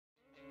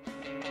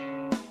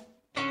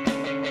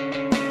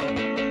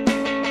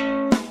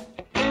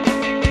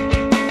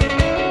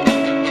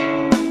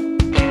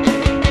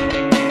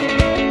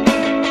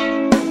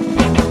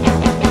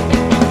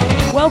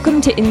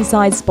Welcome to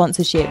Inside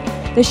Sponsorship,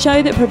 the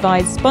show that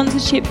provides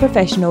sponsorship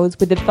professionals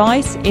with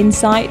advice,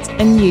 insights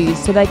and news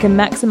so they can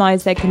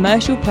maximise their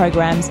commercial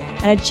programs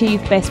and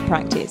achieve best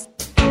practice.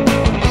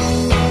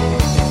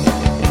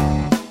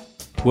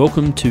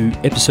 Welcome to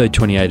episode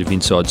 28 of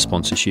Inside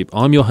Sponsorship.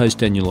 I'm your host,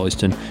 Daniel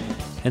Oyston,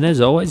 and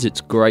as always,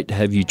 it's great to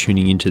have you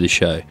tuning into the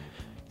show.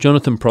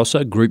 Jonathan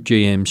Prosser, Group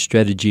GM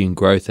Strategy and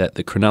Growth at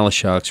the Cronulla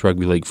Sharks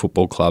Rugby League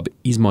Football Club,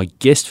 is my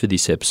guest for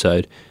this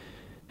episode.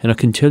 And I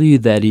can tell you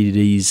that it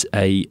is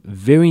a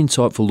very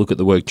insightful look at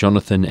the work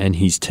Jonathan and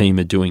his team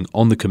are doing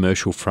on the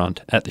commercial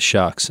front at the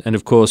Sharks. And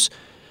of course,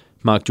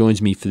 Mark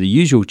joins me for the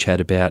usual chat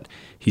about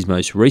his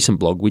most recent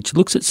blog, which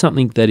looks at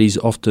something that is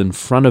often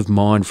front of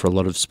mind for a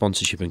lot of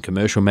sponsorship and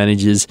commercial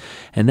managers,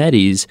 and that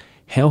is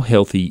how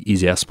healthy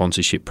is our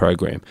sponsorship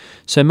program.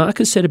 So Mark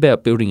has set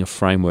about building a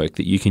framework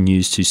that you can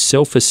use to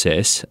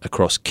self-assess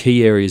across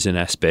key areas and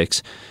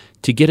aspects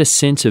to get a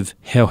sense of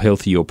how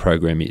healthy your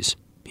program is.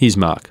 Here's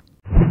Mark.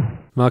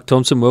 Mark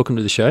Thompson, welcome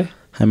to the show.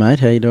 Hey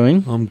mate, how you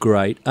doing? I'm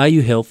great. Are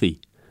you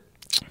healthy?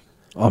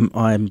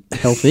 I'm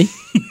healthy.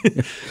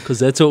 Because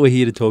that's what we're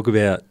here to talk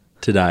about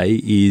today,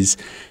 is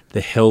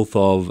the health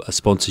of a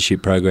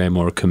sponsorship program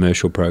or a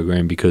commercial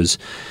program, because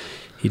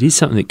it is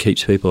something that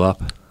keeps people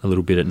up a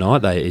little bit at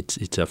night.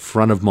 It's a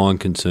front of mind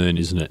concern,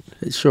 isn't it?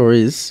 It sure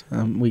is.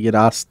 We get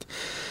asked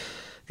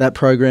that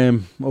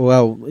program,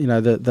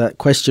 that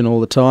question all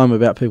the time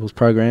about people's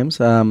programs,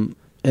 but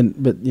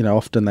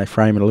often they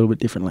frame it a little bit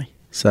differently.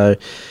 So,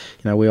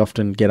 we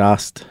often get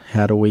asked,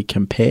 how do we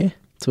compare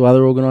to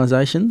other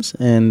organisations?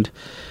 And,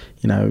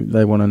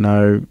 they want to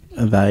know,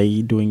 are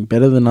they doing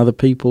better than other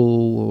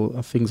people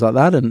or things like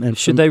that? And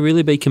should they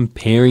really be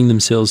comparing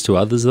themselves to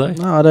others, though?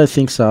 No, I don't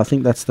think so. I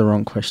think that's the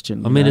wrong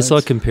question. I mean, it's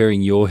like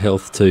comparing your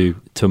health to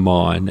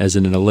mine as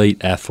an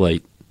elite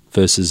athlete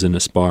versus an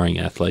aspiring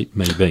athlete,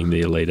 me being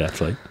the elite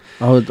athlete.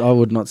 I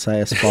would not say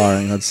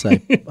aspiring, I'd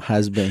say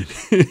has been.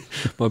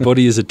 My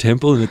body is a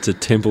temple and it's a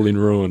temple in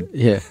ruin.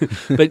 Yeah.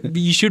 But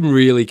you shouldn't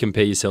really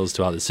compare yourselves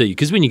to others,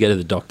 because when you go to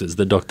the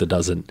doctor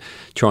doesn't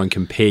try and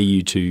compare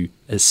you to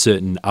a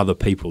certain other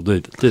people, do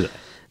they?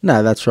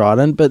 No, that's right.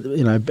 But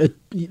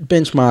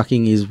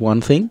benchmarking is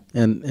one thing,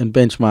 and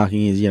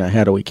benchmarking is,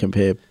 how do we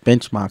compare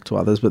benchmark to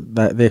others,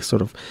 but they're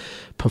sort of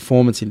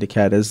performance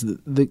indicators.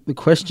 The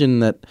question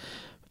that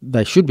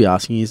they should be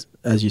asking is,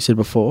 as you said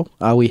before,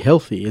 are we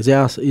healthy? Is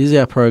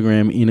our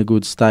program in a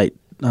good state,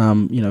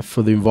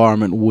 for the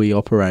environment we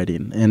operate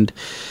in? And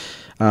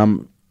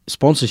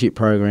sponsorship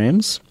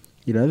programs,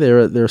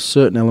 there are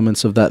certain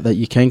elements of that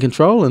you can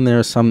control, and there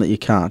are some that you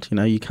can't.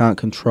 You can't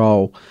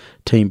control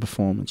team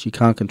performance. You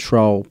can't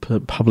control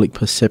public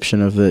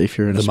perception of if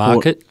you're in a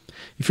market.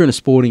 If you're in a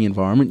sporting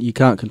environment, you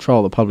can't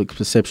control the public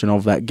perception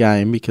of that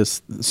game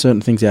because certain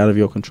things out of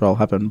your control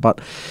happen.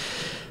 But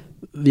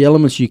the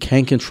elements you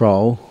can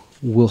control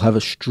will have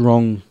a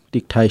strong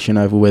dictation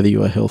over whether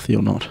you are healthy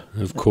or not.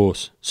 Of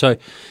course. So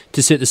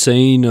to set the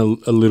scene a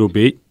little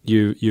bit,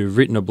 you've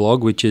written a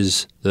blog, which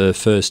is the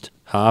first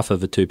half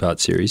of a two-part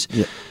series.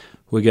 Yep.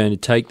 We're going to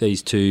take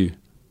these two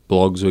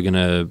blogs, we're going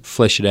to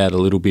flesh it out a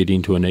little bit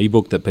into an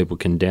ebook that people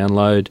can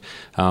download,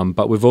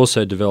 but we've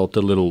also developed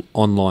a little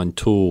online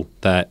tool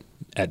that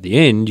at the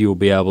end you'll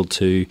be able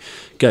to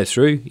go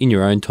through in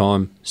your own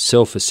time,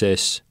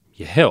 self-assess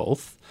your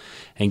health,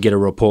 and get a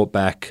report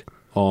back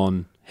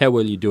on how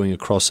well you're doing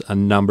across a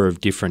number of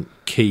different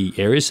key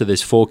areas. So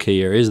there's 4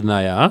 key areas, and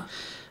they are?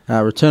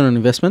 Return on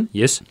investment.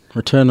 Yes.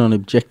 Return on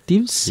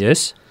objectives.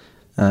 Yes.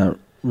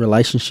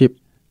 Relationship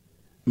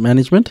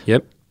management.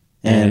 Yep.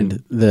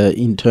 And the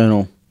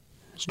internal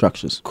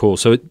structures. Cool.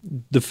 So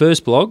the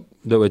first blog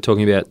that we're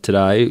talking about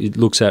today, it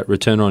looks at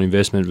return on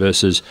investment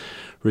versus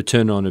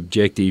return on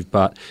objective,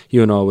 but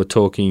you and I were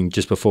talking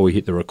just before we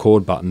hit the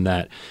record button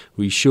that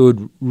we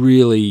should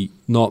really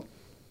not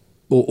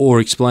or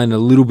explain a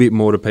little bit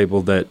more to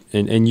people that,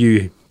 and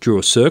you drew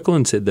a circle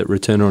and said that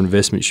return on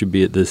investment should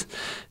be at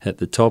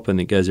the top, and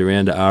it goes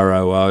around to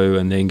ROO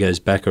and then goes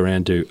back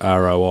around to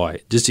ROI.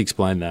 Just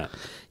explain that.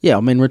 Yeah,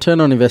 I mean,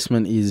 return on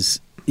investment is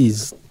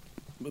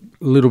a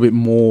little bit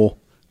more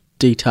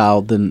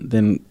detailed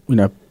than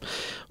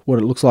what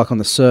it looks like on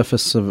the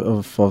surface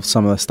of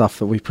some of the stuff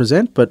that we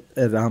present, but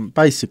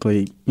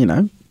basically,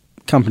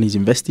 companies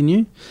invest in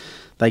you,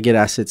 they get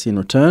assets in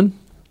return.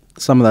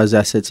 Some of those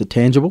assets are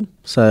tangible,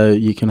 so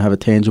you can have a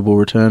tangible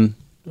return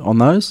on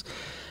those.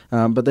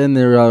 But then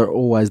there are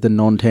always the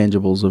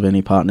non-tangibles of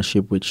any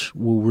partnership, which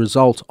will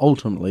result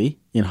ultimately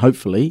in,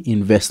 hopefully,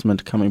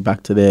 investment coming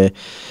back to their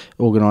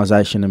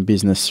organisation and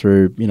business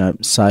through,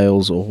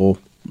 sales or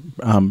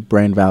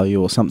brand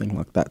value or something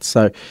like that.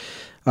 So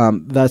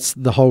that's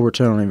the whole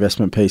return on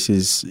investment piece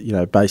is,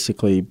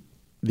 basically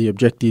the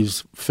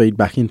objectives feed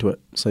back into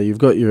it. So you've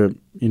got your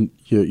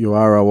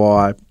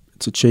ROI,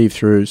 it's achieved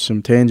through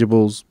some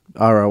tangibles.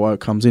 ROI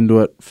comes into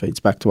it, feeds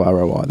back to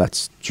ROI.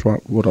 That's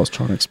what I was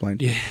trying to explain.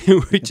 Yeah,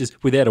 which is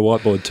without a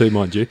whiteboard too,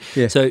 mind you.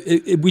 Yeah. So,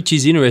 which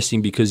is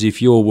interesting because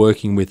if you're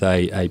working with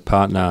a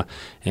partner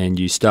and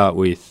you start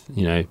with,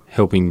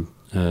 helping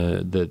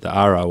the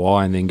ROI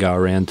and then go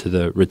around to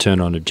the return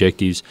on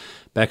objectives,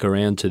 back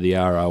around to the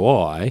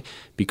ROI,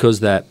 because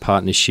that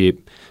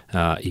partnership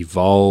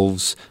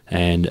evolves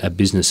and a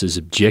business's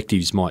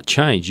objectives might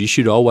change, you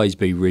should always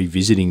be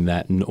revisiting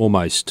that and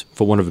almost,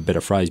 for want of a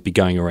better phrase, be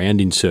going around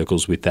in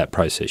circles with that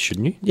process,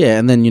 shouldn't you? Yeah,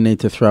 and then you need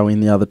to throw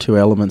in the other two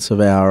elements of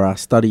our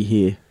study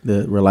here,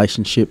 the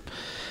relationship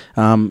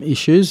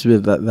issues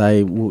that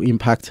they will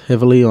impact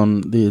heavily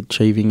on the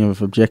achieving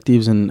of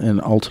objectives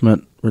and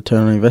ultimate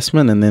return on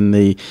investment, and then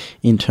the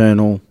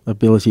internal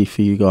ability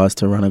for you guys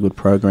to run a good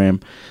program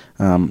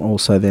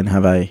also then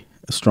have a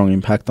strong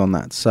impact on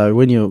that. So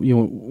when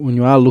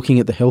you are looking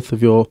at the health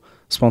of your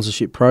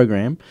sponsorship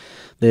program,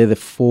 they're the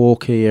 4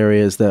 key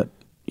areas that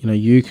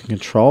you can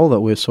control that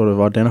we've sort of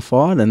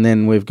identified, and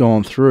then we've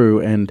gone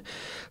through and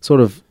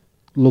sort of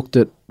looked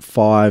at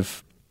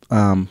 5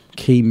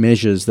 key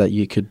measures that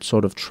you could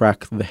sort of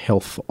track the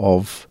health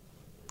of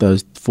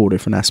those 4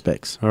 different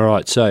aspects. All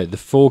right, so the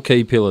 4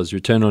 key pillars: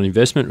 return on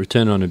investment,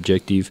 return on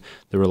objective,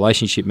 the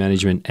relationship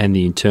management, and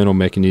the internal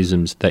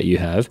mechanisms that you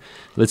have.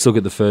 Let's look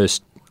at the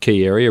first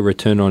key area,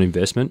 return on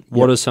investment.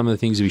 What are some of the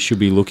things we should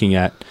be looking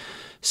at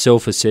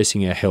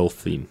self-assessing our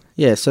health in?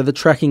 Yeah, so the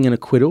tracking and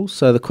acquittal.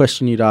 So the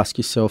question you'd ask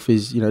yourself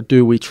is,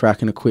 do we track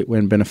and acquit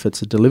when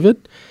benefits are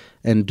delivered,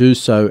 and do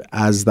so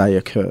as they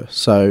occur?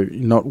 So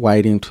not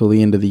waiting till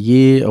the end of the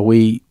year. Are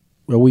we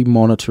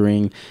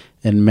monitoring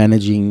and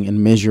managing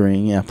and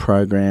measuring our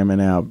program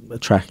and our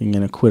tracking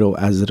and acquittal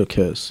as it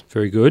occurs?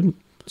 Very good.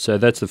 So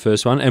that's the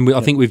first one. And I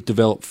think we've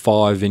developed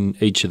 5 in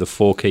each of the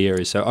 4 key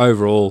areas. So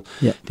overall,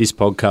 this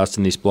podcast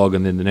and this blog,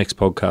 and then the next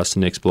podcast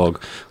and next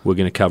blog, we're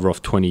going to cover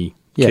off 20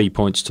 key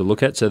points to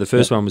look at. So the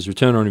first one was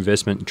return on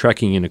investment and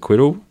tracking and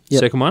acquittal.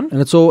 Second one?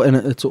 And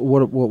it's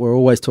what we're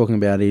always talking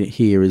about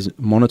here is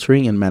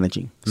monitoring and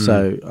managing.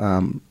 So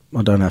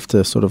I don't have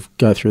to sort of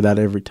go through that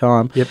every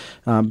time.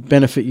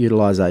 Benefit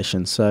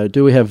utilisation. So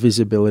do we have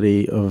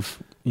visibility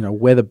of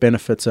whether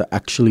benefits are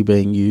actually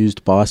being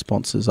used by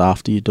sponsors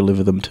after you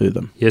deliver them to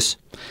them? Yes.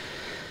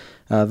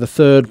 The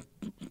third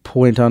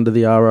point under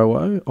the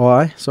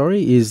ROI,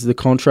 is the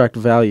contract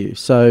value.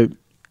 So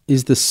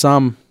is the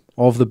sum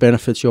of the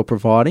benefits you're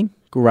providing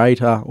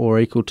greater or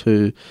equal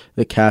to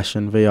the cash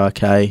and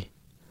VIK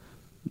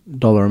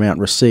dollar amount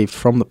received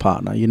from the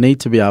partner? You need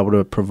to be able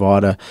to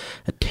provide a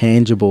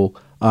tangible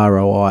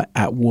ROI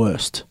at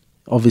worst.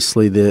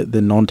 Obviously,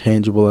 the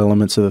non-tangible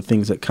elements are the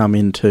things that come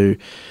in to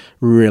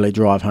really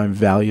drive home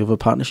value of a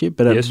partnership,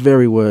 but at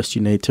very worst,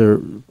 you need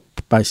to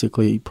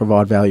basically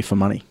provide value for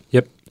money.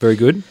 Yep, very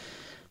good.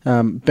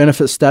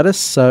 Benefit status.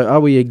 So are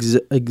we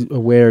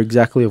aware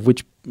exactly of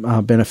which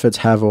benefits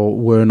have or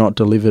were not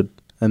delivered,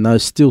 and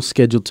those still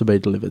scheduled to be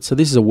delivered? So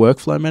this is a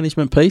workflow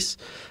management piece.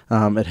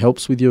 It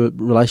helps with your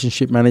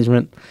relationship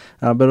management,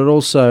 but it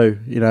also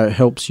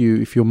helps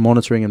you if you're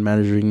monitoring and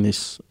managing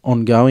this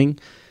ongoing.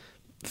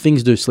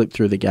 Things do slip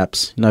through the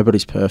gaps.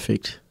 Nobody's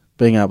perfect.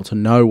 Being able to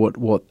know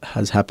what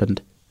has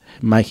happened,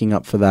 making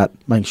up for that,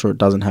 making sure it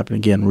doesn't happen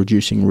again,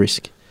 reducing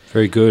risk.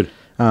 Very good.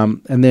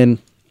 And then,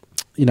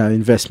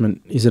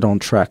 investment, is it on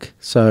track?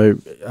 So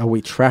are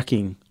we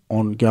tracking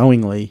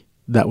ongoingly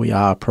that we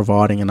are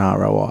providing an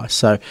ROI?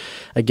 So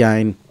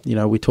again,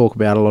 we talk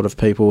about a lot of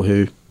people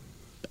who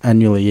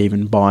annually,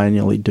 even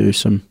biannually, do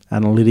some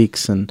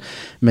analytics and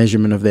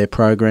measurement of their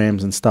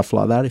programs and stuff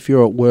like that. If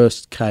you're at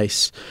worst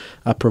case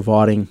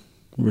providing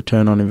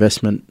return on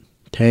investment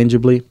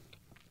tangibly,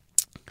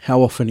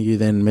 how often are you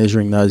then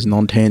measuring those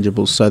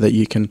non-tangibles so that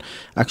you can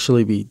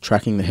actually be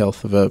tracking the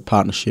health of a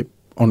partnership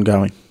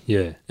ongoing?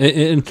 Yeah.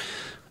 And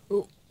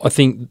I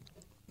think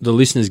the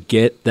listeners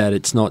get that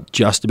it's not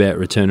just about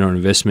return on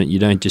investment. You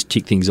don't just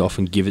tick things off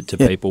and give it to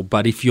people.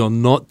 But if you're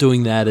not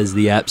doing that as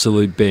the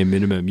absolute bare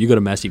minimum, you've got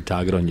a massive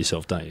target on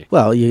yourself, don't you?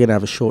 Well, you're going to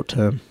have a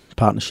short-term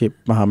partnership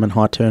and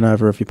high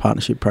turnover of your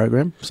partnership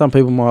program. Some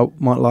people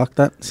might like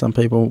that. Some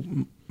people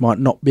might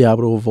not be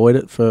able to avoid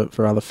it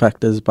for other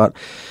factors, but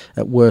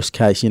at worst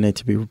case, you need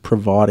to be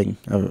providing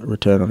a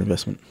return on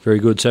investment. Very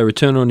good. So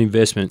return on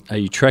investment, are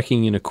you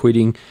tracking and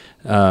acquitting?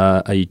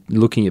 Are you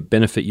looking at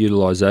benefit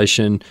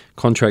utilisation,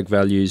 contract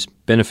values,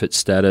 benefit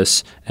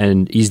status,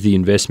 and is the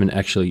investment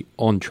actually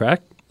on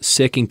track?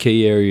 Second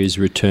key area is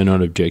return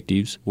on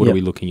objectives. What are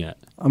we looking at?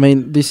 I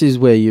mean, this is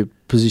where you're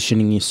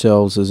positioning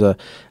yourselves as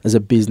a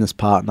business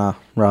partner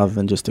rather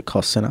than just a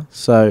cost centre.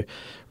 So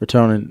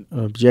return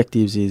on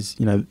objectives is,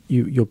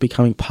 you're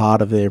becoming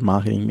part of their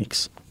marketing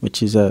mix,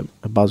 which is a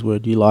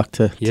buzzword you like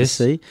to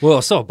see. Well,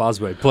 I saw a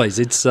buzzword, please.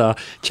 It's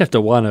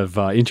chapter 1 of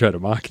Intro to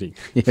Marketing.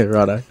 Yeah,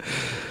 righto.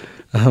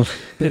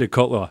 Peter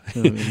Kotler.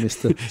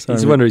 Mr. Sorry,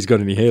 He's wondering if he's got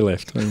any hair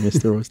left. Sorry,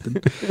 Mr.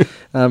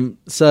 Royston.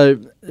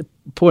 So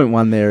point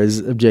 1 there is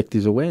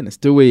objectives awareness.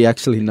 Do we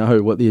actually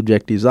know what the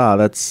objectives are?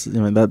 That's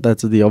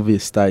that's the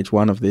obvious stage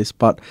 1 of this,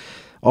 but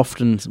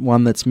often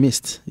one that's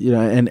missed.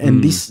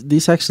 And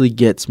this actually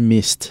gets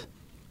missed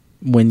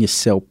when you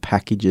sell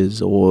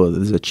packages or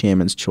there's a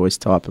chairman's choice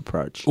type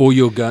approach. Or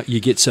you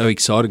get so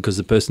excited because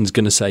the person's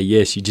going to say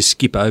yes, you just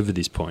skip over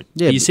this point.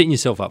 Yeah, you're setting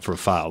yourself up for a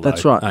fail.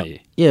 That's though, right. Aren't you?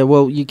 Yeah,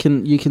 well, you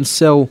can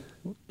sell.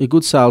 A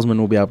good salesman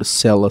will be able to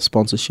sell a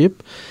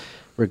sponsorship,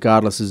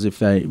 regardless as if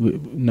they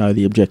know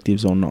the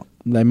objectives or not.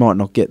 they might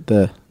not get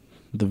the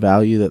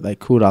value that they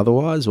could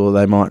otherwise, or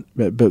they might,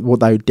 but what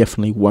they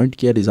definitely won't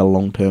get is a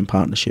long-term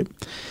partnership.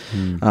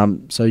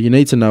 So you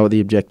need to know what the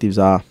objectives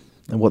are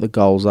and what the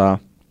goals are,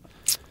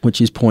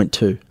 which is point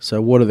 2.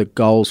 So what are the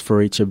goals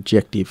for each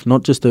objective?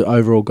 Not just the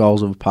overall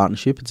goals of a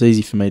partnership. It's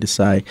easy for me to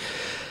say,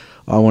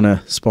 I want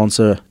to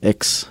sponsor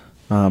X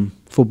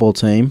football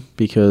team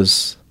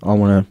because I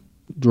want to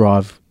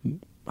drive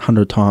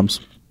 100 times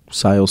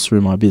sales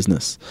through my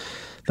business.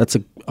 That's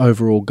an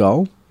overall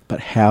goal, but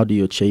how do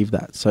you achieve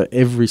that? So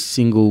every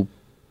single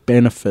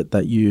benefit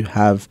that you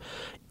have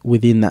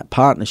within that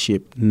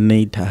partnership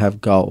need to have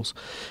goals.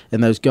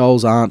 And those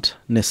goals aren't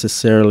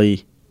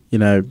necessarily,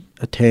 a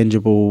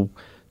tangible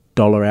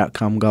dollar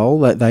outcome goal.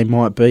 They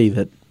might be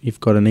that you've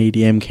got an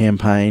EDM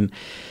campaign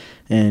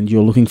and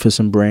you're looking for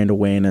some brand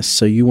awareness.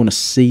 So you want to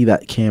see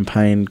that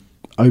campaign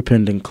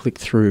opened and clicked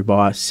through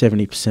by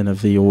 70%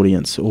 of the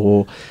audience,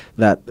 or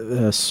that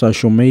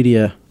social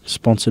media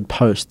sponsored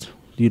post,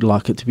 you'd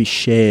like it to be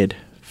shared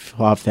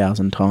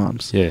 5,000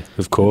 times. Yeah,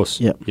 of course.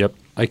 Yep.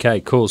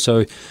 Okay, cool.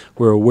 So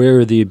we're aware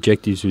of the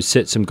objectives. We've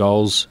set some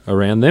goals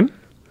around them.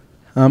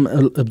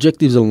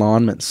 Objectives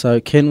alignment.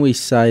 So can we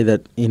say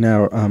that in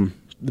our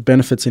the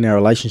benefits in our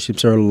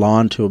relationships are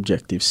aligned to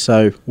objectives?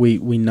 So we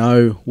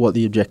know what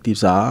the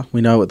objectives are.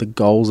 We know what the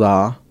goals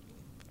are.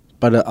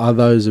 But are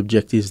those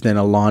objectives then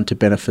aligned to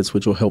benefits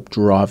which will help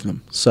drive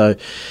them? So,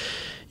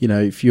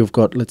 if you've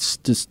got, let's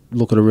just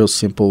look at a real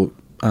simple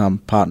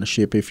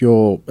partnership. If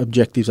your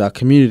objectives are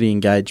community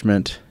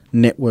engagement,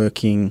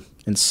 networking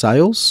and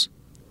sales,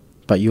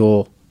 but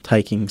you're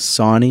taking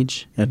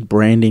signage and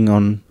branding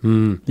on,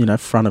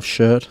 front of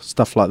shirt,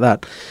 stuff like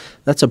that,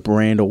 that's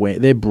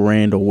they're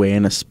brand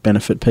awareness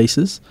benefit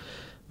pieces.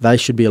 They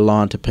should be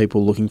aligned to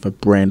people looking for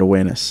brand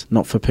awareness,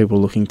 not for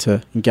people looking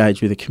to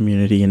engage with the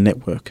community and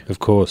network. Of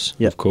course,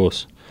 Of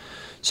course.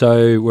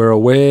 So we're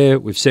aware,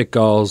 we've set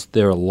goals,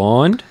 they're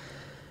aligned.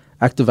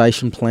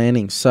 Activation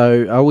planning.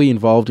 So are we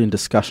involved in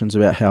discussions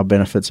about how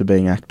benefits are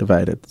being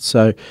activated?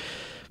 So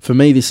for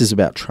me, this is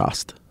about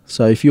trust.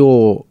 So if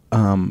your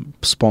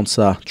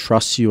sponsor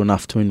trusts you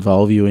enough to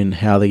involve you in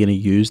how they're going to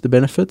use the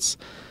benefits,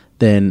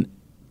 then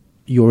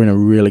you're in a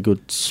really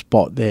good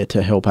spot there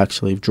to help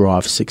actually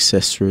drive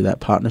success through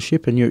that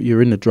partnership, and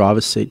you're in the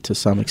driver's seat to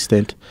some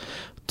extent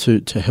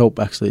to help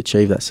actually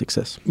achieve that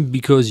success.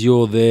 Because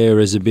you're there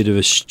as a bit of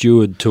a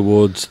steward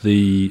towards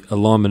the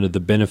alignment of the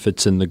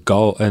benefits and the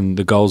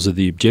goals of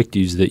the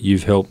objectives that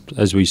you've helped,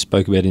 as we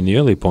spoke about in the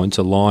earlier points,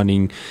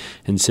 aligning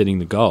and setting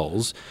the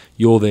goals.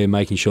 You're there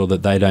making sure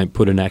that they don't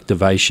put an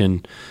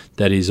activation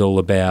that is all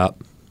about,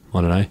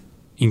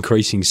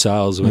 increasing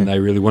sales when they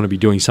really want to be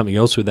doing something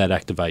else with that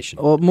activation.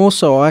 Or more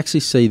so, I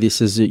actually see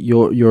this as that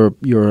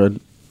you're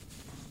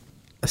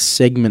a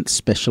segment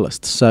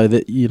specialist. So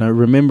that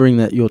remembering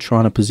that you're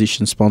trying to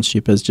position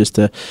sponsorship as just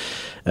a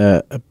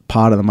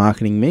part of the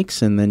marketing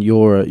mix, and then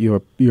you're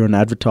an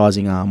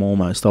advertising arm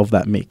almost of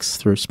that mix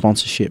through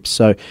sponsorship.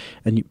 So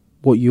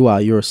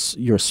you're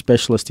a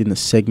specialist in the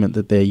segment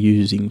that they're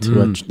using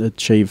to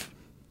achieve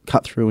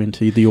cut through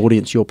into the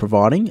audience you're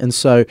providing, and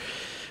so.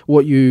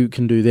 What you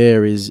can do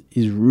there is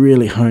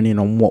really hone in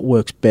on what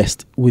works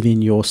best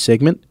within your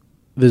segment.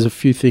 There's a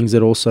few things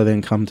that also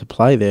then come to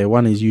play there.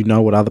 One is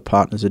what other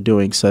partners are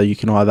doing, so you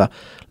can either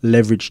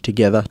leverage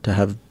together to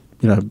have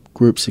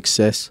group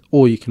success,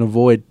 or you can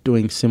avoid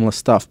doing similar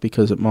stuff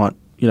because it might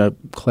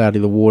cloudy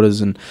the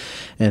waters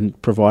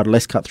and provide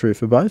less cut through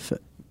for both.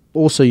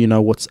 Also,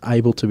 what's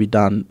able to be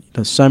done.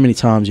 So many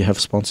times you have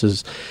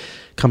sponsors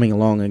coming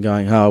along and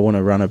going, I want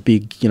to run a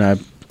big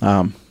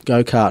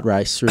go-kart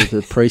race through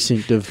the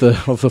precinct of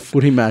the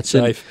footy match.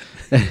 Safe.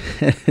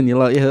 And you're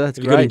like, that's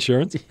You've great. Got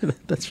insurance?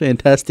 That's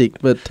fantastic.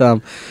 But,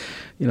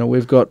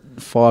 we've got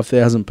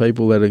 5,000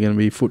 people that are going to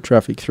be foot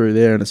traffic through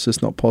there, and it's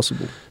just not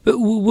possible. But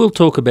we'll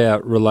talk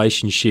about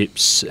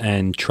relationships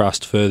and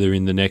trust further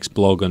in the next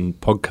blog and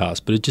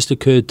podcast. But it just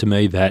occurred to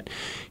me that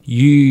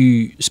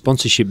you,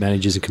 sponsorship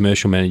managers and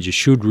commercial managers,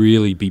 should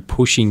really be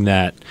pushing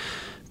that,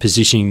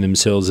 positioning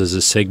themselves as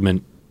a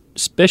segment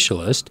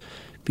specialist,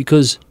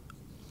 because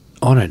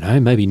I don't know,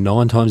 maybe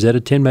 9 times out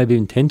of 10, maybe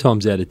even 10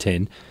 times out of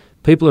 10,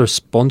 people are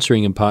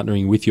sponsoring and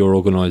partnering with your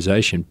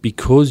organisation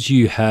because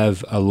you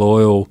have a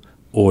loyal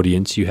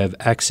audience, you have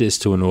access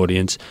to an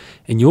audience,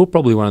 and you're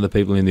probably one of the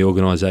people in the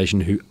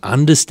organisation who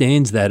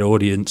understands that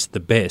audience the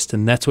best,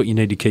 and that's what you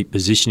need to keep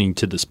positioning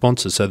to the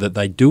sponsor so that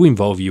they do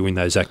involve you in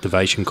those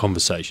activation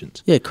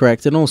conversations. Yeah,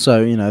 correct. And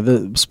also,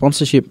 the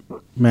sponsorship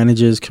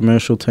managers,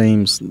 commercial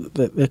teams,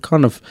 they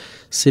kind of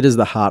sit as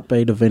the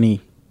heartbeat of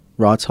any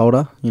rights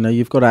holder.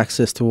 You've got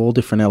access to all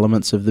different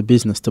elements of the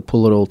business to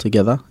pull it all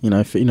together.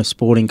 If in a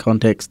sporting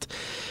context,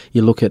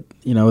 you look at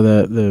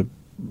the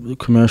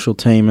commercial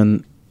team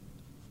and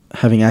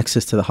having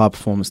access to the high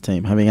performance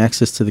team, having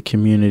access to the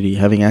community,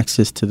 having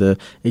access to the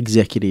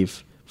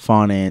executive,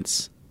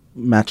 finance,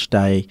 match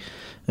day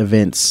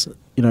events,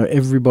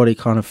 everybody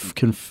kind of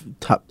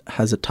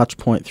has a touch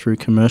point through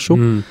commercial.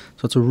 So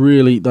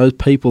it's those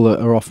people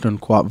are often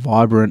quite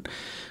vibrant,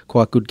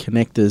 quite good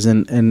connectors.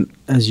 And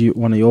as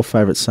one of your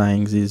favourite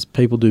sayings is,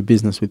 people do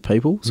business with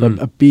people. So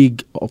a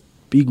big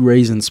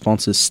reason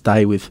sponsors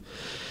stay with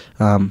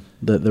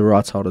the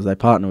rights holders they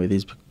partner with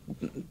is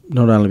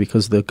not only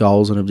because the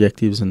goals and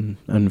objectives and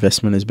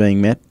investment is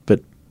being met,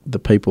 but the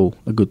people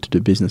are good to do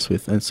business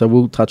with. And so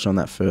we'll touch on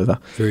that further.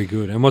 Very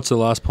good. And what's the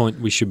last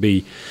point we should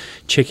be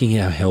checking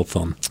our health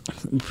on?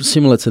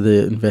 Similar to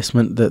the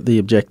investment, that the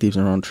objectives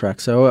are on track.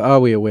 So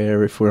are we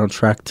aware if we're on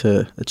track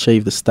to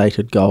achieve the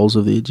stated goals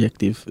of the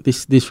objective?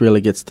 This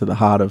really gets to the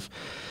heart of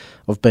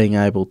being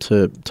able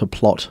to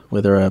plot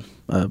whether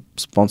a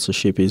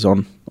sponsorship is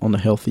on a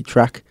healthy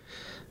track.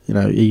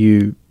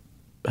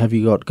 Have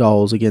you got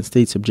goals against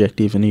each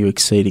objective, and are you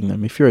exceeding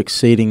them? If you're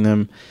exceeding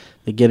them,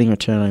 they're getting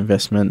return on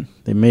investment,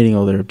 they're meeting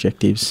all their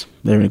objectives,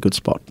 they're in a good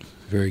spot.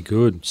 Very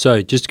good.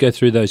 So just to go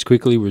through those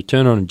quickly,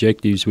 return on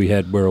objectives,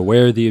 we're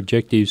aware of the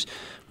objectives,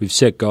 we've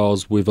set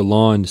goals, we've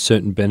aligned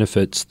certain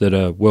benefits that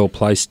are well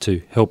placed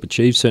to help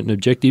achieve certain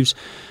objectives,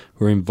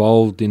 we're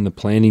involved in the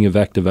planning of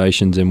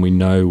activations, and we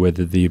know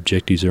whether the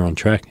objectives are on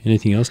track.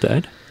 Anything else to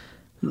add?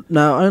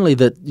 No, only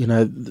that,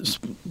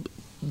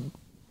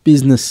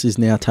 business is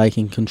now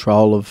taking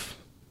control of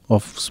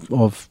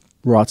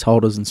rights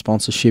holders and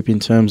sponsorship in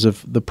terms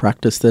of the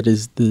practice that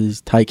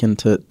is taken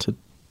to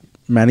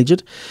manage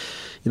it.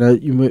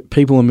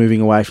 People are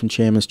moving away from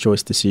chairman's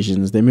choice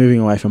decisions. They're moving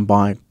away from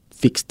buying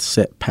fixed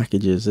set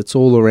packages. It's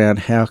all around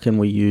how can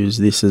we use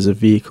this as a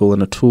vehicle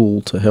and a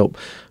tool to help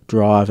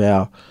drive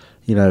our,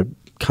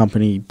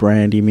 company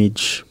brand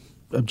image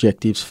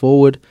objectives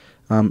forward,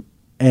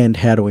 and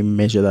how do we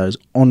measure those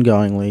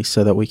ongoingly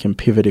so that we can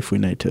pivot if we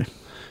need to.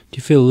 Do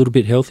you feel a little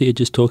bit healthier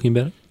just talking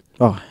about it?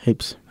 Oh,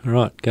 heaps. All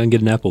right, go and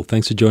get an apple.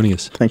 Thanks for joining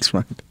us. Thanks,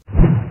 mate.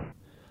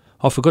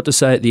 I forgot to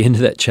say at the end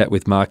of that chat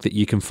with Mark that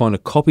you can find a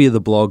copy of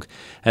the blog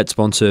at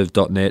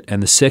sponserve.net,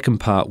 and the second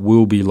part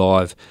will be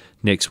live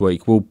next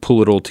week. We'll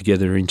pull it all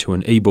together into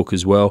an ebook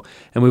as well,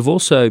 and we've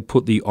also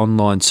put the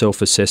online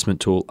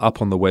self-assessment tool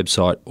up on the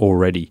website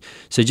already.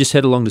 So just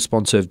head along to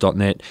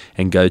sponserve.net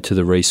and go to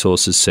the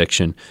resources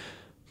section.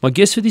 My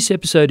guest for this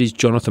episode is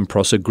Jonathan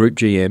Prosser, Group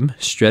GM,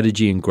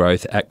 Strategy and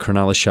Growth at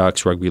Cronulla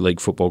Sharks Rugby League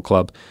Football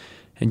Club.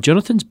 And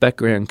Jonathan's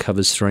background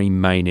covers three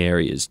main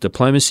areas: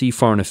 diplomacy,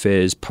 foreign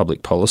affairs,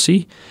 public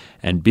policy,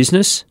 and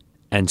business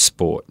and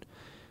sport.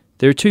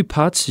 There are two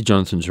parts to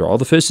Jonathan's role.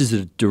 The first is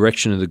the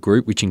direction of the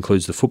group, which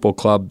includes the football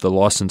club, the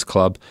licensed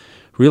club,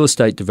 real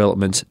estate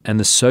developments, and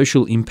the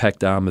social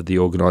impact arm of the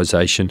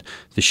organisation,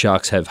 the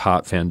Sharks Have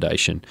Heart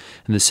Foundation.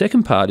 And the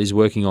second part is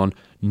working on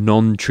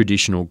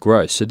non-traditional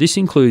growth. So this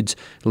includes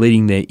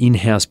leading their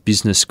in-house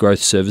business growth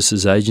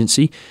services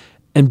agency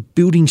and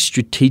building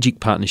strategic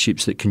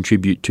partnerships that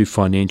contribute to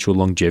financial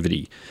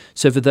longevity.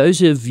 So for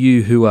those of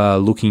you who are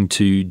looking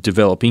to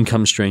develop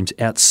income streams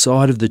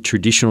outside of the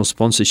traditional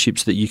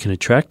sponsorships that you can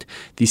attract,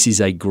 this is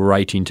a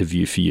great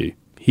interview for you.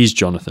 Here's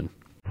Jonathan.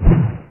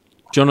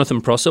 Jonathan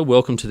Prosser,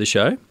 welcome to the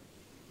show.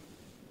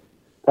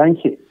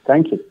 Thank you.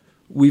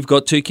 We've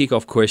got two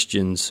kick-off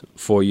questions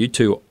for you,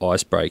 two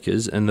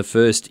icebreakers, and the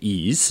first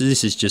is, so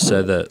this is just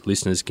so that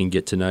listeners can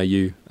get to know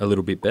you a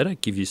little bit better,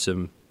 give you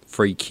some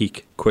free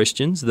kick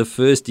questions. The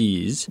first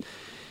is,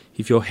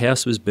 if your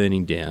house was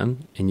burning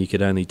down and you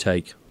could only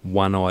take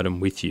one item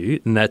with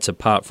you, and that's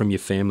apart from your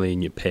family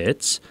and your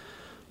pets,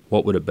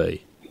 what would it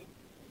be?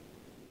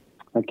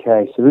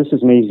 Okay, so this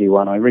is an easy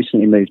one. I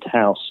recently moved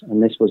house,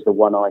 and this was the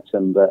one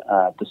item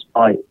that,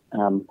 despite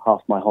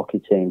half my hockey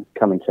team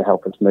coming to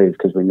help us move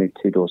because we moved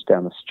 2 doors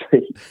down the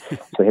street, so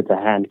we had to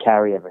hand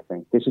carry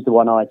everything. This is the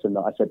one item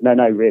that I said, no,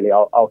 really,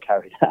 I'll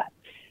carry that.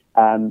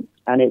 And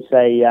it's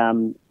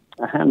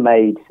a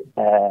handmade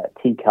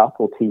teacup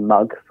or tea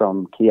mug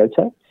from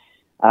Kyoto.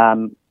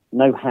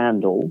 No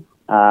handle.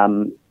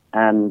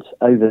 And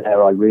over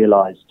there I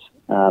realised,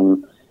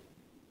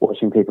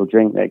 watching people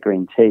drink their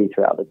green tea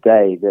throughout the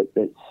day, that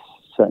it's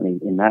certainly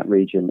in that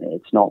region,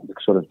 it's not the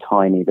sort of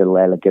tiny little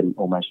elegant,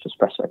 almost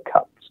espresso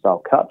cup style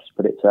cups,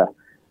 but it's a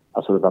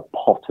sort of a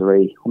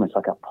pottery, almost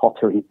like a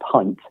pottery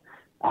pint.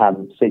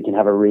 So you can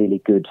have a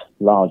really good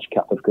large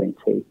cup of green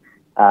tea.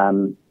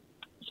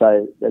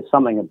 So there's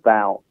something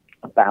about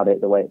it,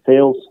 the way it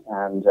feels,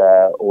 and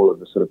all of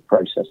the sort of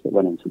process that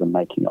went into the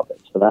making of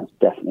it. So that's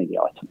definitely the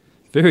item.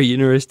 Very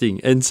interesting.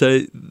 And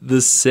so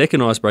the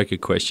second icebreaker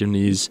question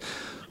is,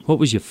 what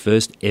was your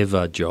first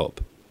ever job?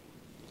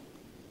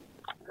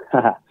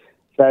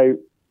 So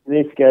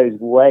this goes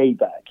way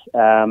back.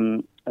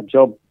 A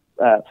job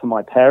for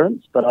my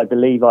parents, but I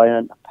believe I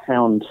earned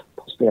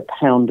possibly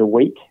 £1 a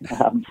week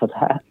for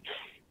that,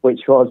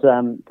 which was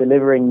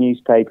delivering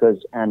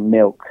newspapers and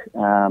milk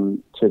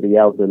to the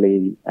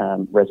elderly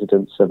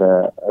residents of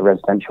a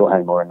residential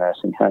home or a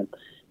nursing home.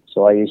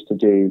 So I used to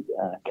do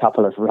a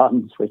couple of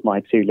runs with my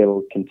 2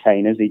 little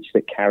containers, each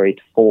that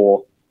carried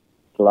 4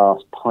 glass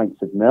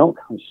pints of milk,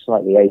 which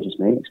slightly ages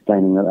me,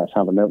 explaining that that's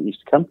how the milk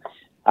used to come.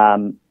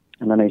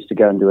 And then I used to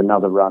go and do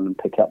another run and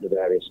pick up the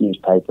various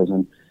newspapers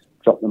and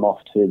drop them off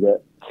to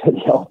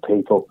the old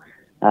people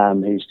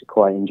who used to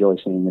quite enjoy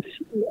seeing this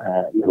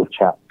little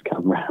chap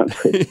come round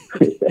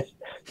with their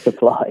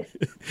supplies.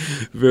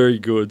 Very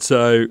good.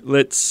 So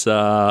let's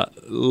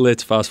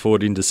fast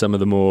forward into some of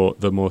the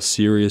more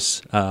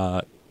serious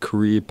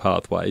career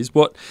pathways.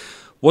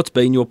 What's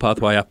been your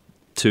pathway up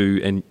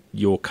to and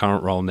your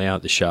current role now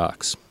at the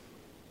Sharks?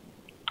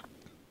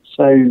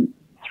 So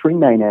 3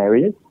 main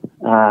areas.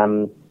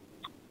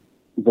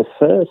 The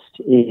first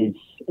is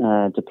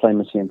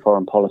diplomacy and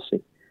foreign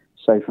policy.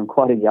 So from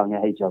quite a young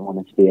age, I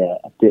wanted to be a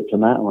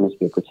diplomat. I wanted to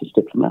be a British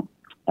diplomat.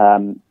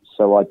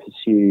 So I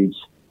pursued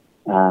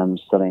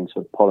studying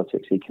sort of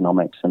politics,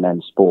 economics, and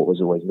then sport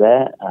was always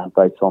there,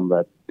 both on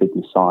the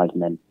business side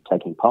and then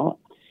taking part.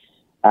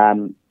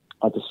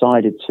 I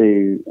decided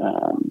to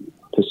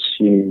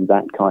pursue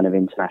that kind of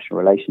international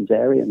relations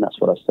area, and that's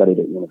what I studied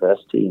at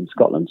university in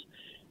Scotland.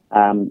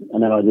 And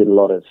then I did a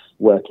lot of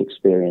work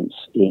experience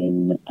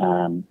in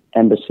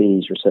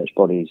embassies, research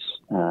bodies,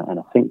 and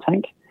a think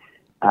tank.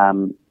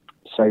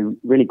 So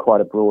really quite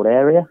a broad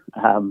area.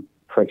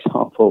 For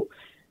example,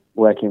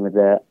 working with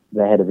the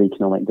head of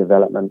economic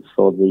development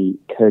for the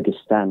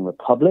Kyrgyzstan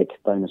Republic.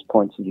 Bonus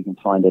points if you can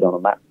find it on a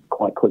map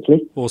quite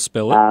quickly. Or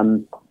spell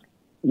it.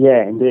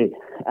 Yeah, indeed.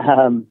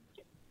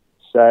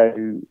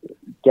 So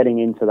getting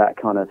into that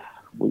kind of,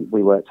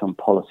 we worked on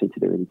policy to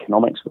do with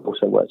economics, but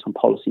also worked on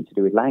policy to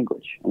do with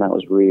language. And that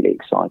was really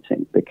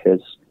exciting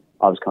because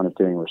I was kind of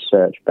doing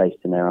research based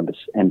in their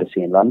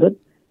embassy in London,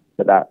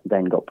 but that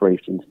then got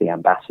briefed into the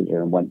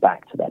ambassador and went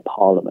back to their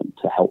parliament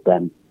to help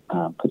them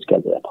put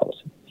together their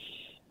policy.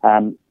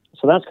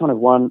 So that's kind of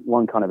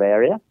one kind of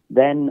area.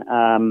 Then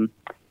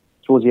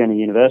towards the end of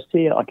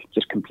university, I could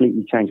just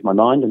completely change my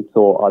mind and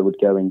thought I would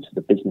go into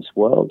the business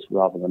world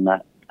rather than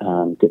that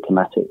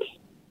diplomatic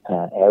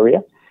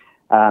area.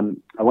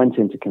 I went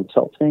into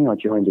consulting. I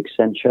joined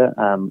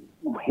Accenture.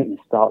 We hit the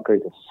start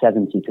group of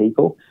 70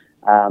 people,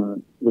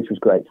 which was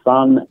great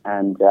fun.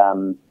 And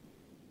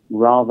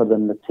rather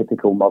than the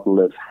typical model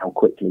of how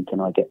quickly can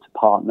I get to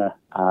partner,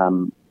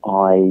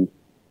 I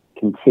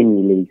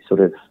continually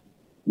sort of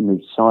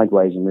moved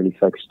sideways and really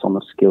focused on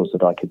the skills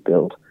that I could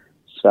build.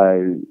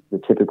 So the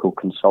typical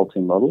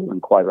consulting model,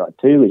 and quite right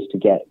too, is to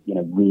get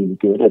really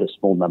good at a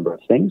small number of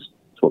things.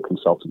 That's what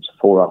consultants are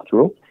for,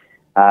 after all.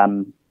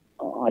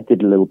 I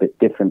did a little bit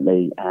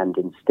differently and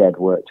instead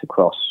worked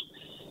across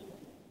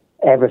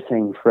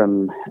everything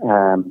from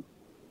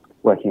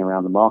working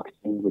around the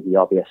marketing with the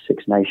RBS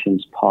Six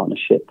Nations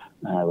partnership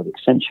with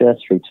Accenture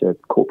through to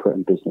corporate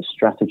and business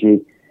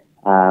strategy,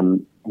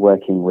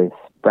 working with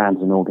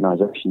brands and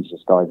organisations as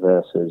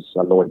diverse as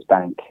a Lloyds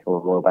Bank or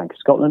Royal Bank of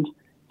Scotland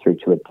through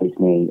to a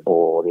Disney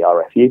or the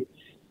RFU.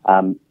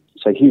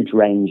 So huge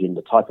range in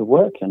the type of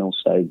work and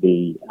also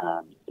the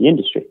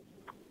industry.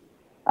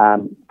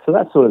 So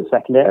that's sort of the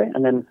second area.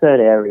 And then the third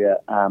area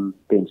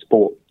being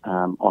sport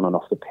on and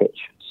off the pitch.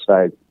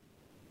 So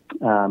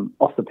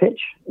off the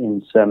pitch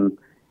in some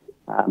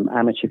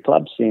amateur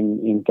clubs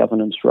in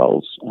governance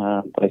roles,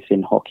 both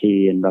in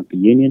hockey and rugby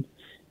union.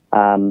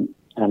 And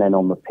then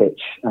on the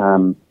pitch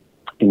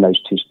in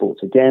those two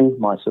sports again,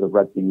 my sort of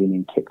rugby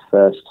union kicked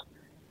first.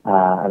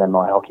 And then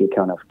my hockey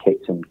kind of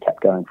kicked and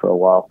kept going for a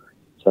while.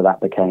 So that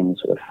became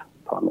sort of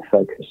primary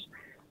focus.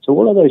 So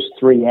all of those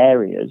 3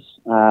 areas,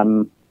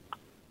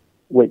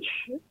 which,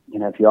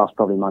 if you asked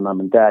probably my mum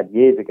and dad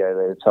years ago,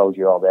 they would have told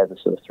you, they're the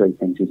sort of 3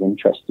 things he's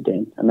interested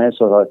in. And they're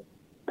sort of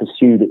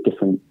pursued at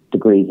different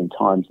degrees and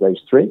times,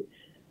 those 3.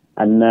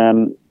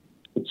 And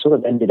it sort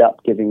of ended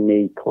up giving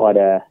me quite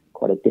a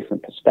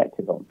different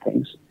perspective on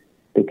things,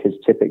 because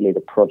typically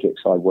the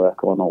projects I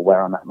work on or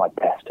where I'm at my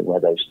best are where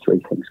those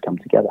 3 things come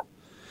together.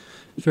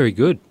 Very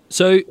good.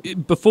 So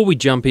before we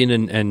jump in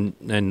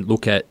and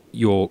look at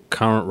your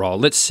current role,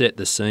 let's set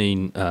the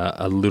scene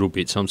a little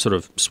bit. So I'm sort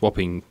of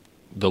swapping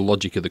the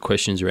logic of the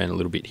questions around a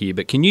little bit here,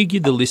 but can you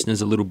give the listeners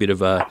a little bit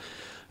of a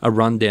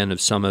rundown of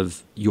some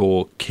of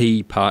your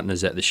key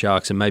partners at the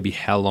Sharks and maybe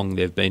how long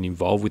they've been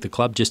involved with the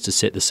club, just to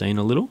set the scene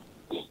a little?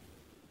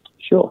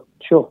 Sure.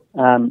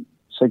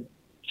 So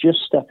just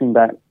stepping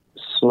back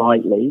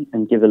slightly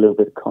and give a little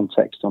bit of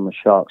context on the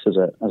Sharks as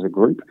a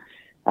group.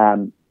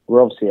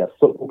 We're obviously a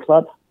football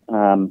club,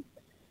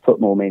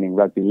 football meaning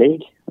rugby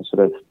league, a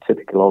sort of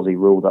typical Aussie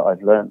rule that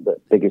I've learned, that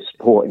biggest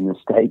sport in the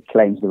state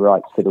claims the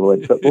rights to the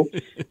word football.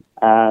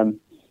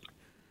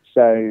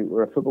 So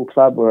we're a football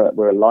club,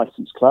 we're a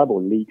licensed club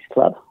or leagues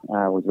club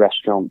with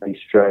restaurant,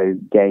 bistro,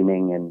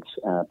 gaming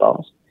and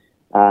bars.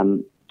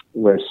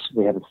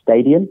 We have a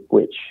stadium,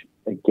 which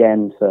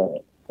again,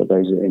 for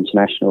those who are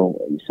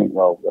international, you think,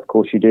 well, of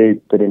course you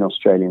do, but in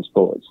Australian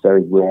sport, it's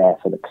very rare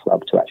for the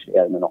club to actually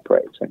own and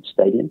operate its own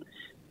stadium.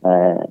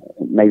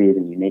 Maybe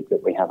even unique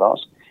that we have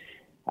ours.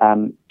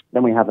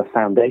 Then we have a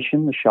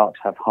foundation, the Sharks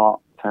Have Heart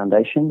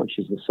Foundation, which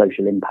is the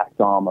social impact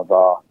arm of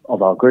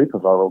our group,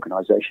 of our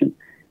organisation,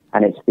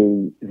 and it's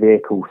the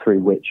vehicle through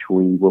which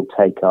we will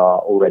take our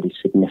already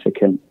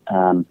significant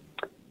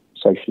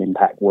social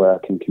impact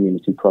work and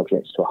community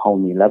projects to a whole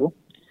new level.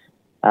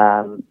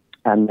 And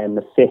then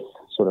the 5th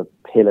sort of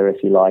pillar,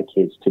 if you like,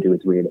 is to do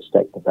with real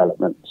estate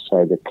development.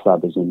 So the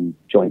club is in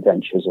joint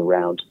ventures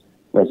around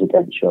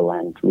residential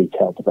and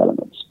retail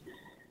developments.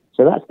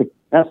 So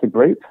that's the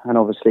group. And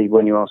obviously,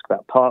 when you ask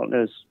about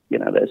partners,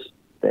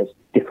 there's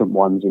different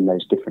ones in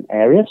those different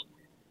areas.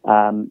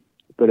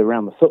 But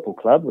around the football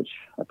club, which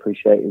I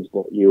appreciate is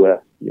what you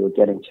were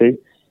getting to,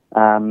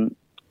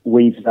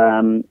 we've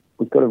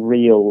got a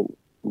real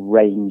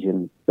range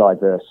and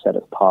diverse set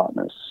of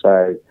partners.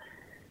 So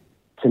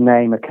to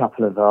name a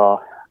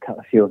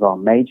few of our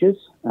majors,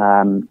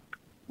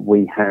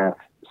 we have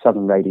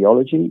Southern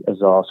Radiology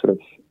as our sort of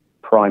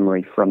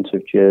primary front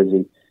of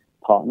jersey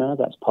partner.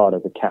 That's part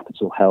of the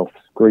Capital Health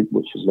Group,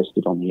 which is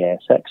listed on the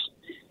ASX.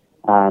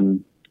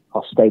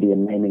 Our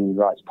stadium naming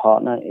rights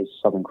partner is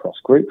Southern Cross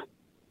Group.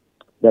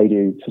 They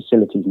do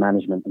facilities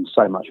management and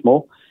so much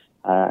more.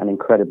 An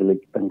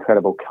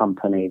incredible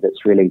company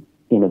that's really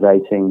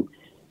innovating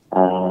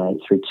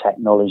through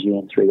technology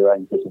and through their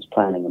own business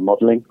planning and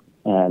modelling,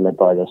 led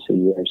by their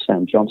CEO,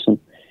 Sam Johnson.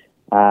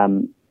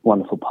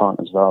 Wonderful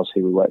partners of ours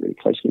who we work really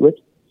closely with.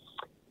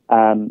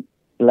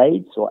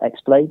 Blades or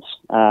X-Blades,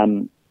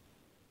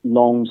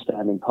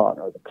 long-standing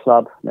partner of the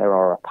club. They're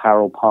our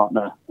apparel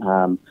partner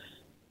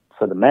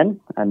for the men,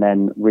 and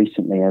then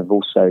recently have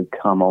also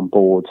come on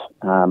board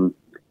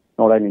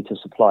not only to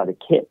supply the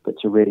kit, but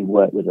to really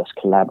work with us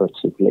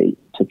collaboratively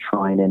to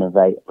try and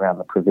innovate around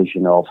the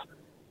provision of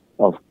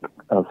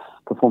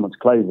performance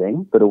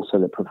clothing, but also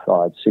that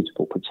provides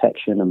suitable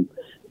protection and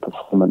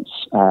performance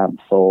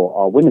for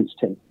our women's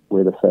team.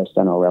 We're the first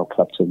NRL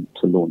club to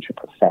launch a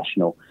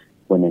professional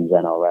women's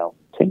NRL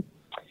team.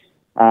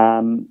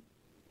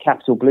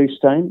 Capital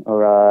Bluestone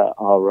are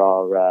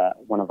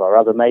one of our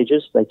other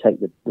majors. They take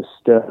the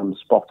sternum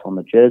spot on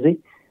the jersey.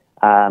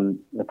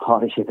 The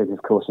partnership is,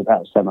 of course,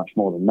 about so much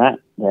more than that.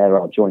 They're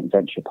our joint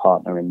venture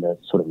partner in the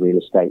sort of real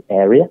estate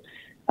area,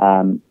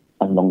 and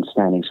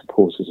long-standing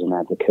supporters and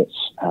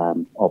advocates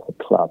of the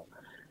club.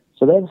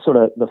 So they're sort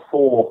of the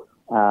four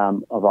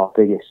of our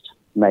biggest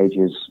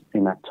majors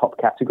in that top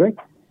category.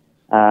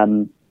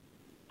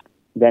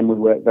 Then we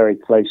work very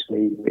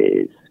closely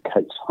with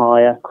Coates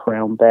Hire,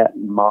 CrownBet,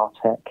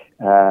 Martech,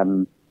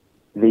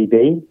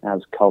 VB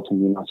as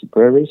Carlton United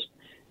Breweries.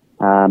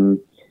 And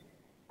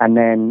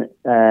then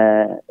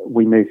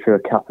we move through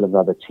a couple of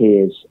other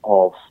tiers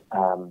of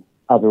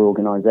other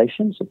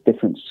organisations of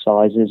different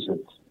sizes of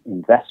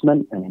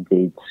investment and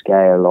indeed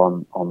scale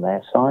on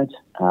their side,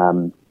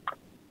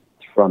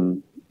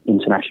 from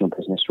international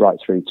business right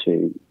through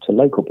to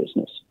local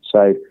business.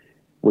 So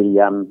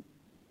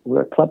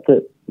we're a club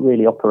that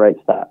really operates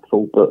that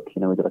full book.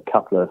 We've got a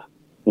couple of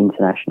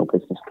international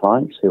business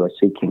clients who are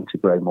seeking to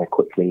grow more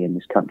quickly in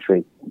this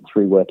country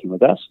through working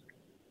with us,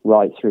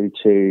 right through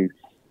to,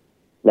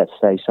 let's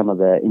say, some of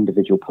the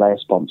individual player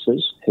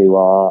sponsors who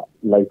are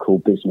local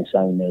business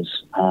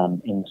owners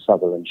in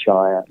Sutherland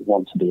Shire,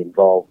 want to be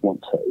involved,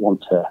 want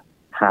to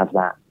have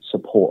that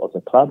support of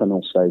the club and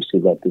also see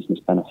their business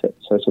benefit.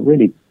 So it's a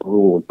really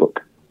broad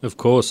book. Of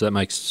course, that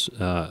makes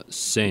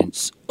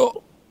sense.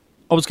 Oh,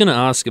 I was going to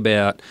ask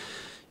about,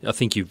 I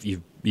think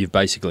you've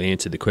basically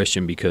answered the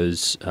question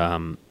because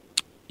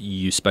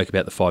you spoke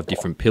about the 5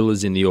 different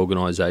pillars in the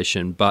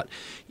organisation, but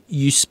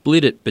you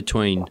split it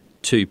between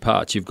 2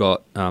 parts. You've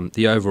got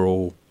the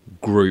overall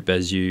group,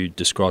 as you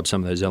described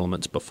some of those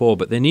elements before,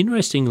 but then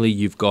interestingly,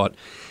 you've got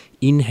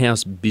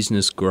in-house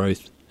business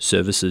growth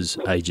services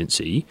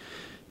agency.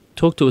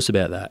 Talk to us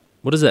about that.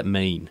 What does that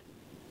mean?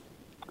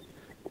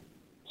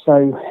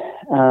 So,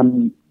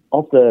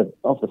 of the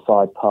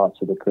 5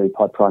 parts of the group,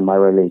 I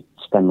primarily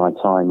spend my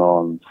time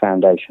on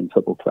Foundation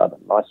Football Club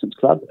and Licence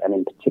Club, and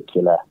in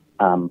particular,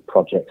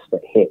 projects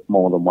that hit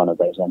more than one of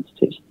those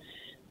entities.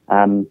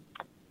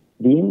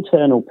 The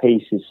internal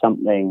piece is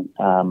something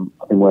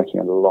I've been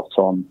working a lot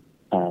on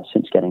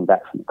since getting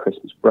back from the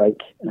Christmas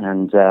break,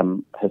 and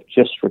have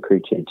just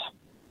recruited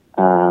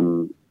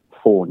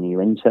 4 new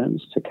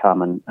interns to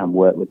come and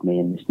work with me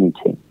in this new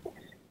team.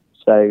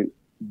 So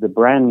the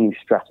brand new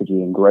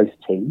strategy and growth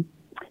team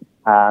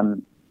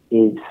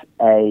is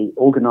a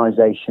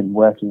organisation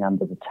working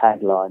under the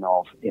tagline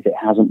of, if it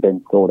hasn't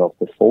been thought of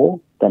before,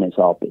 then it's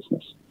our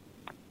business.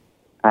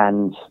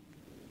 And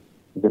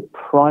the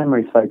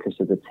primary focus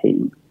of the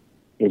team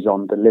is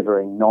on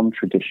delivering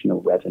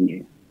non-traditional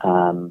revenue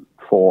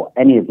for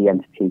any of the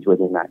entities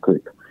within that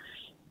group.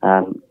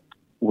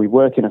 We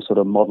work in a sort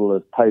of model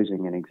of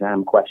posing an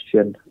exam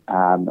question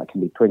that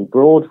can be pretty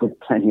broad with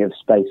plenty of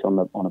space on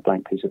a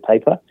blank piece of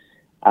paper,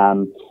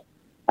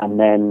 and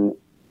then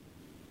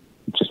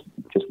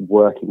just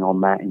working on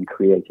that in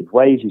creative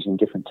ways, using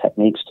different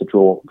techniques to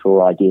draw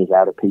ideas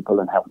out of people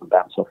and help them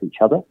bounce off each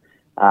other.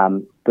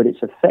 But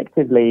it's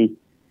effectively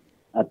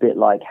a bit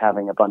like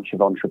having a bunch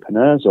of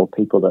entrepreneurs or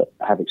people that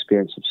have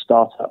experience of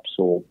startups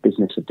or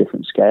business of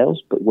different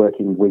scales, but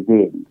working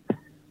within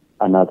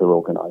another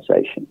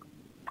organisation.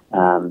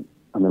 And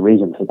the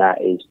reason for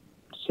that is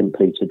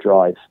simply to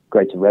drive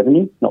greater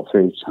revenue, not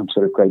through some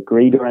sort of great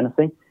greed or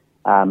anything,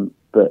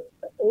 but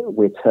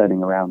we're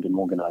turning around an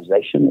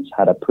organisation that's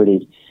had a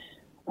pretty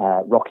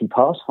rocky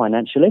pass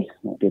financially.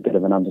 That'd be a bit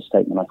of an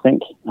understatement, I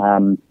think.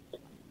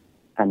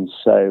 And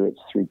so it's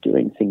through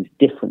doing things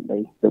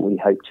differently that we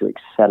hope to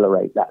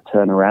accelerate that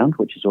turnaround,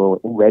 which is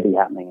already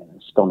happening at an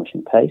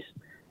astonishing pace.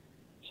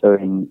 So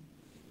in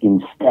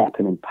step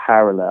and in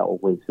parallel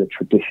with the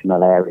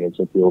traditional areas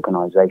of the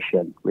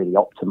organisation really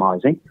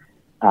optimising,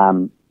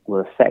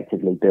 we're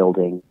effectively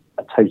building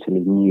a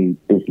totally new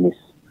business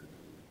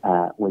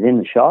within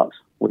the Sharks,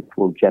 which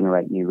will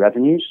generate new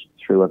revenues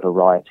through a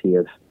variety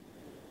of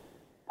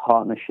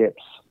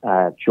partnerships,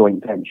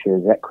 joint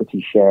ventures,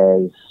 equity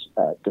shares,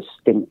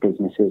 distinct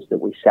businesses that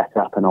we set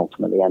up and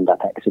ultimately end up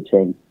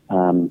exiting.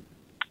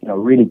 A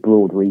really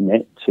broad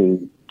remit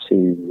to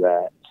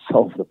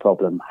solve the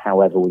problem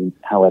however we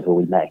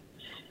may.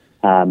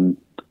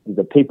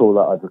 The people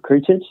that I've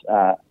recruited,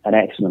 an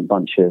excellent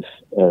bunch of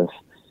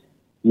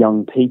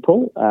young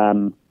people.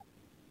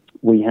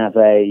 We have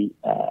a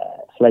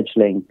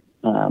fledgling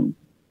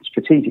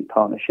strategic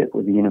partnership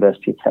with the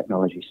University of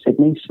Technology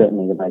Sydney,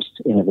 certainly the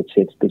most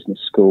innovative business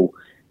school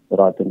that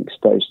I've been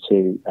exposed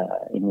to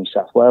in New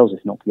South Wales,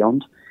 if not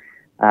beyond.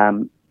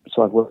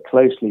 So I've worked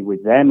closely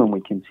with them, and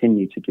we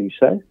continue to do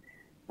so.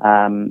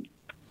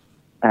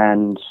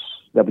 And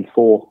there'll be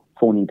four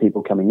new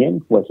people coming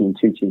in, working in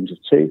two teams of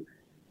two,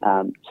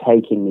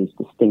 taking these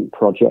distinct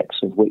projects,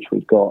 of which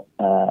we've got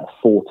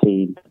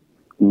 14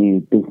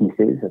 new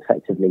businesses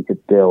effectively to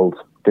build,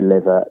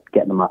 deliver,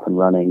 get them up and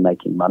running,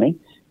 making money,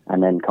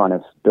 and then kind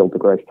of build the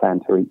growth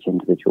plan for each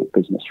individual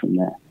business from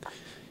there.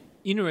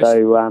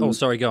 Interesting. So,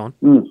 sorry, go on.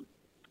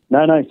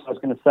 No, so I was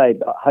going to say,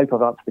 I hope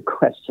I've answered the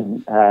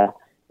question.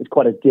 It's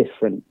quite a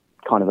different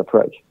kind of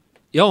approach.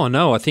 Yeah,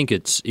 no, I think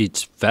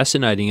it's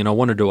fascinating, and I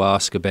wanted to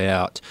ask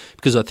about,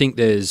 because I think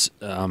there's,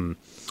 I'm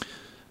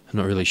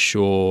not really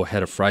sure how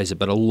to phrase it,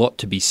 but a lot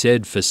to be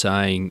said for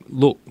saying,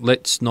 look,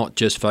 let's not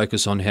just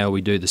focus on how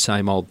we do the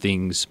same old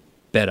things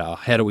better.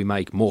 How do we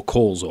make more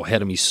calls, or how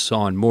do we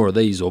sign more of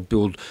these or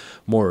build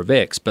more of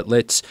X? But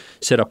let's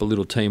set up a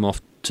little team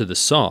off to the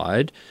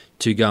side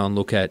to go and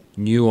look at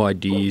new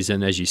ideas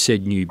and, as you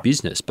said, new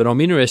business. But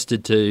I'm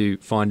interested to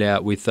find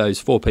out, with those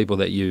four people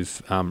that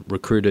you've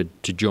recruited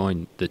to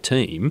join the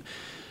team,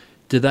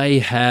 do they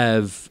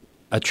have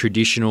a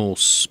traditional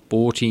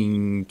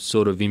sporting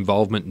sort of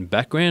involvement and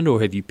background,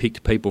 or have you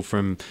picked people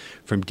from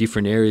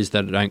different areas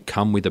that don't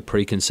come with a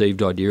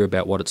preconceived idea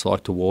about what it's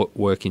like to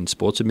work in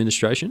sports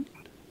administration?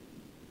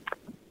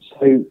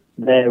 So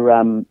they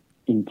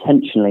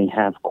intentionally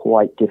have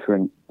quite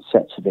different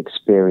sets of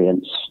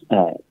experience,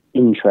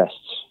 interests,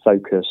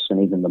 focus,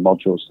 and even the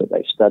modules that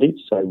they've studied.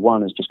 So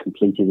one has just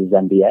completed his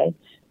MBA.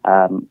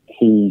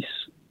 He's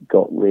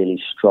got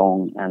really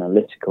strong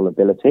analytical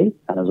ability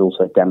and has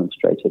also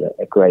demonstrated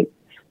a great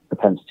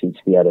propensity to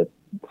be able to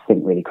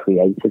think really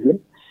creatively,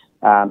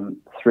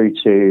 through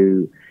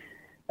to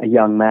a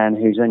young man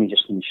who's only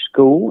just finished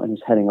school and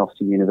is heading off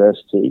to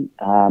university,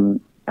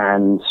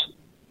 and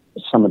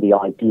some of the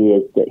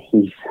ideas that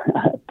he's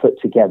put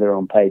together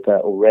on paper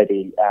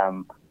already,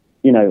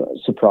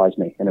 surprised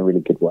me in a really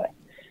good way.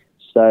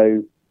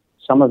 So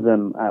some of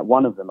them,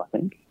 one of them, I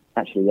think,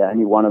 actually,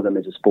 only one of them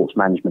is a sports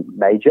management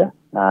major,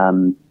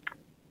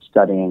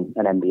 studying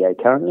an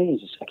MBA currently.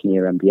 He's a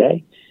second-year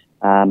MBA.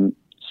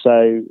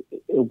 So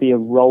it'll be a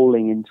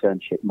rolling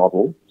internship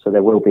model. So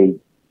there will be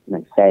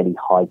fairly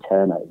high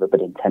turnover, but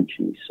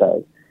intentionally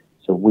so.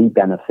 So we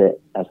benefit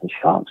as the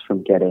Sharks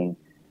from getting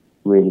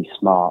really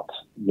smart,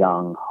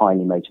 young,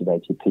 highly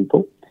motivated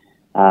people.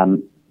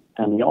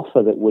 And the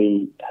offer that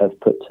we have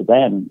put to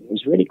them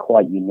is really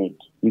quite unique.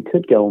 You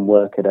could go and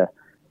work at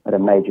a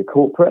major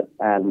corporate,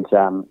 and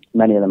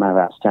many of them have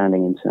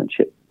outstanding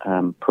internship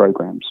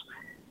programs.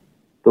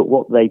 But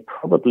what they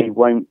probably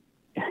won't,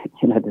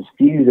 there's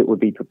few that would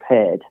be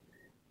prepared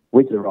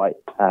with the right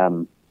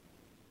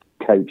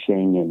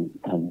coaching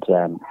and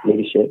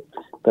leadership,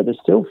 but there's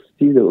still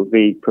few that would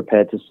be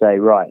prepared to say,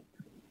 right,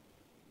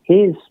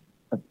 here's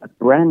a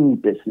brand new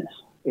business.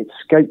 It's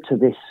scoped to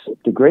this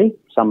degree.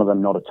 Some of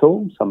them not at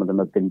all. Some of them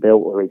have been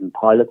built or even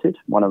piloted.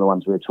 One of the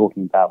ones we were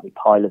talking about, we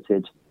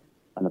piloted,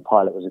 and the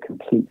pilot was a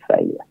complete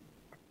failure.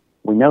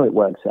 We know it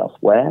works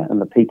elsewhere, and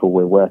the people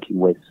we're working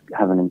with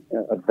have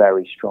a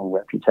very strong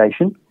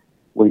reputation.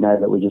 We know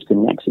that we just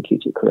didn't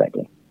execute it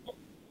correctly.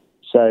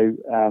 So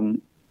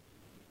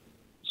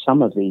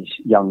some of these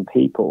young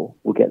people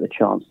will get the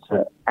chance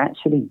to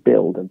actually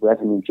build a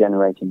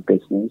revenue-generating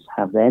business,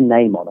 have their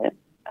name on it,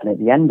 and at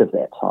the end of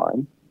their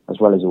time, as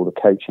well as all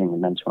the coaching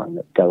and mentoring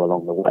that go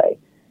along the way,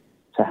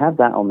 to have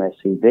that on their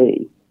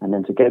CV, and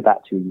then to go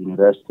back to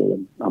university,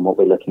 and what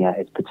we're looking at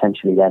is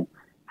potentially then,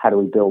 how do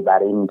we build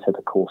that into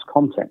the course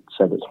content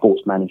so that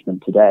sports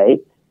management today,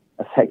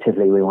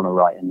 effectively we want to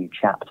write a new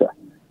chapter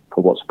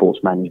for what sports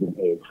management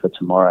is for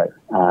tomorrow,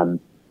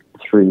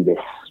 through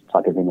this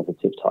type of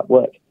innovative type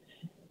work.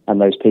 And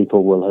those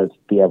people will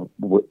be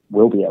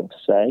able to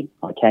say,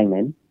 I came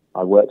in,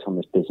 I worked on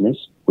this business,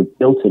 we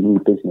built a new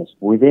business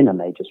within a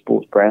major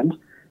sports brand,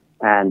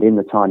 and in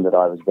the time that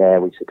I was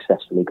there, we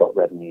successfully got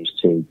revenues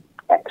to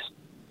X.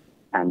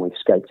 And we've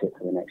scoped it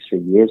for the next 3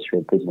 years through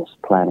a business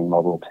planning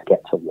model to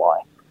get to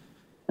Y.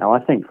 Now, I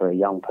think for a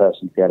young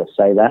person to be able to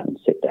say that and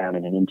sit down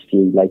in an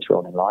interview later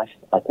on in life,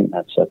 I think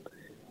that's a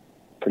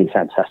pretty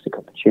fantastic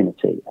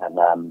opportunity. And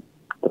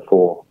the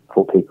four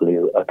people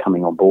who are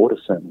coming on board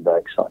are certainly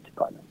very excited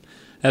by that.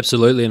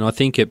 Absolutely, and I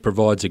think it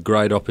provides a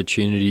great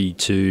opportunity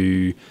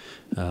to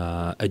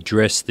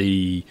address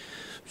the,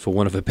 for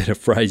want of a better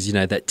phrase,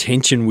 that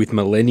tension with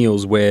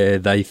millennials where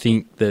they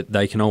think that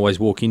they can always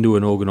walk into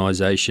an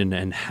organisation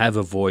and have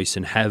a voice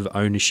and have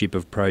ownership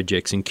of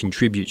projects and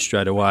contribute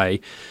straight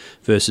away,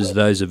 versus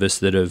those of us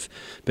that have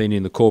been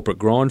in the corporate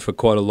grind for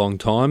quite a long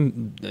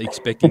time,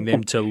 expecting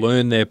them to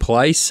learn their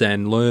place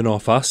and learn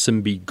off us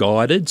and be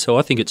guided. So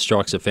I think it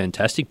strikes a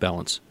fantastic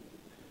balance.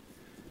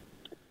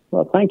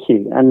 Well, thank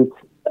you. And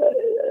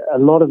a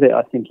lot of it,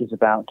 I think, is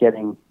about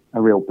getting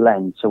a real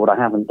blend. So what I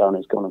haven't done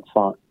is gone and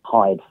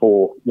hired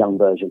 4 young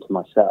versions of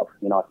myself.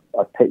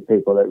 I've picked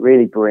people that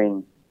really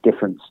bring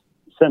difference.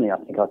 Certainly, I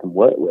think I can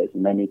work with,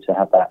 and they need to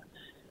have that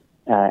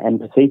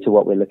empathy to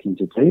what we're looking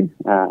to do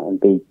and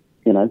be,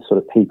 sort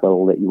of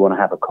people that you want to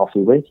have a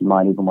coffee with. You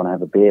might even want to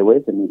have a beer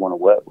with, and you want to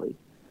work with.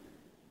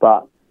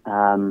 But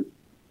I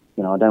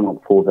don't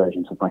want 4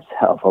 versions of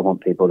myself. I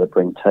want people that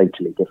bring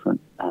totally different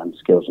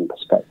skills and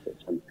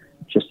perspectives. And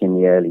just in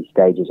the early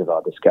stages of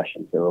our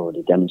discussions, they're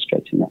already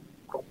demonstrating that.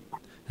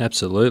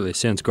 Absolutely.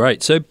 Sounds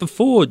great. So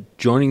before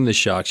joining the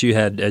Sharks, you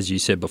had, as you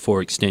said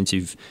before,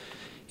 extensive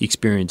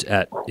experience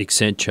at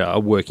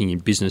Accenture working in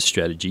business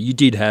strategy. You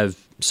did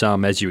have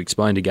some, as you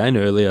explained again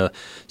earlier,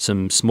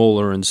 some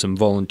smaller and some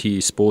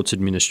volunteer sports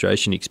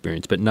administration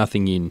experience, but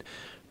nothing in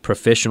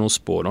professional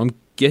sport. I'm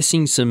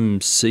guessing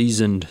some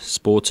seasoned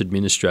sports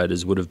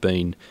administrators would have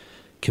been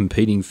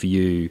competing for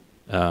you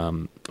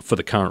for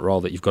the current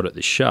role that you've got at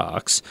the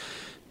Sharks.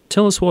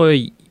 Tell us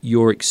why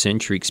your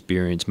Accenture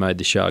experience made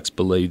the Sharks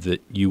believe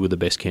that you were the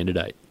best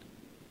candidate.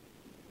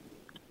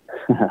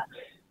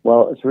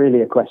 Well, it's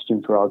really a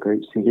question for our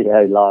group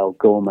CEO, Lyle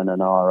Gorman,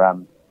 and our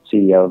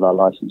CEO of our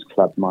license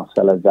club,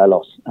 Marcelo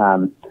Velos.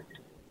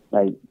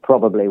 They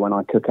probably, when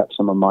I cook up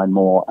some of my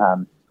more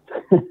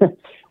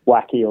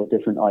wacky or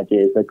different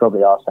ideas, they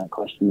probably ask that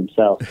question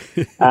themselves.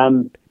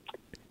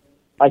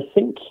 I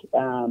think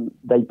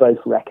they both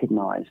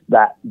recognised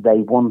that they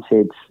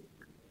wanted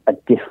a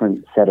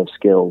different set of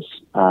skills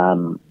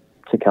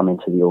to come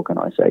into the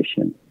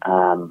organisation.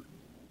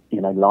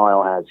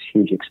 Lyle has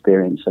huge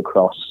experience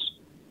across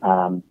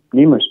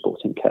numerous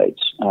sporting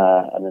codes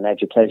at an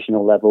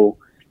educational level,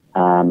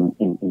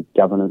 in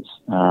governance.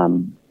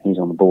 He's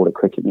on the board of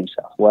Cricket New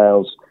South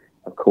Wales.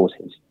 Of course,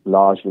 he's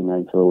largely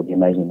known for all the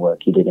amazing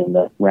work he did in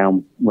the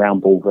round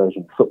ball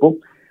version of football.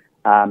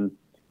 And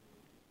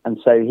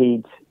so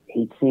he'd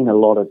seen a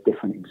lot of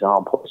different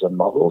examples and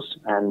models,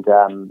 and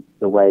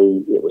the way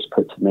it was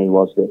put to me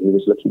was that he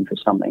was looking for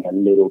something a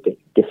little bit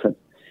different.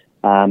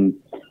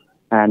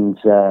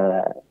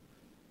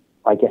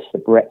 I guess the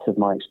breadth of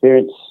my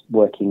experience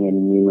working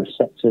in numerous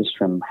sectors,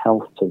 from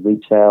health to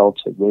retail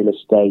to real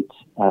estate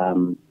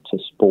to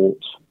sport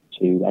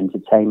to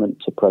entertainment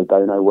to pro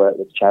bono work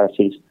with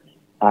charities,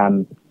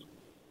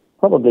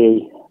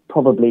 probably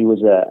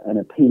was an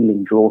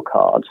appealing draw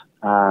card.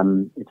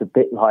 It's a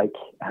bit like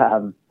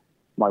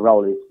my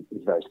role is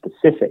very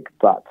specific,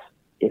 but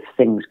if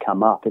things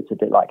come up, it's a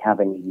bit like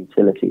having a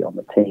utility on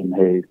the team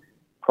who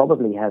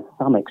probably has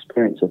some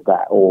experience of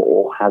that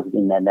or has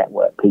in their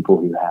network people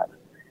who have.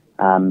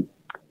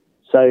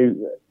 So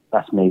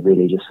that's me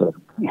really just sort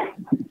of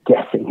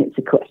guessing it's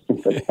a question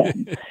for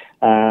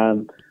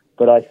them.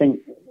 But I think,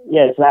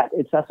 it's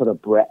that sort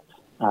of breadth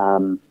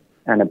and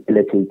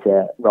ability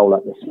to roll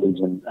up the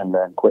sleeves and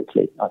learn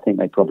quickly. I think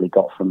they probably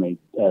got from me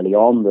early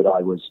on that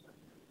I was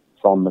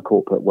from the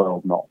corporate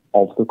world, not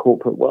of the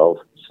corporate world.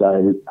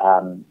 So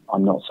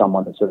I'm not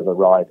someone that sort of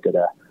arrived at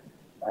a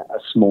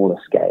smaller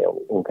scale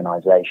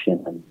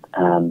organisation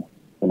and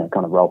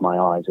kind of rolled my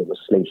eyes. It was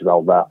sleeves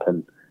rolled up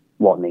and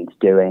what needs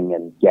doing.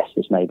 And yes,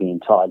 this may be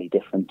entirely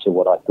different to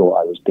what I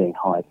thought I was being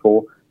hired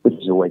for, which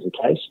is always the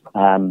case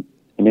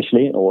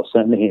initially, or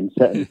certainly in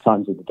certain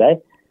times of the day.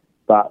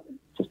 But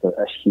just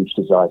a huge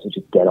desire to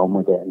just get on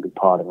with it and be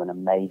part of an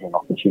amazing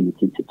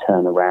opportunity to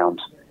turn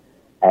around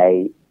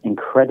a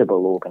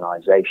incredible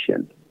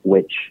organisation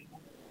which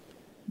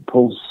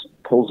pulls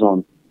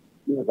on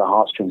the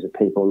heartstrings of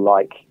people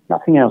like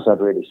nothing else I've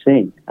really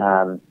seen.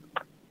 I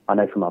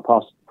know from our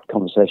past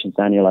conversations,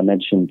 Daniel, I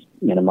mentioned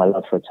my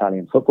love for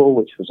Italian football,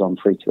 which was on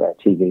free-to-air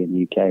TV in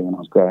the UK when I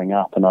was growing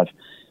up, and I've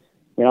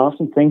I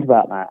often think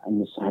about that in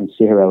the San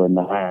Siro in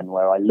Milan,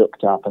 where I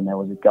looked up and there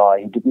was a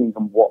guy who didn't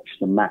even watch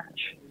the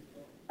match,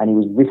 and he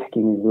was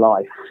risking his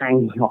life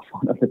hanging off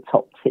one of the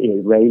top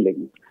tier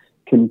railings,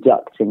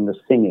 conducting the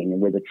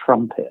singing with a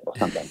trumpet or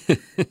something.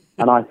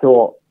 And I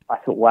thought,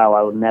 wow,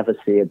 I will never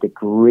see a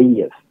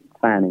degree of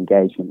fan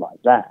engagement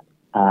like that.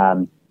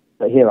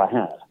 But here I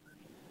have,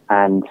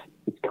 and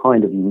it's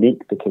kind of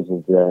unique because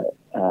of the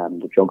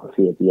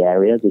geography of the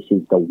area. This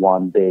is the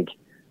one big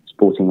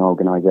sporting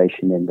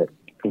organisation in the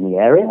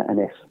area, and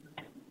if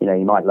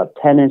you might love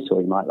tennis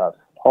or you might love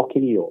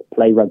hockey or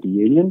play rugby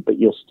union, but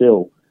you'll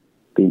still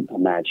be a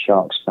mad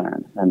Sharks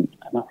fan, and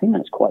I think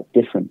that's quite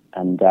different.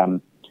 And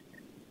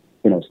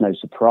it's no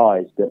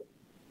surprise that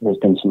there's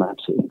been some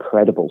absolutely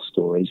incredible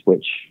stories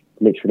which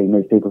literally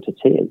move people to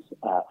tears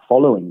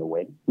following the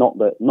win. Not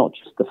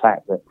just the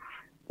fact that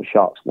the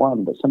Sharks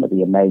won, but some of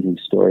the amazing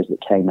stories that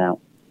came out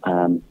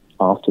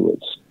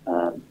afterwards,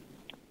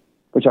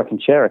 which I can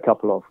share a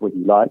couple of with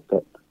you like,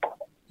 but.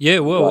 Yeah,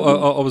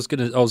 well, I was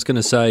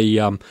gonna say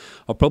I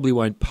probably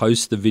won't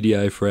post the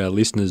video for our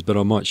listeners, but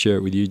I might share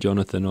it with you,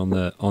 Jonathan, on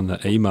the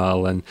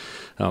email, and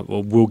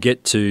we'll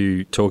get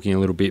to talking a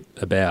little bit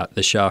about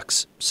the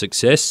Sharks'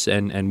 success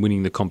and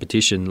winning the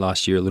competition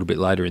last year a little bit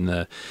later in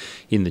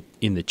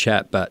the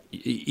chat. But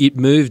it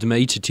moved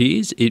me to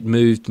tears. It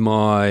moved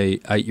my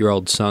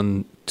 8-year-old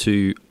son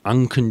to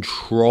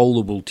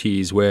uncontrollable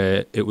tears,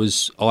 where it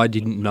was I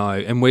didn't know,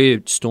 and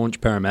we're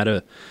staunch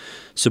Parramatta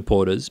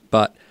supporters,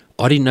 but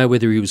I didn't know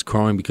whether he was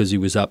crying because he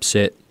was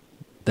upset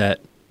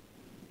that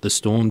the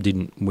Storm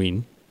didn't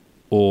win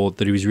or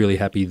that he was really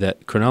happy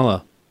that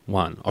Cronulla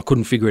won. I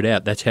couldn't figure it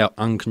out. That's how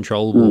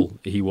uncontrollable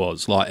he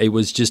was. Like, it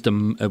was just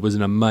it was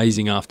an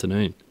amazing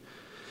afternoon.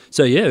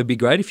 So, yeah, it would be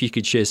great if you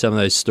could share some of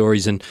those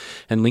stories and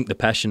link the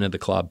passion of the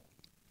club.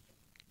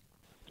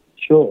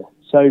 Sure.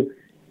 So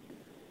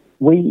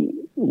we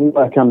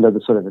work under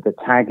the sort of the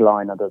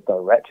tagline of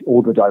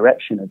the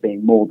direction of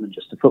being more than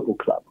just a football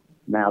club.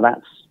 Now,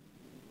 that's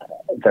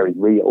very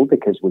real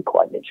because we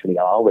quite literally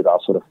are with our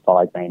sort of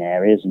 5 main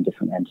areas and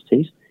different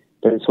entities,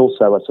 but it's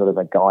also a sort of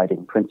a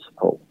guiding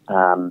principle.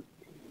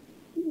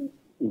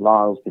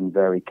 Lyle's been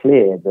very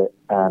clear that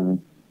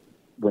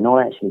we're not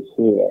actually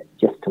here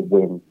just to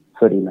win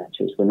footy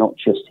matches. We're not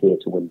just here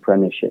to win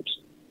premierships.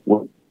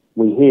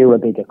 We hear a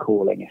bigger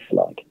calling, if you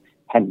like,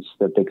 hence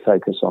the big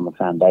focus on the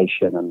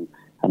foundation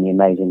and the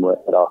amazing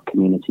work that our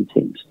community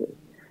teams do.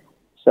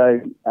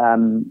 So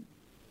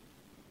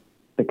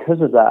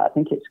because of that, I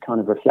think it's kind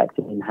of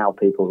reflected in how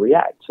people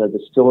react. So the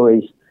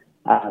stories,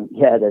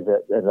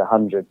 there's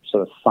 100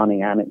 sort of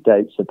funny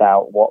anecdotes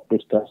about what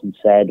this person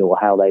said or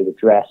how they were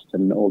dressed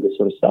and all this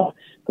sort of stuff.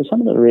 But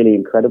some of the really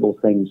incredible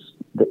things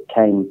that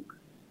came,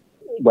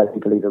 whether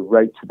people either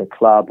wrote to the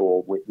club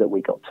or that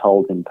we got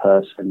told in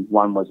person.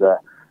 One was a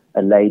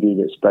lady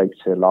that spoke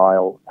to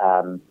Lyle,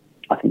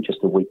 I think just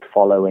a week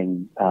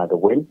following the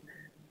win.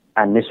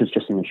 And this was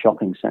just in a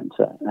shopping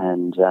centre.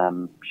 And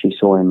she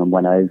saw him and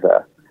went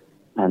over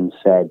and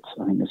said,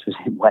 I think this was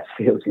in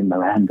Westfield in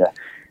Miranda,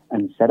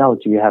 and said, "Oh,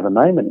 do you have a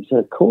moment?" He said,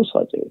 "Of course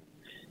I do."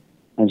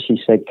 And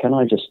she said, "Can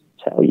I just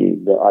tell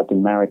you that I've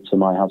been married to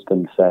my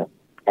husband for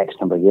X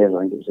number of years,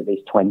 I think it was at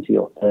least 20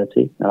 or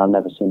 30, and I've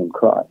never seen him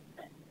cry."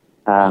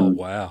 Oh,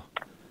 wow.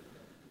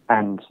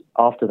 And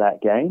after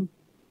that game,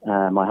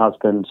 my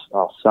husband,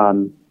 our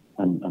son,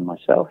 and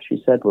myself,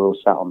 she said, we're all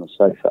sat on the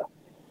sofa.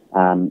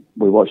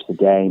 We watched the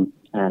game,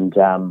 and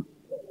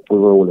we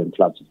were all in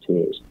floods of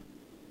tears.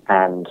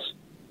 And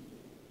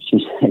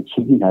she said,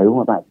 "You know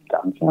what that's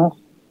done for us?"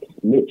 It's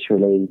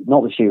literally,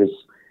 not that she was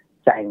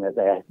saying that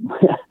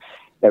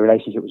their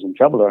relationship was in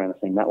trouble or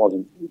anything. That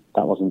wasn't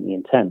the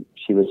intent.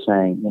 She was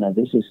saying,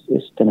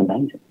 it's been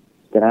amazing.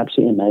 It's been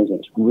absolutely amazing.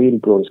 It's really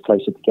brought us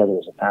closer together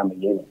as a family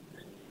unit.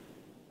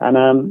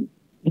 And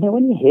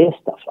when you hear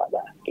stuff like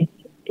that,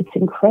 it's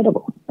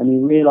incredible, and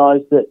you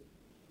realise that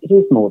it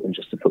is more than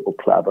just a football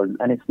club,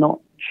 and it's not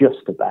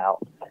just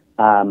about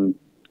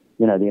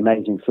the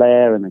amazing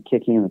flair and the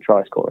kicking and the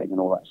try scoring and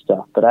all that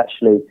stuff. But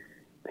actually,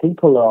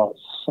 people are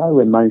so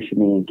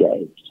emotionally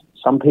engaged.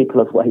 Some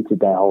people have waited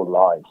their whole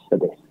lives for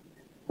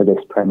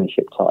this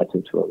premiership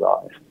title to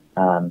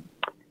arrive.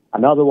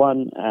 Another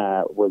one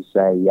was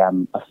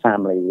a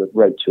family that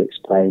wrote to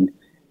explain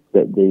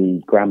that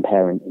the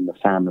grandparent in the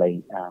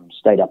family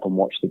stayed up and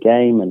watched the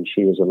game, and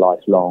she was a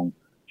lifelong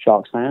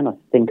Sharks fan, I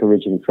think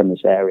originally from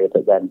this area,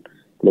 but then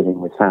living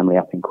with family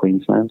up in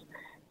Queensland.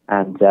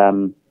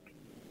 And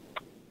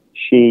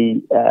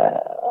she,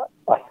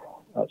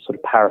 I'm sort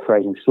of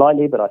paraphrasing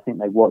slightly, but I think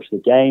they watched the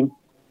game.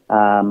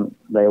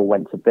 They all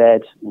went to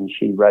bed, and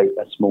she wrote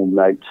a small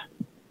note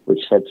which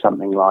said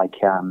something like,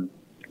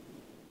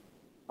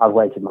 "I've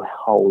waited my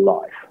whole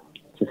life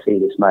to see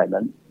this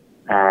moment,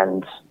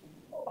 and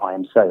I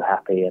am so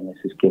happy, and this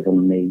has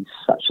given me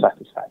such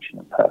satisfaction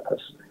and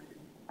purpose."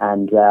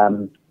 And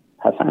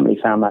her family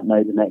found that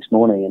note the next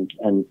morning,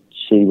 and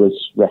she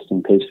was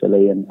resting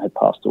peacefully and had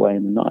passed away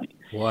in the night.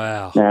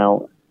 Wow.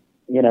 Now,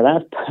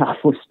 that's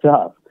powerful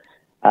stuff.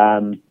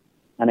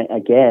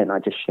 Again, I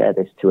just share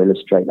this to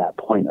illustrate that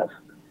point of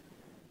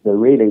the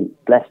really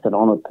blessed and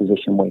honoured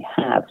position we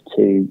have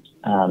to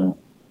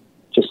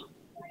just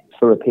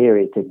for a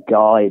period to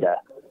guide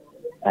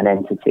an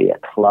entity, a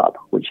club,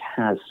 which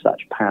has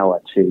such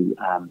power to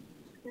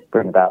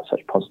bring about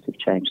such positive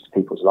change to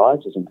people's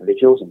lives as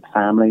individuals and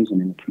families and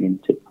in the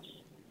community.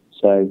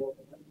 So,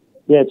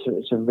 yeah,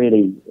 it's a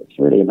really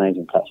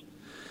amazing place.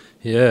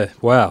 Yeah,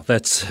 wow,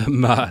 that's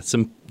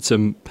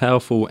some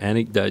powerful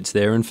anecdotes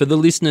there. And for the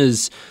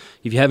listeners,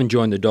 if you haven't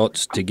joined the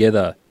dots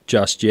together,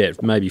 just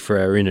yet, maybe for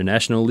our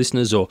international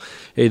listeners or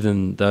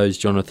even those,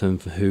 Jonathan,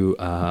 who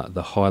are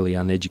the highly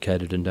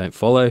uneducated and don't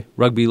follow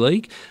rugby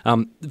league.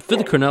 For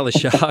the Cronulla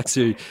Sharks,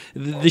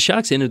 the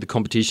Sharks entered the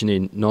competition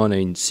in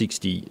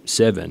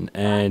 1967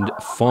 and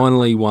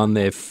finally won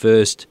their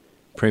first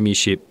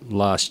premiership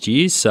last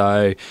year.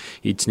 So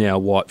it's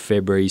now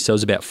February, so it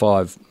was about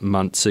 5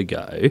 months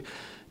ago.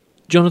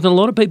 Jonathan, a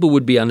lot of people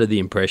would be under the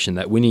impression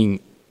that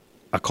winning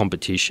a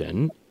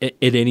competition at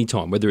any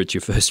time, whether it's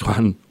your first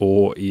one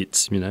or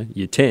it's,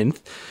 your 10th,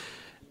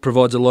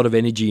 provides a lot of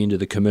energy into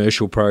the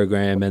commercial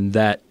program, and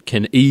that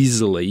can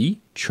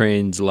easily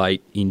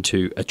translate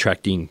into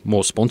attracting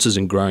more sponsors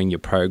and growing your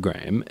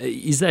program.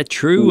 Is that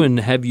true? And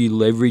have you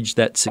leveraged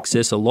that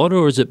success a lot,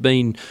 or has it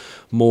been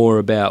more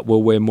about,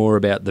 we're more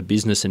about the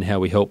business and how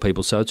we help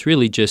people? So it's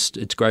really just,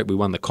 it's great we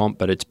won the comp,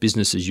 but it's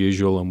business as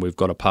usual and we've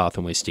got a path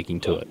and we're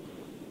sticking to it.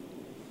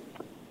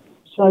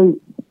 So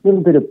a little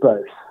bit of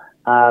both.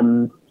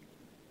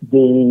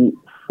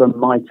 From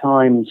my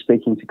time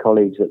speaking to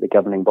colleagues at the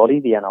governing body,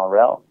 the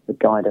NRL, the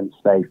guidance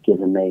they've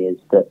given me is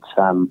that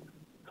from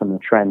the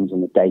trends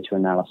and the data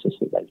analysis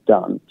that they've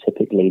done,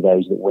 typically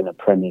those that win a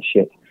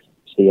premiership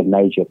see a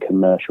major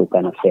commercial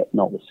benefit,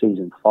 not the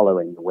season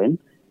following the win,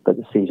 but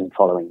the season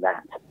following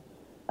that.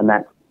 And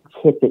that's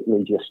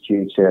typically just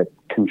due to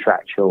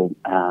contractual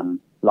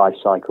life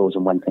cycles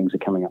and when things are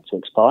coming up to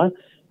expire.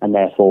 And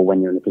therefore,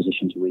 when you're in a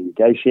position to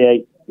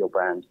renegotiate, your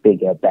brand's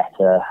bigger,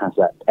 better, has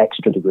that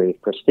extra degree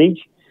of prestige.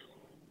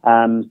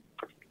 The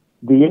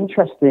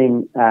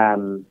interesting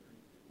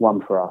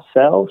one for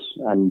ourselves,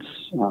 and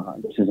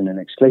this isn't an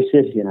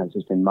exclusive, this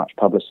has been much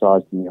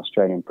publicised in the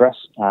Australian press,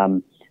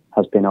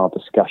 has been our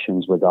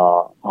discussions with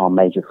our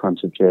major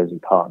front of jersey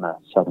partner,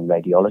 Southern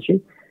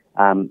Radiology.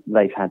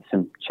 They've had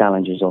some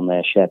challenges on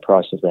their share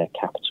price of their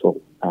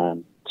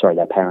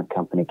their parent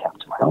company,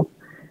 Capital Health.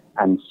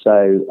 And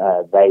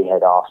so they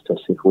had asked us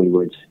if we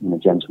would, in a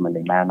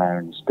gentlemanly manner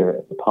and the spirit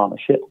of the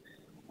partnership,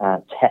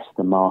 test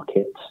the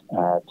market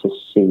to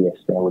see if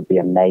there would be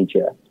a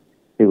major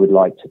who would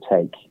like to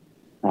take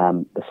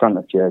the front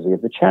of jersey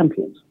of the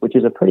champions, which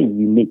is a pretty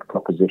unique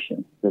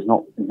proposition. There's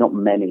not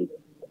many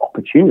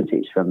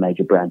opportunities for a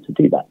major brand to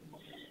do that.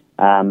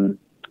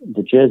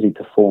 The jersey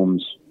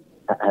performs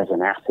as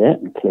an asset,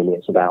 and clearly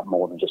it's about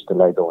more than just a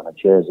logo on a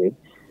jersey.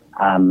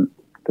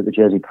 But the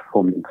jersey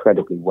performed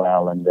incredibly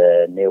well, and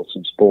the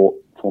Nielsen Sport,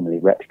 formerly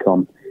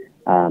Repcom,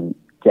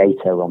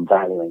 data on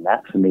valuing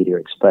that for media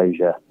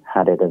exposure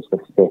had it as the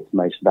 5th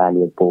most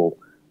valuable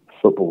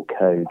football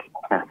code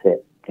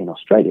asset in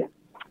Australia,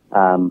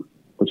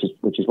 which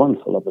is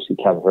wonderful. Obviously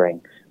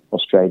covering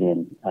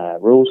Australian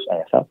rules,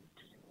 AFL,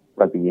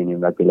 rugby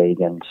union, rugby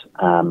league, and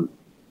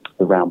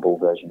the round ball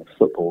version of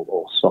football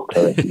or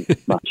soccer, if you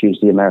might use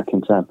the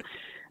American term.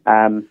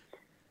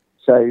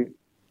 So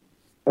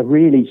a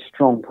really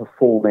strong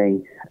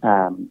performing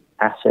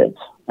asset,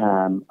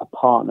 a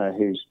partner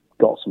who's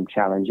got some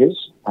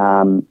challenges.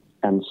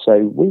 And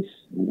so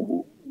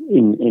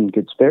in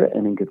good spirit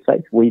and in good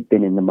faith, we've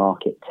been in the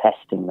market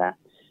testing that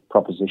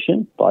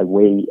proposition by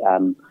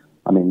the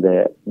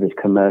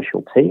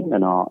commercial team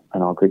and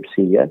our group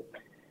CEO.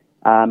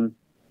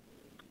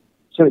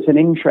 So it's an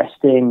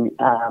interesting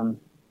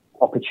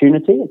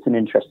opportunity. It's an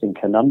interesting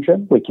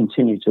conundrum. We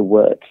continue to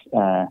work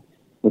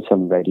with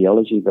Southern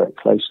Radiology very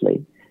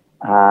closely.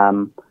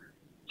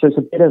 So it's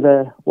a bit of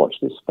a watch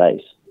this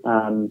space,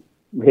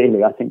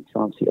 really, I think, to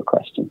answer your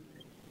question.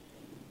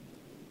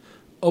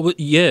 Oh,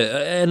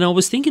 yeah, and I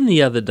was thinking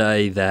the other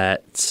day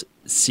that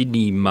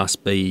Sydney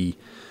must be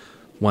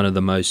one of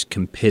the most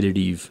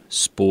competitive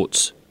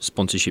sports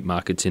sponsorship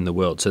markets in the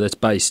world. So that's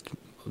based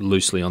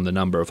loosely on the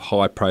number of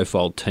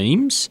high-profile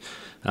teams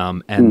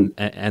and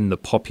the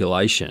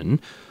population.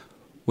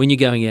 When you're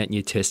going out and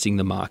you're testing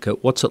the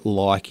market, what's it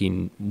like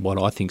in what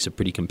I think is a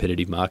pretty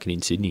competitive market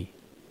in Sydney?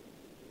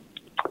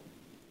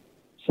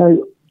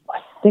 So I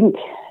think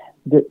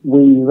that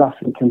we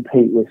roughly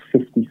compete with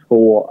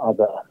 54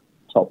 other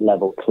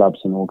top-level clubs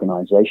and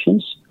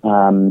organisations.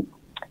 And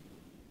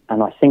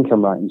I think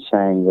I'm right in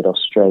saying that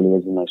Australia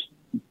is the most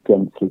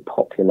densely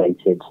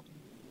populated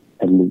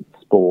elite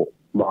sport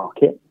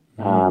market.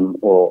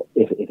 Or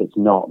if it's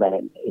not,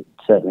 then it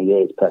certainly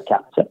is per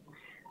capita.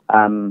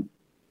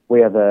 We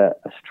have a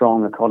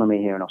strong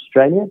economy here in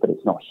Australia, but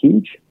it's not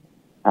huge.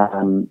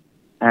 And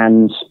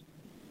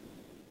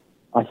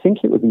I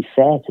think it would be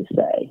fair to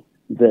say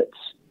that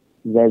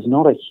there's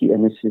not a huge,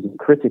 and this isn't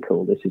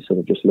critical, this is sort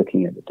of just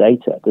looking at the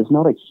data, there's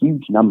not a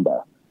huge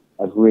number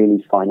of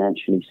really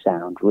financially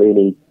sound,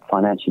 really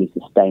financially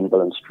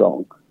sustainable and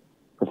strong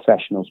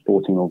professional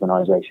sporting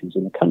organisations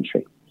in the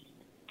country.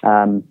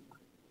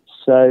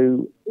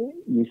 So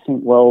you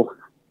think, well,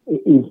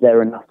 is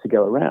there enough to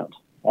go around?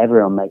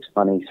 Everyone makes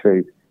money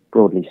through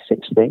broadly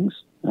 6 things: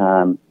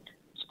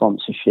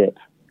 sponsorship,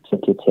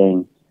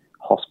 ticketing,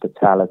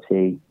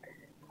 hospitality,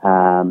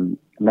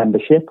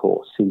 membership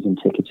or season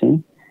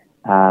ticketing.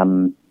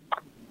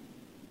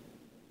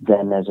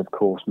 Then there's, of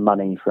course,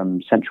 money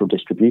from central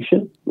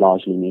distribution,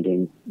 largely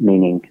meaning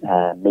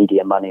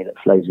media money that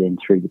flows in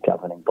through the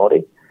governing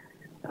body.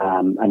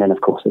 And then,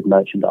 of course, there's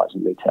merchandise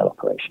and retail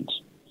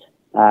operations.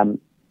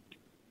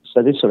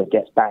 So this sort of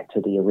gets back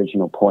to the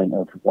original point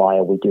of why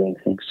are we doing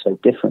things so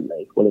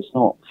differently? Well, it's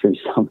not through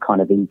some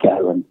kind of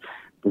ego and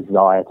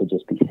desire to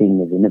just be seen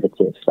as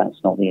innovative.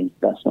 That's not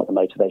the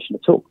motivation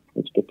at all.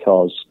 It's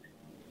because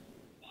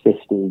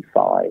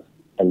 55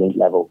 elite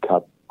level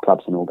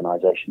clubs and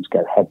organisations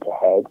go head to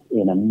head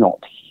in a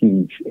not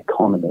huge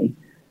economy,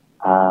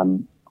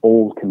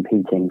 all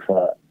competing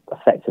for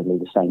effectively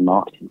the same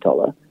marketing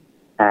dollar,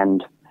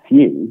 and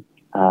few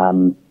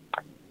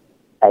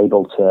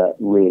able to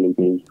really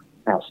be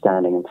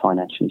outstanding and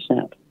financially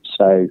sound.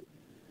 So,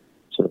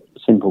 sort of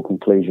simple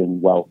conclusion,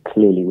 well,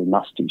 clearly we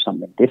must do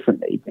something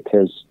differently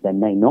because there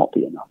may not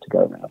be enough to go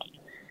around.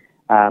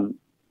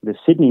 The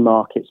Sydney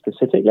market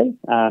specifically,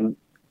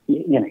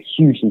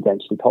 hugely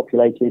densely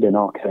populated, and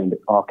our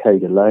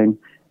code alone,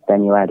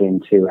 then you add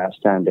in 2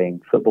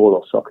 outstanding football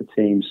or soccer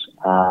teams,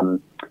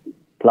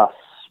 plus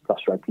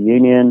rugby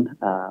union,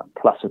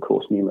 plus, of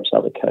course, numerous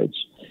other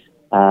codes.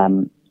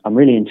 I'm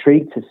really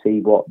intrigued to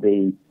see what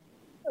the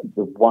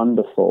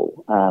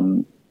wonderful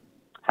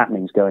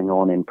happenings going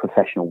on in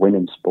professional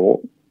women's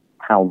sport,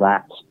 how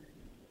that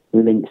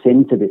links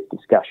into this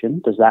discussion.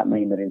 Does that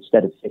mean that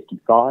instead of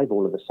 55,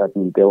 all of a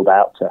sudden you build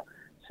out to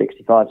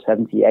 65,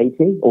 70,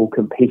 80, all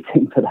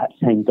competing for that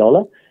same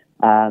dollar?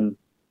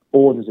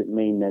 Or does it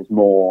mean there's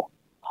more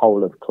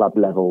whole of club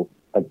level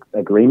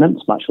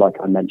agreements, much like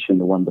I mentioned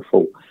the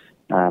wonderful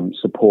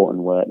support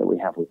and work that we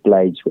have with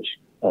Blades, which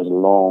has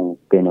long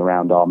been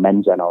around our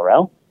men's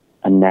NRL,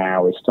 and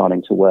now is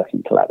starting to work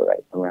and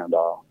collaborate around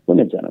our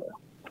women's NRL.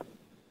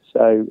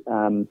 So,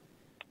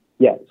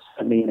 it's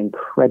certainly an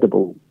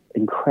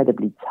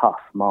incredibly tough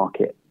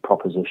market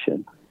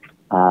proposition.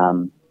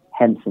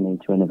 Hence the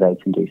need to innovate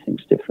and do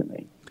things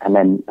differently. And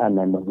then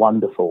the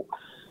wonderful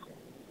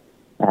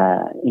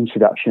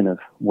introduction of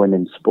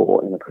women's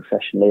sport in a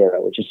professional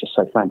era, which is just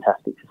so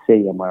fantastic to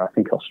see, and where I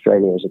think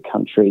Australia as a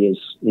country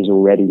is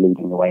already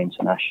leading the way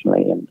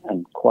internationally,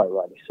 and quite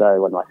rightly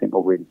so, and I think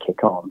will really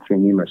kick on through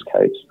numerous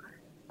codes.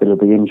 But it'll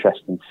be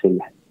interesting to see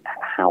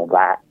how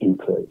that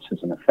influences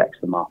and affects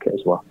the market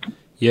as well.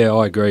 Yeah,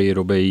 I agree.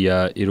 It'll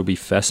be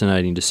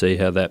fascinating to see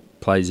how that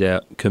plays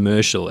out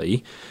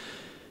commercially.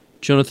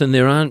 Jonathan,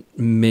 there aren't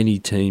many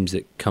teams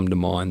that come to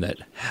mind that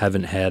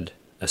haven't had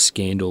a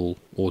scandal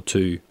or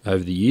two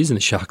over the years, and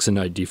the Sharks are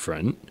no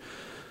different.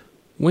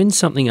 When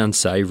something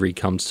unsavoury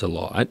comes to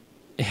light,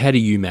 how do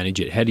you manage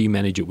it? How do you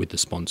manage it with the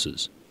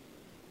sponsors?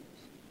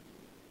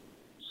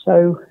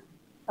 So,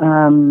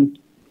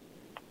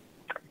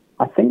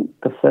 I think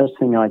the first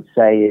thing I'd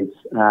say is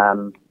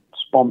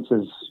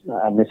sponsors,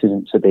 and this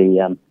isn't to be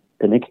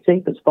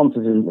pernickety, but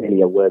sponsors isn't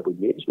really a word we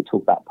use. We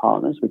talk about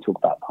partners, we talk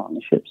about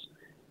partnerships.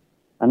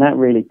 And that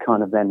really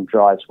kind of then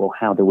drives, well,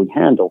 how do we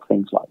handle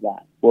things like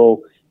that?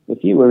 Well,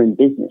 if you were in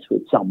business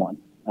with someone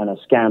and a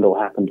scandal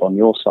happened on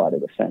your side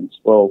of the fence,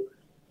 well,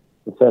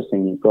 the first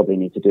thing you probably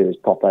need to do is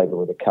pop over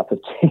with a cup of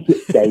tea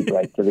at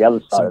daybreak to the other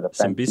side of the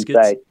fence and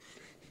say,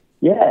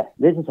 yeah,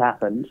 this has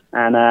happened,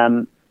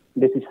 and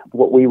this is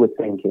what we were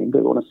thinking, but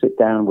we want to sit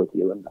down with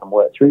you and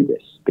work through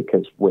this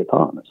because we're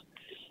partners.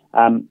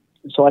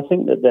 So I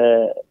think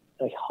that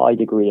a high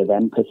degree of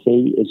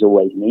empathy is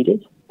always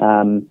needed.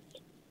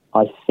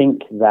 I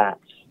think that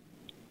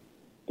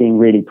being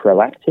really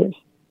proactive,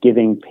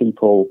 giving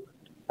people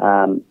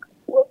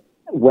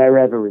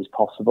wherever is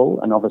possible,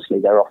 and obviously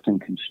there are often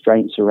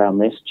constraints around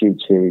this due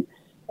to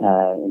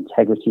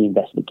integrity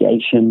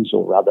investigations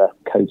or other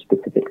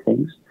code-specific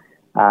things,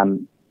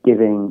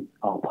 giving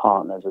our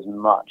partners as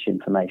much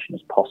information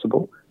as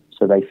possible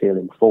so they feel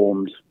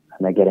informed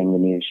and they're getting the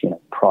news,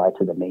 prior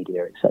to the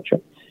media, etc.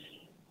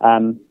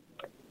 And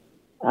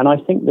I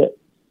think that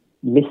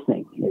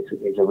listening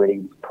is a really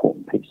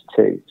important piece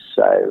too.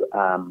 So,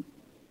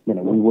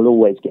 we will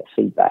always get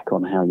feedback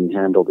on how you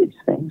handle these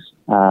things.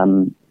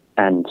 And,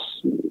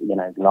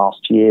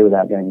 last year,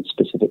 without going into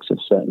specifics of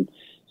certain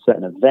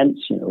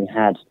events, we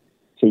had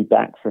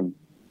feedback from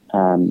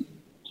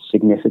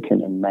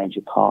significant and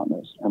major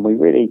partners. And we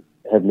really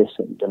have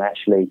listened and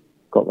actually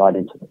got right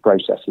into the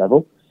process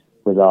level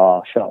with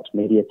our Sharks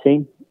media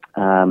team,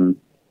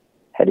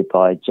 headed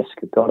by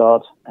Jessica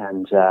Goddard,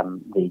 and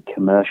the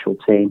commercial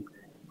team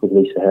with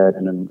Lisa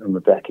Herden and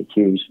Rebecca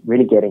Hughes,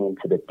 really getting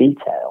into the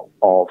detail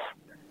of,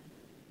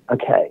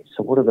 okay,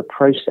 so what are the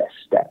process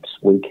steps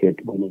we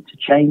need to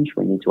change,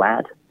 we need to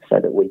add, so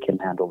that we can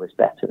handle this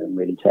better and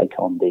really take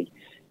on the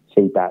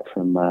feedback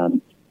from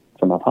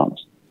our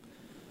partners.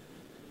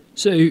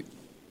 So,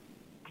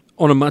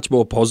 on a much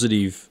more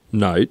positive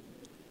note,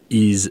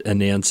 is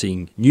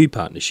announcing new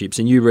partnerships,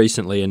 and you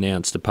recently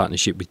announced a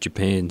partnership with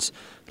Japan's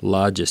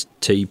largest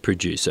tea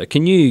producer.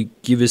 Can you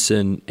give us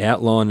an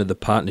outline of the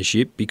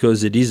partnership,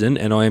 because it isn't,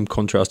 and I am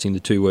contrasting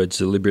the two words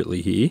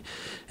deliberately here,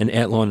 an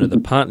outline of the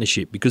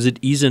partnership, because it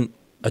isn't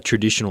a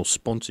traditional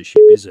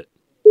sponsorship, is it?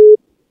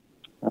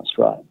 That's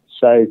right.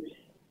 So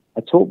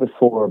I talked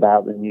before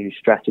about the new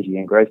strategy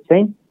and growth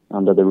team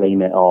under the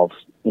remit of,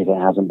 if it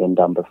hasn't been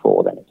done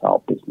before, then it's our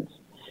business.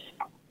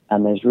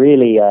 And there's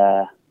really,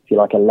 if you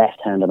like, a left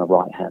hand and a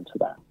right hand to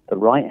that. The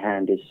right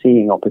hand is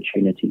seeing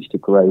opportunities to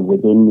grow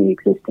within the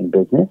existing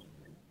business.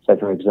 So,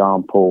 for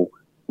example,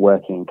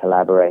 working and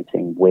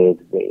collaborating with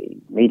the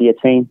media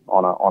team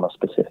on a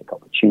specific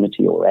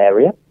opportunity or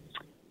area.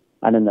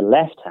 And then the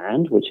left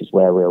hand, which is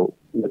where we'll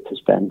look to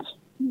spend,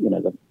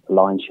 the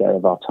lion's share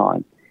of our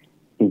time,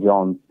 is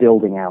on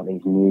building out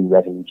these new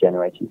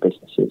revenue-generating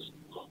businesses.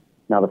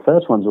 Now, the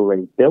first one's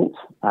already built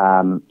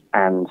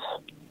and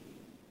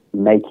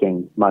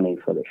making money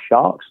for the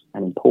sharks,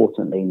 and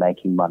importantly,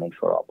 making money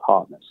for our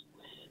partners.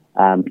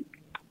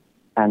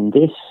 And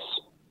this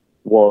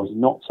was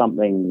not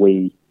something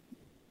we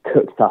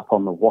cooked up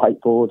on the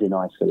whiteboard in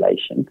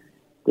isolation.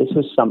 This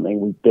was something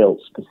we built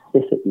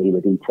specifically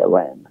with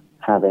E2N,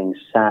 having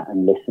sat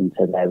and listened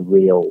to their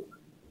real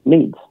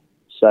needs.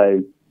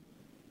 So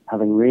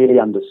having really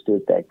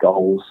understood their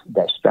goals,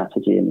 their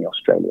strategy in the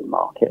Australian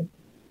market,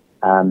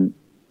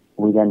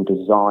 we then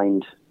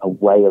designed a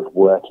way of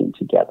working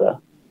together,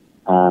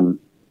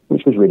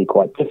 which was really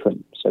quite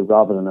different. So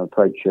rather than an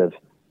approach of,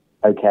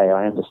 okay,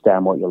 I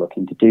understand what you're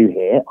looking to do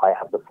here, I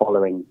have the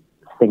following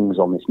things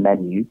on this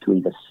menu to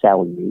either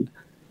sell you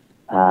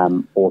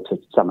or to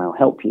somehow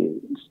help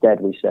you. Instead,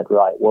 we said,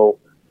 right, well,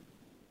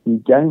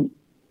 you're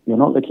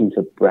not looking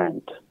to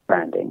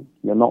branding.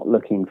 You're not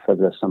looking for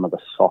some of the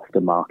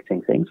softer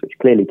marketing things, which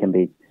clearly can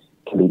be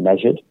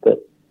measured,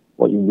 but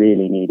what you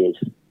really need is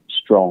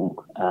strong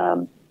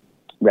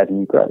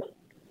revenue growth.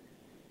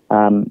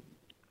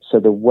 So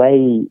the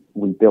way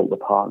we built the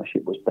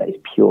partnership was based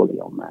purely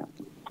on that.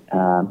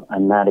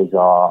 And that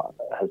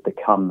has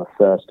become the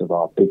first of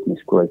our business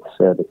growth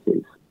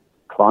services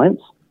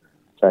clients.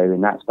 So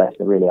in that space,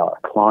 they really are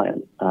a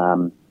client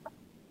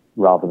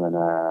rather than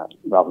a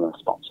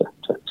sponsor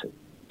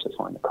to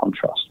find the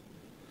contrast.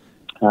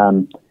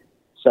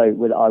 So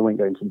I won't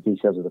go into the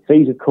details of the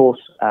fees, of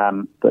course,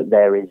 but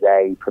there is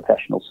a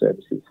professional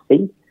services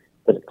fee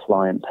that a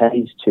client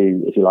pays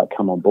to, if you like,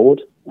 come on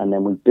board, and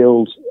then we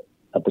build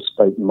a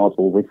bespoke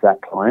model with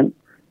that client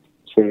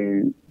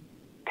to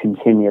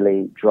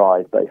continually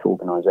drive both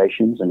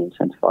organizations and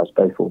incentivize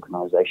both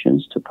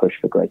organizations to push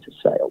for greater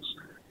sales.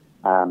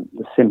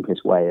 The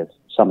simplest way of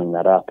summing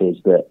that up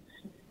is that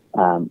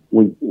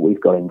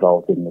we've got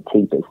involved in the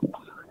tea business.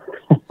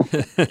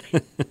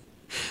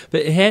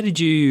 But how did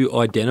you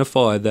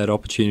identify that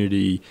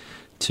opportunity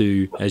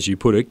to, as you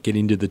put it, get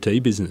into the tea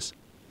business?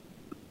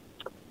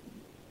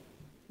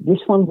 This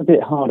one's a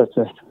bit harder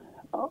to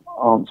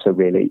answer,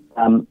 really.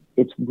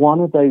 It's one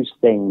of those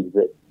things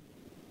that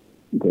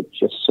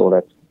just sort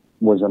of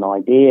was an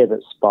idea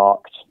that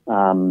sparked.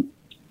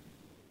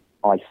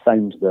 I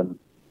phoned them.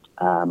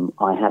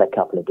 I had a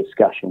couple of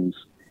discussions,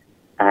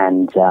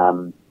 and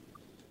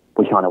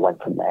we kind of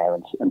went from there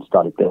and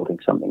started building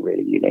something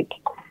really unique.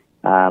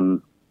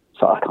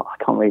 So I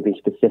can't really be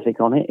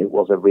specific on it. It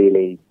was a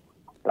really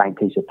blank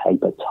piece of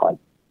paper type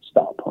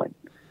start point.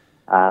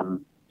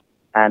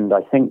 And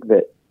I think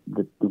that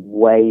the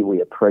way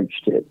we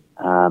approached it,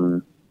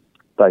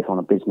 both on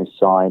a business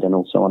side and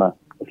also on a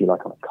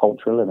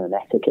cultural and an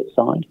etiquette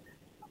side,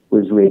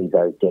 was really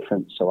very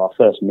different. So our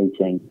first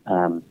meeting,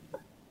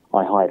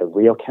 I hired a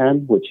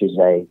ryokan, which is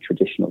a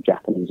traditional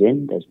Japanese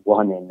inn. There's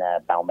one in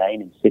Balmain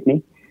in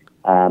Sydney.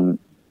 And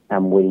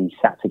we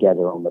sat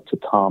together on the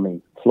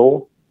tatami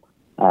floor,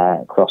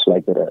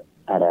 cross-legged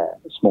at a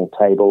small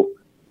table.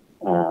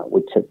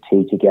 We took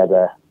tea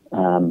together.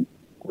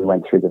 We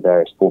went through the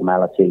various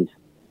formalities,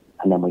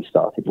 and then we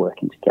started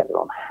working together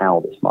on how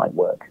this might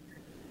work.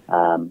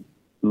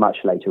 Much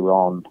later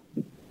on,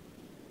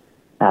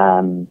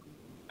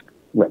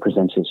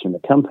 representatives from the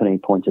company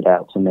pointed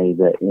out to me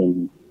that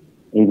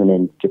even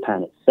in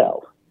Japan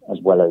itself, as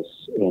well as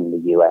in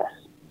the US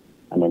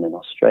and in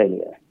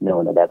Australia,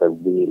 no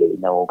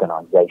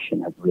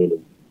organization had really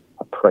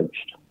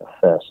approached a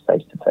first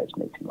face-to-face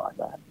meeting like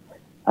that.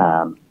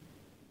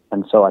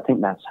 And so I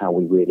think that's how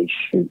we really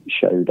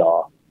showed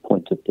our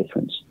point of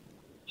difference,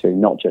 through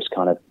not just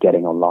kind of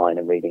getting online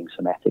and reading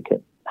some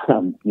etiquette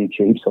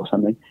YouTubes or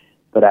something,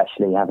 but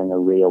actually having a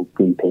real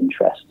deep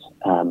interest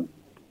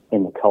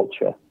in the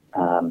culture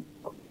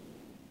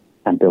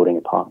and building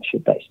a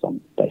partnership based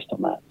on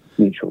that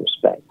mutual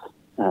respect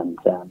and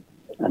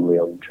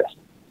real interest.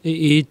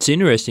 It's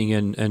interesting,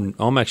 and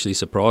I'm actually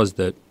surprised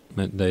that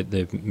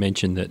they've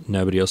mentioned that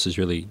nobody else has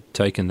really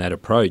taken that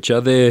approach.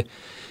 Are there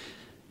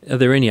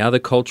any other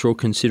cultural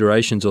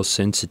considerations or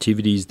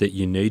sensitivities that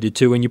you needed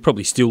to, and you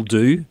probably still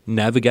do,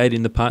 navigate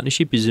in the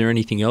partnership? Is there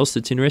anything else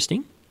that's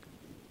interesting?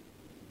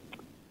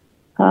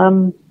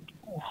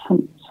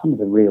 Some of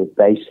the real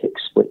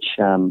basics, which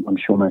I'm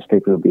sure most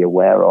people will be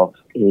aware of,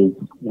 is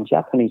in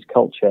Japanese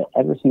culture,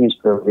 everything is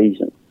for a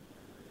reason.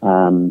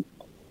 And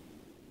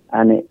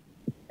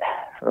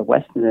for a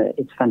Westerner,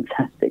 it's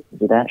fantastic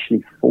because it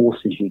actually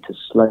forces you to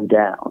slow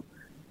down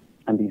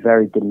and be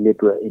very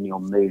deliberate in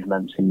your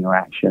movements, in your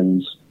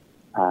actions,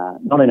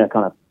 not in a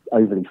kind of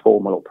overly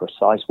formal or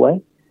precise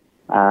way.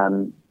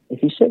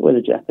 If you sit with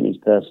a Japanese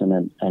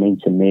person and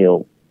eat a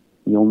meal,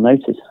 you'll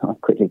notice, I'll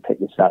quickly pick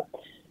this up,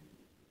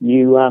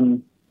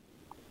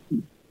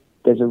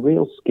 there's a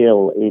real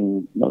skill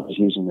in not just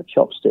using the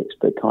chopsticks,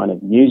 but kind of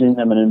using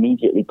them and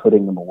immediately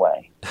putting them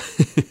away.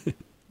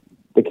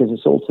 Because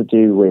it's all to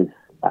do with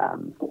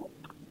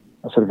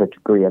a sort of a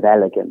degree of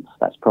elegance.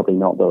 That's probably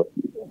not the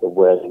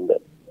wording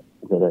that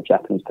a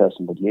Japanese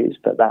person would use,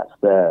 but that's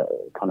the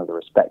kind of the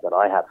respect that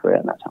I have for it,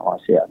 and that's how I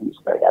see it. I think it's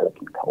a very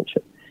elegant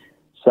culture.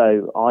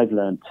 So I've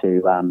learned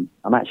to,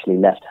 I'm actually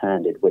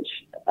left-handed, which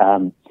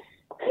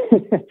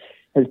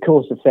has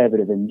caused a fair bit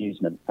of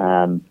amusement.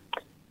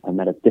 I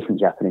met a different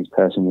Japanese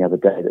person the other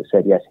day that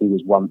said, yes, he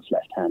was once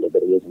left-handed,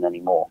 but he isn't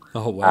anymore.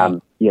 Oh,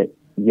 wow.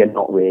 You're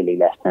not really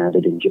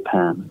left-handed in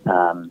Japan.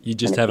 You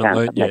just haven't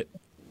learnt yet.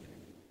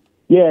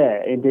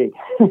 Yeah, indeed.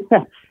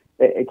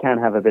 It can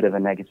have a bit of a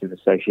negative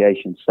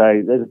association.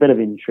 So there's a bit of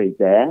intrigue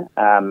there.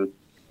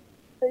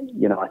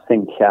 I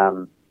think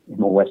in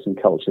more Western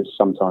cultures,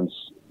 sometimes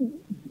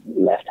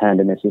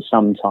left-handedness is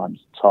sometimes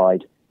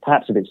tied,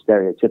 perhaps a bit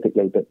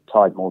stereotypically, but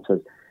tied more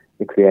to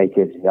the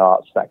creative, the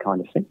arts, that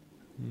kind of thing.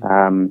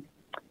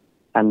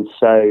 And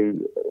so,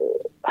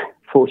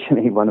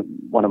 fortunately, one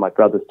of my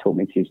brothers taught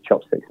me to use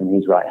chopsticks, and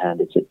he's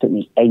right-handed. So it took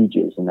me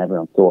ages, and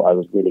everyone thought I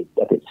was really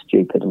a bit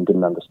stupid and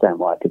didn't understand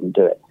why I couldn't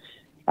do it.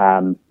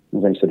 It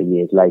was only sort of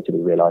years later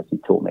we realised he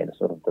taught me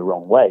the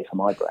wrong way for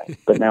my brain.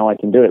 But now I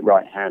can do it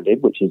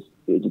right-handed, which is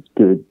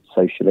good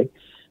socially.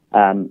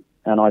 And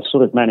I've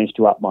sort of managed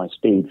to up my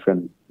speed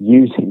from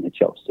using the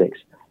chopsticks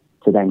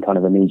to then kind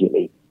of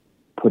immediately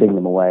putting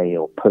them away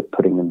or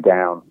putting them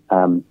down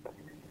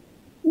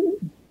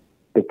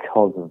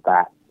because of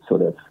that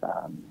sort of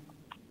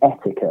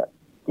etiquette.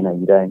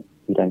 You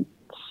don't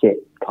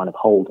sit kind of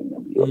holding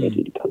them. You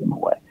immediately put them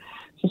away.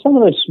 So some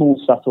of those small,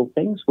 subtle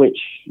things, which,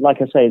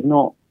 like I say, is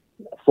not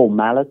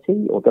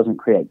formality or doesn't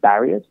create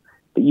barriers,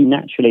 but you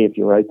naturally, if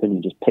you're open,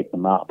 you just pick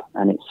them up,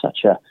 and it's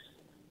such a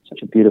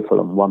beautiful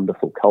and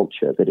wonderful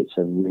culture that it's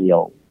a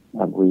real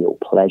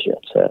pleasure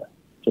to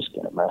just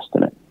get immersed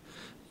in it.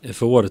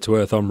 For what it's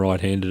worth, I'm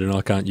right-handed and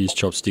I can't use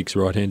chopsticks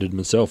right-handed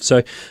myself.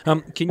 So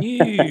can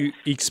you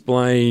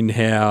explain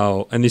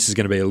how, and this is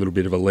going to be a little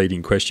bit of a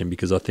leading question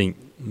because I think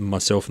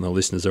myself and the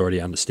listeners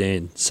already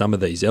understand some of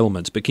these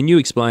elements, but can you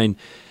explain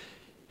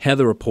how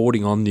the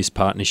reporting on this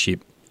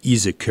partnership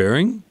is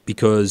occurring?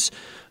 Because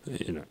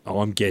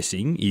I'm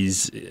guessing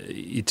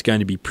it's going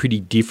to be pretty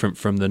different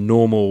from the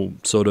normal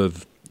sort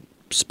of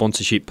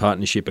sponsorship,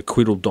 partnership,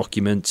 acquittal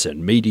documents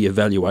and media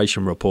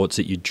evaluation reports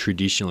that you'd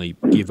traditionally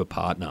give a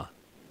partner.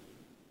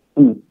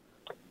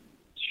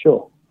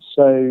 Sure.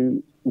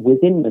 So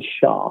within the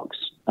Sharks,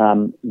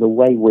 the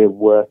way we're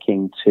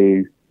working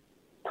to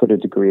put a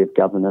degree of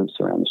governance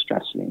around the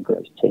strategy and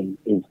growth team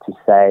is to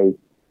say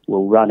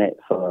we'll run it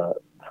for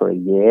a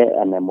year,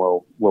 and then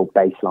we'll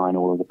baseline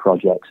all of the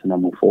projects, and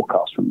then we'll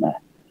forecast from there.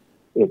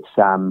 It's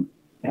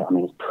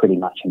it's pretty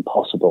much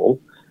impossible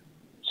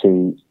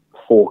to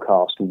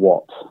forecast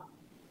what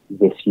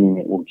this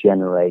unit will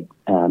generate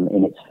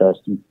in its first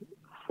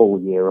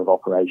full year of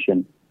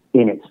operation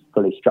in its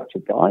fully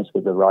structured guise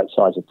with the right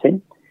size of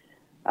team.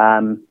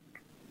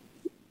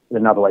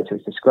 Another way to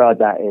describe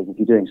that is if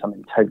you're doing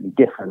something totally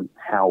different,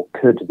 how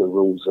could the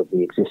rules of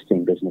the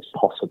existing business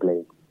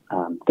possibly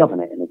govern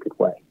it in a good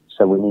way?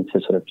 So we need to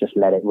sort of just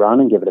let it run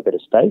and give it a bit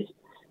of space,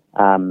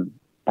 and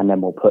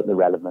then we'll put the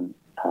relevant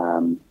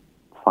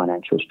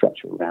financial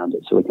structure around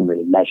it so we can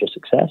really measure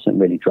success and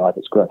really drive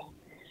its growth.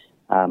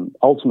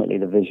 Ultimately,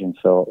 the vision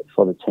for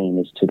the team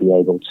is to be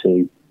able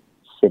to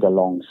sit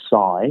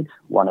alongside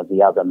one of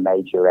the other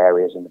major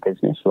areas in the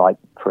business, like,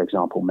 for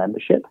example,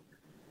 membership,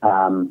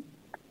 and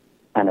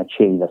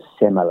achieve a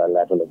similar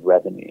level of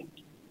revenue,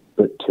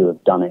 but to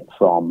have done it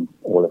from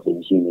all of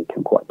these unique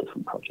and quite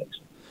different projects.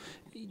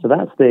 So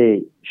that's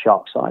the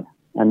Shark side.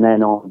 And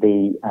then on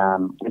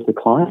with the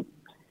client,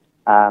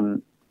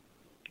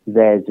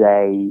 there's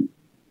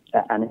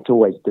and it's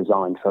always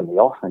designed from the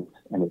off, and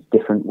it's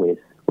different with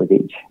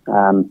each.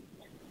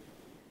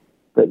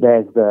 But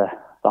there's the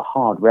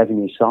hard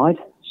revenue side.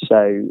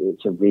 So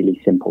it's a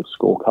really simple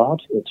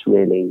scorecard. It's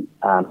really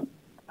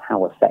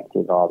how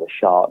effective are the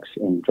Sharks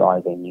in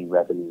driving new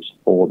revenues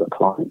for the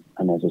client.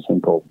 And there's a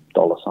simple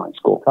dollar sign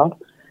scorecard,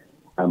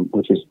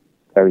 which is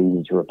very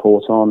easy to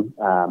report on.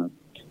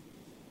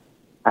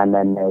 And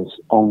then there's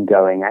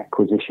ongoing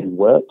acquisition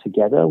work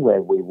together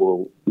where we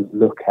will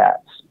look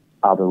at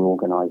other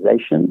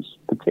organizations,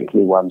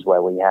 particularly ones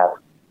where we have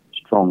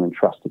strong and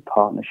trusted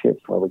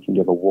partnerships, where we can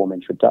give a warm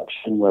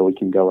introduction, where we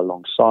can go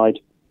alongside,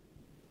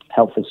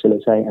 help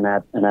facilitate and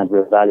add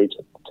real value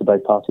to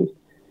both parties.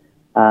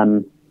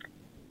 And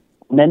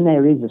then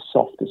there is a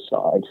softer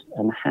side,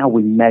 and how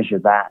we measure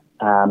that.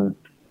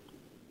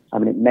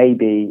 It may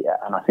be,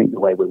 and I think the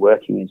way we're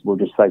working is we'll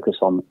just focus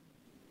on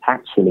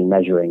actually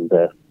measuring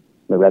the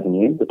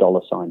revenue, the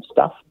dollar sign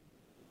stuff,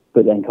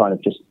 but then kind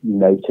of just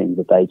noting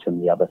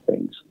verbatim the other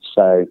things.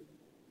 So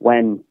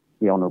when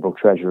the Honourable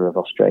Treasurer of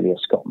Australia,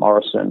 Scott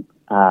Morrison,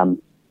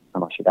 and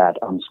I should add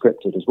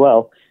unscripted as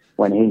well,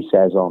 when he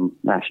says on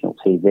national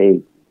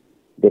TV,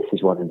 this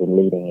is one of the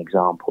leading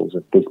examples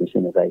of business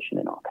innovation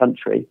in our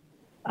country,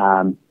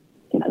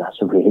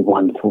 that's a really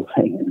wonderful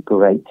thing and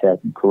great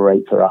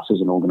for us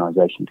as an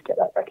organisation to get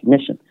that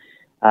recognition.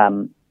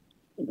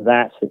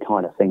 That's the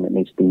kind of thing that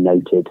needs to be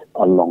noted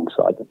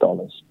alongside the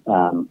dollars.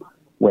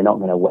 We're not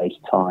going to waste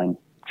time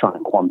trying to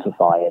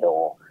quantify it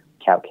or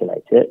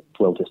calculate it.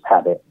 We'll just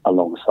have it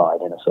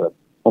alongside in a sort of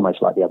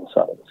almost like the other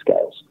side of the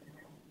scales.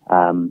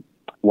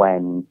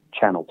 When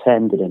Channel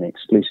 10 did an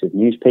exclusive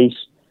news piece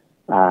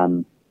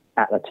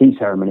at the tea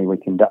ceremony we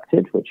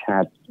conducted, which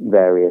had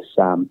various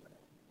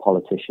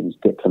politicians,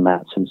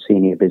 diplomats, and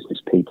senior business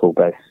people,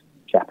 both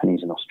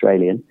Japanese and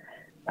Australian,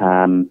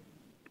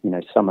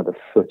 some of the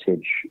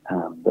footage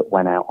that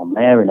went out on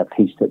there in a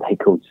piece that they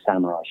called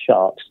Samurai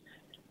Sharks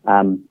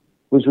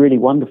was really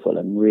wonderful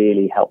and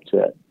really helped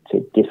to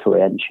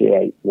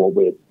differentiate what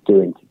we're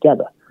doing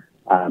together.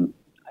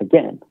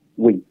 Again,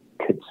 we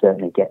could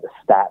certainly get the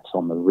stats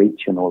on the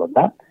reach and all of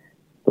that,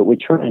 but we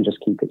try and just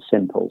keep it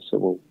simple. So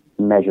we'll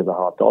measure the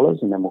hard dollars,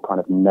 and then we'll kind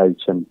of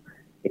note and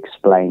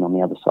explain on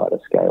the other side of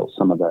the scale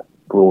some of the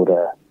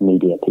broader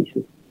media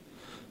pieces.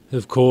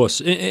 Of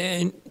course.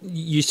 And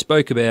you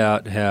spoke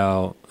about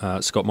how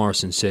Scott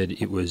Morrison said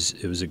it was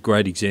a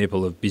great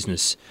example of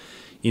business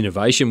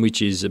innovation,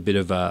 which is a bit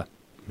of a,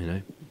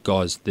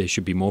 guys, there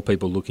should be more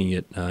people looking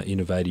at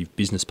innovative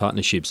business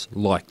partnerships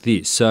like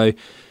this. So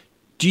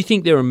do you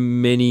think there are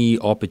many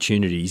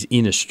opportunities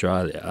in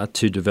Australia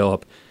to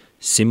develop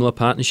similar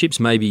partnerships,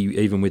 maybe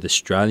even with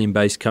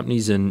Australian-based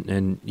companies?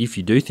 And if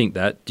you do think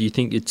that, do you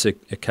think it's a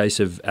case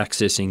of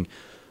accessing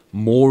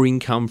more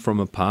income from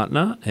a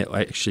partner,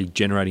 actually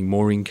generating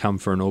more income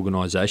for an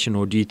organisation,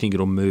 or do you think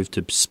it'll move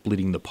to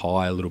splitting the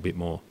pie a little bit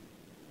more?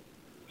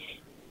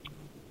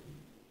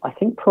 I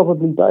think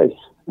probably both.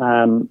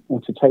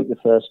 Or to take the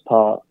first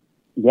part,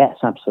 yes,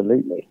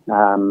 absolutely.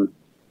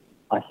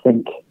 I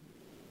think,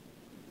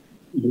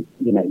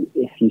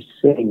 if you're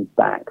sitting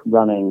back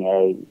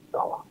running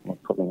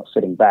probably not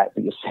sitting back,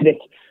 but you're sitting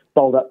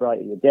bolt upright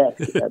at your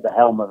desk at the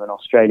helm of an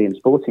Australian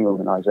sporting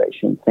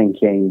organisation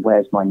thinking,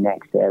 where's my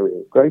next area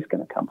of growth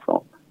going to come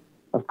from?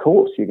 Of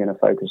course, you're going to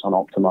focus on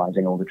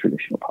optimising all the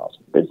traditional parts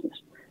of the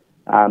business.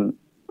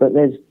 But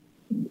there's,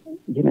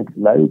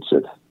 loads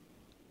of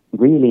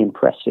really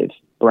impressive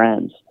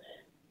brands,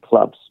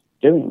 clubs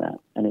doing that,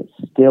 and it's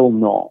still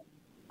not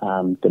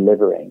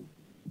delivering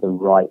the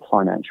right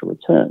financial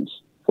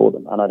returns for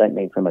them. And I don't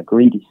mean from a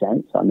greedy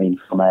sense. I mean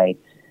from a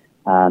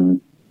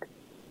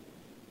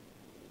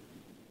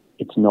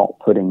it's not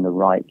putting the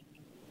right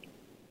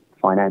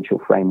financial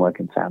framework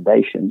and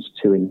foundations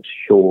to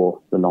ensure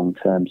the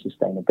long-term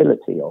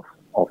sustainability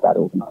of that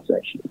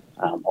organisation,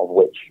 of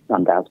which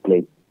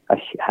undoubtedly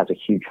has a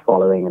huge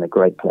following and a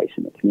great place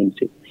in the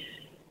community.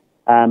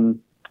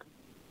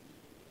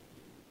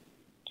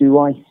 Do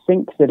I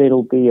think that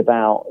it'll be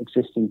about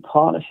existing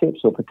partnerships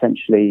or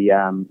potentially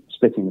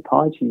splitting the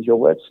pie, to use your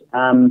words?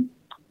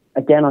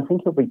 Again, I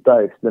think it'll be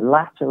both. The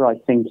latter, I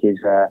think, is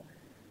a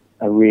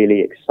really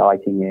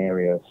exciting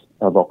area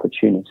of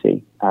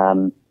opportunity.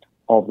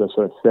 Of the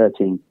sort of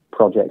 13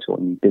 projects or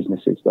new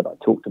businesses that I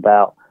talked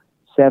about,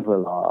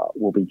 several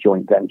will be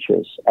joint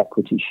ventures,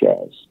 equity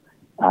shares,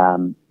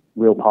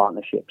 real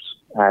partnerships.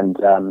 And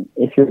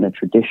if you're in a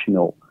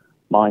traditional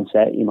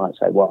mindset, you might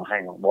say, well,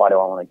 hang on, why do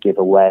I want to give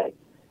away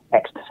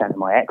X% of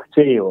my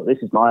equity, or this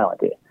is my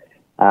idea?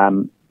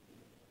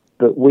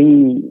 But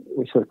we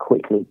sort of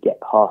quickly get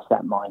past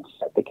that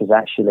mindset, because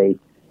actually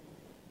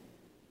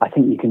I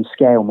think you can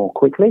scale more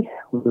quickly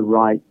with the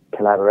right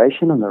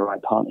collaboration and the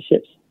right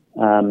partnerships,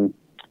 and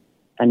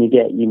you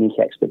get unique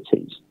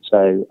expertise.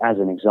 So as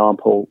an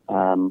example,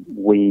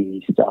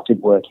 we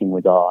started working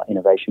with our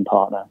innovation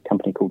partner, a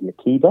company called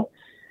Lakiba,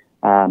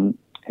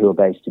 who are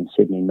based in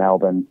Sydney,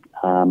 Melbourne,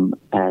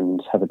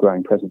 and have a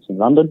growing presence in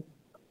London,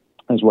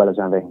 as well as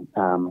having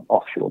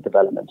offshore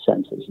development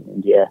centres in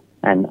India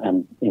and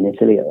in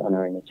Italy, and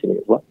are in Italy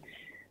as well.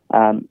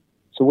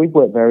 So we've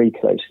worked very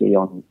closely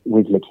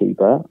with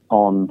Lakiba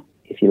on,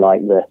 if you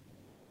like,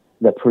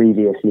 the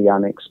previously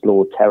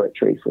unexplored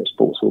territory for a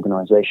sports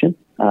organisation.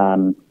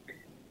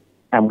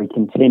 And we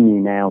continue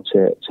now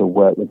to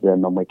work with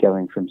them, and we're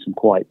going from some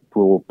quite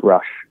broad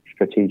brush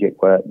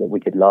strategic work that we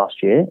did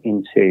last year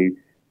into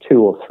 2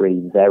 or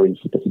 3 very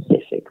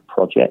specific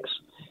projects.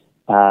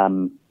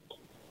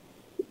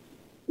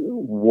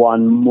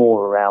 One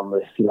more around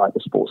if you like, the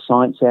sports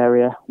science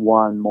area,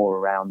 one more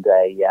around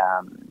a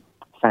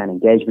fan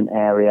engagement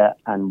area,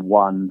 and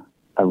one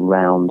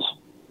around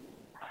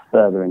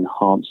further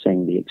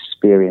enhancing the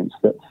experience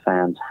that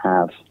fans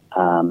have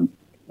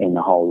in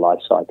the whole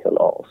life cycle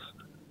of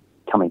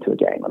coming to a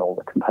game and all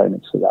the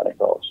components that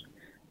involves.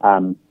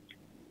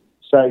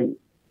 So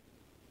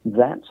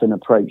that's an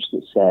approach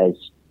that says,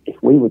 if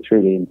we were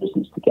truly in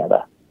business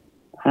together,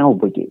 how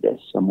would we do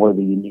this, and what are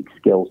the unique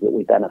skills that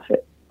we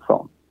benefit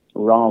from,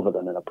 rather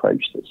than an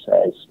approach that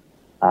says,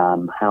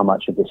 how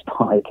much of this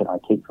pie can I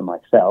keep for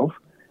myself?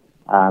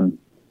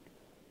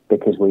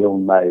 Because we all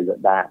know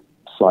that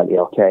slightly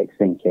archaic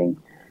thinking,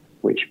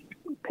 which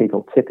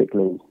people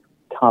typically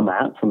come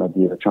at from a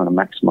view of trying to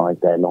maximize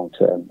their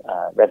long-term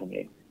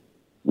revenue,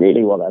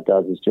 really what that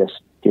does is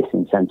just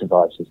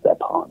disincentivizes their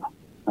partner.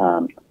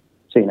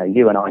 So,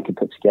 you and I could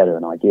put together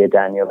an idea,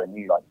 Daniel, and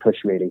you push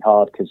really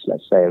hard because,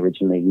 let's say,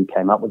 originally you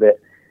came up with it,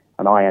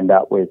 and I end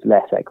up with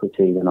less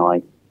equity than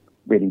I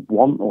really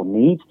want or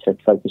need to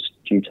focus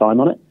due time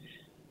on it.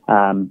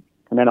 And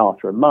then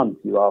after a month,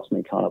 you ask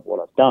me kind of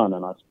what I've done,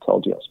 and I've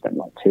told you I've spent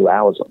 2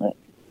 hours on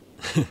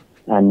it.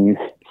 And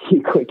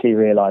you quickly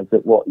realize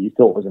that what you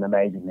thought was an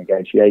amazing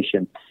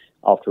negotiation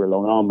after a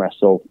long arm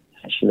wrestle,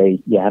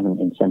 actually you haven't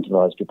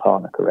incentivized your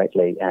partner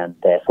correctly, and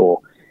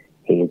therefore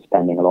he is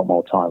spending a lot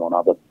more time on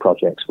other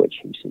projects which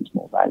he sees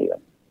more value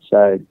in.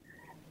 So,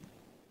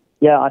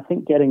 yeah, I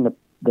think getting the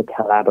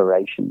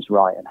collaborations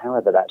right, and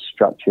however that's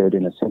structured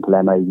in a simple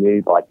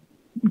MOU by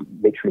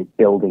literally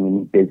building a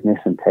new business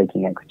and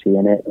taking equity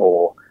in it,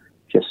 or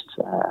just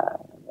a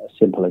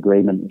simple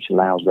agreement which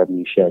allows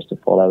revenue shares to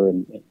flow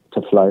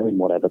in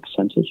whatever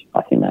percentage.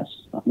 I think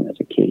that's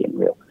a key and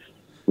real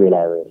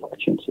area of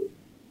opportunity.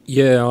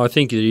 Yeah, I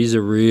think it is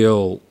a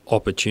real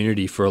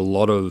opportunity for a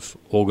lot of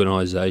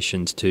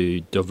organisations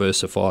to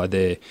diversify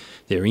their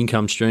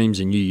income streams,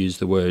 and you use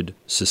the word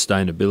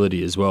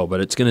sustainability as well.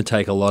 But it's going to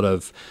take a lot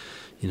of,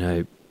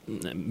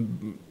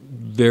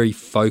 very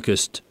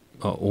focused,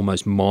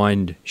 almost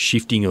mind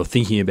shifting or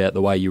thinking about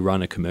the way you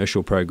run a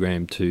commercial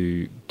program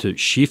to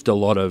shift a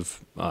lot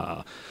of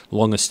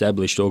long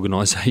established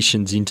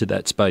organisations into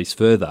that space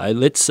further.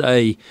 Let's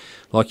say,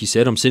 like you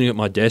said, I'm sitting at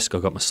my desk,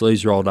 I've got my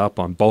sleeves rolled up,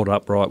 I'm bolt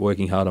upright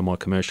working hard on my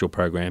commercial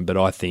program, but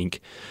I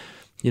think,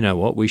 you know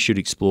what, we should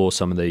explore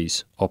some of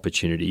these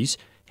opportunities.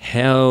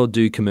 How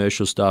do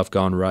commercial staff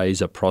go and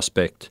raise a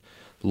prospect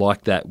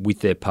like that with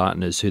their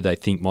partners who they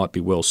think might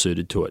be well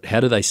suited to it? How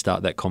do they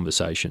start that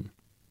conversation?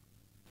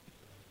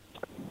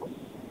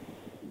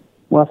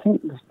 Well, I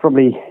think there's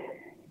probably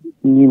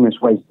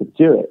numerous ways to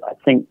do it. I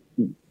think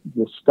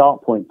the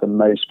start point for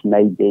most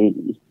may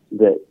be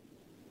that,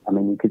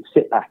 you could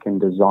sit back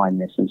and design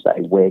this and say,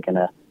 we're going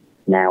to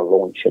now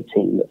launch a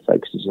team that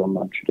focuses on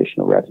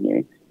non-traditional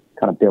revenue,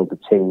 kind of build the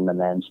team and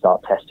then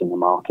start testing the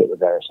market with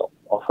various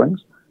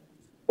offerings.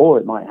 Or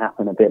it might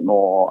happen a bit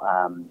more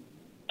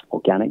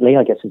organically,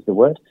 I guess is the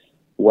word,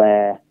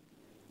 where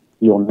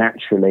you're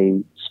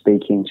naturally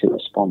speaking to a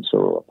sponsor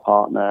or a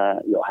partner,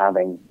 you're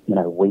having,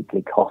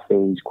 weekly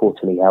coffees,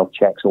 quarterly health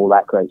checks, all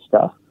that great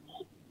stuff.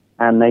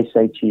 And they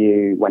say to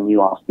you, when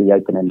you ask the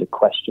open-ended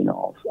question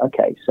of,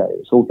 okay, so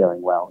it's all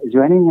going well, is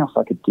there anything else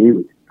I could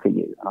do for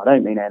you? And I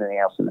don't mean anything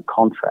else in the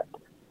contract.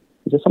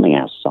 Is there something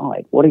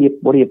outside? What are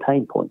your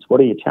pain points?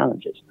 What are your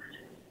challenges?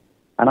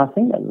 And I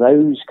think that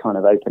those kind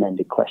of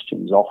open-ended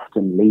questions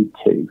often lead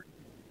to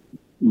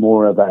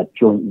more of a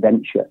joint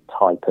venture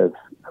type of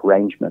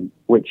arrangement,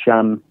 which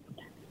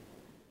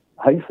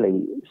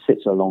hopefully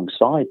sits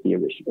alongside the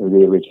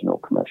original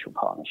commercial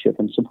partnership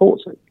and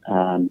supports it.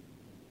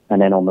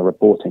 And then on the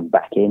reporting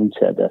back into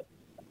the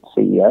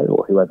CEO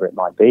or whoever it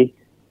might be,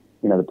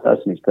 the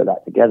person who's put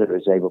that together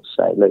is able to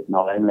say, look,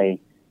 not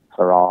only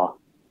for our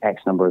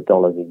X number of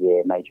dollars a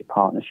year major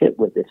partnership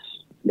with this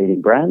leading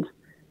brand,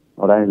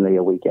 not only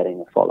are we getting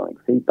the following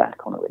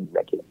feedback on a really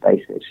regular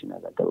basis,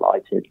 they're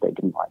delighted, they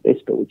didn't like this,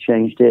 but we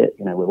changed it,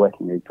 we're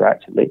working really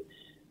proactively.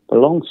 But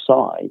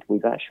alongside,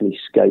 we've actually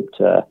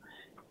scoped,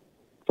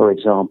 for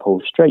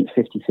example, straight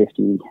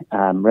 50-50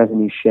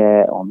 revenue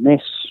share on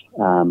this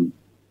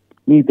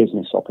new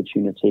business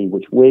opportunity,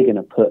 which we're going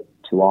to put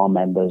to our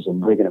members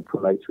and we're going to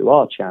promote through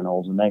our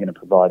channels, and they're going to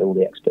provide all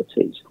the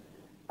expertise.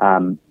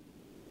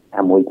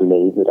 And we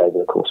believe that over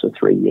the course of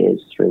 3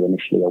 years, through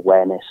initially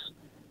awareness,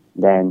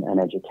 then an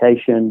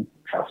education,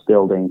 trust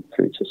building,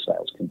 through to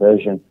sales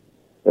conversion,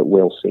 that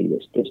we'll see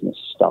this business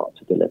start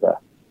to deliver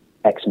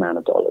X amount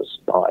of dollars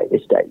by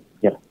this date,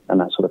 and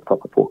that sort of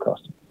proper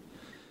forecasting.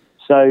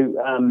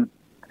 So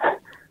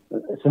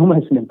it's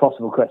almost an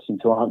impossible question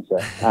to answer.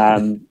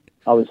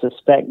 I would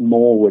suspect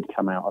more would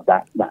come out of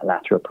that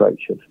latter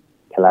approach of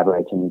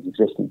collaborating with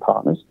existing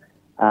partners.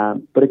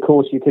 But of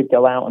course, you could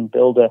go out and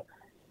build a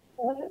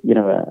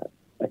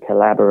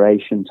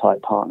collaboration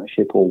type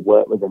partnership or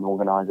work with an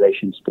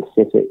organization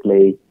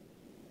specifically.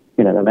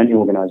 There are many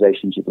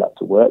organizations you'd love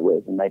to work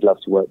with and they'd love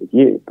to work with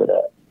you, but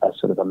a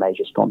sort of a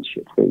major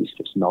sponsorship fee is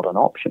just not an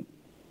option.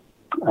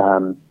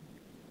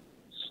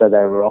 So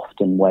there are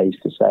often ways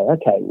to say,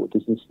 okay, well,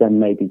 does this then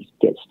maybe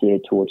get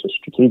steered towards a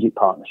strategic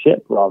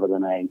partnership rather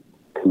than a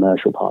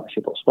commercial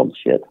partnership or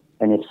sponsorship?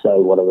 And if so,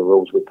 what are the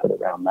rules we put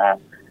around that?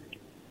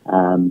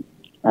 And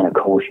of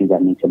course, you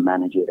then need to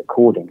manage it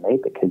accordingly,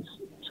 because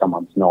if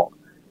someone's not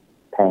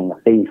paying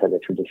a fee for the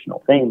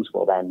traditional things,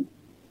 well, then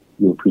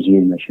you'll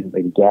presume they shouldn't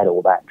really get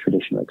all that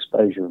traditional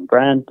exposure and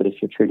brand. But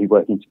if you're truly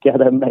working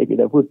together, maybe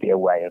there would be a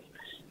way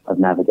of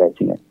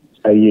navigating it.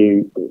 So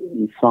you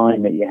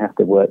find that you have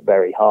to work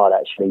very hard.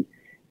 Actually,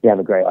 you have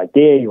a great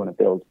idea, you want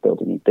to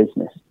build a new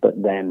business,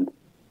 but then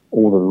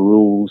all the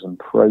rules and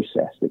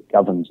process that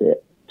governs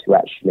it to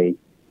actually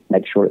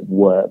make sure it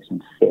works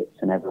and fits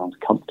and everyone's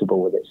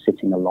comfortable with it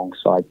sitting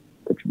alongside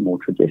the more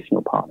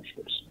traditional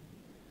partnerships,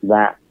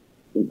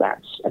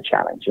 that's a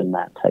challenge, and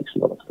that takes a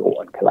lot of thought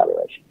and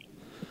collaboration.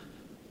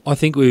 I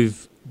think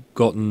we've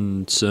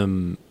gotten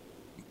some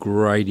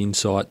great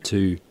insight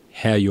to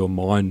how your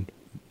mind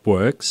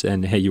works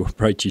and how you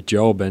approach your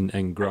job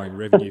and growing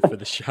revenue for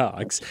the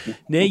Sharks.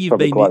 Now you've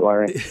been quite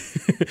worrying.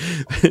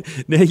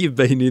 now you've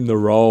been in the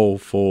role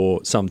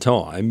for some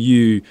time.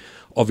 You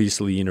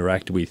obviously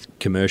interact with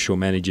commercial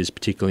managers,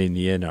 particularly in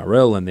the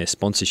NRL, and their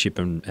sponsorship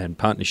and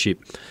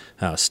partnership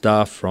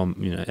staff from,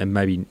 and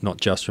maybe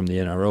not just from the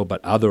NRL,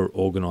 but other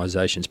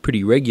organisations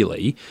pretty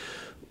regularly.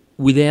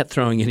 Without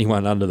throwing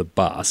anyone under the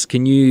bus,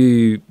 can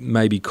you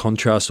maybe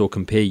contrast or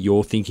compare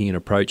your thinking and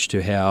approach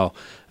to how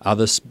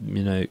other,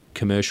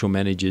 commercial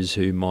managers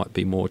who might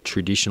be more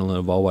traditional and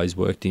have always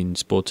worked in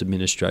sports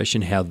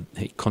administration, how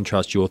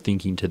contrast your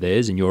thinking to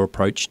theirs and your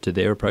approach to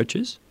their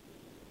approaches?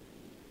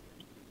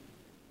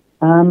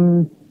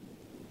 So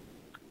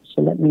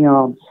let me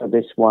answer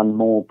this one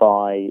more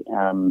by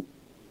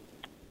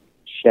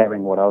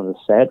sharing what others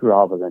said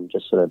rather than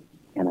just sort of,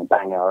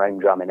 bang our own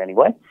drum in any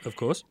way. Of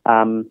course.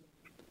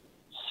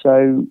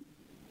 So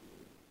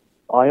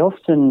I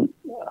often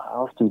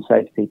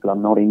say to people,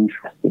 I'm not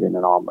interested in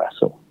an arm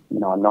wrestle.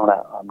 I'm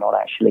not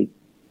actually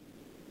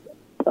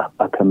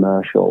a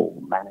commercial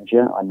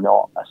manager. I'm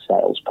not a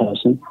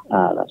salesperson.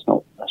 That's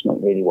not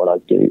really what I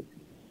do.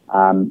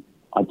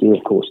 I do,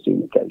 of course, do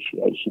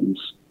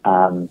negotiations.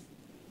 But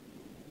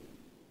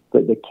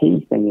the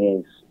key thing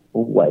is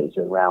always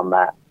around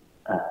that.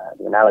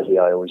 The analogy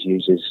I always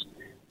use is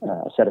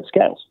a set of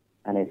scales.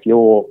 And if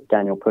you're,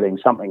 Daniel, putting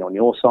something on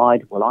your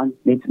side, well, I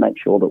need to make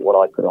sure that what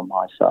I put on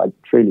my side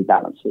truly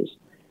balances.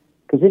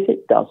 Because if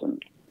it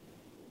doesn't,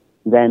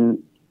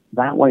 then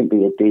that won't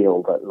be a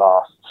deal that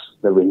lasts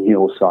the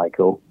renewal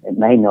cycle. It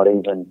may not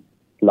even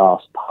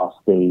last past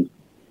the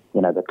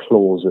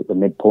clause at the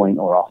midpoint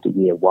or after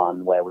year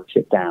one where we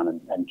sit down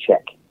and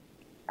check.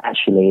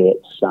 Actually,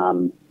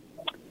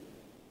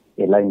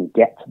 it'll only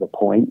get to the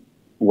point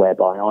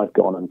whereby I've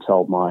gone and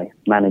told my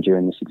manager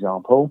in this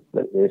example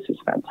that this is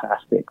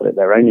fantastic, that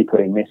they're only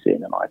putting this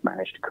in and I've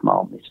managed to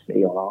command this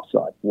fee on our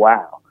side.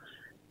 Wow,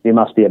 you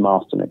must be a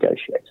master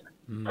negotiator.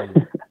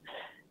 Mm.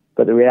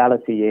 But the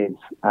reality is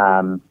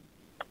that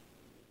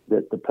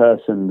the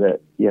person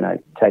that,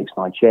 takes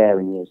my chair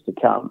in years to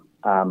come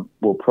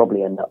will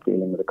probably end up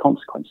dealing with the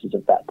consequences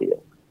of that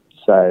deal.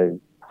 So,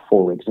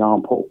 for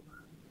example,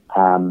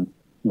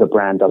 the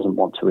brand doesn't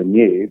want to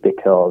renew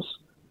because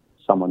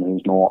someone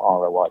who's more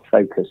ROI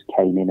focused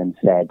came in and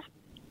said,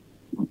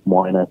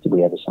 why on earth did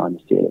we ever sign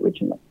this deal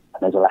originally?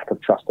 And there's a lack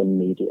of trust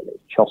immediately.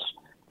 Trust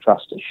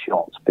is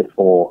shot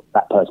before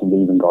that person's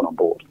even gone on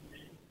board.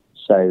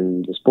 So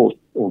the sports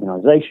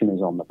organisation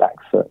is on the back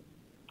foot.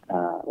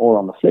 Or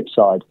on the flip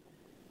side,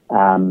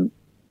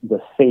 the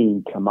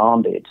fee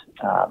commanded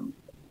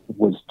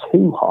was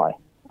too high.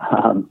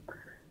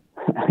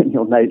 And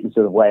you'll notice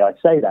the way I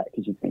say that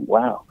because you think,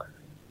 wow,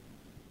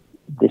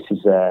 this is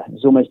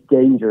it's almost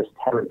dangerous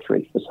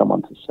territory for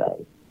someone to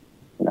say,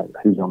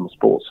 who's on the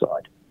sports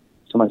side.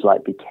 Someone's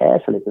like, be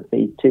careful if the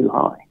fee's too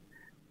high.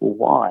 Well,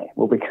 why?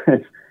 Well,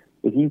 because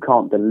if you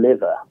can't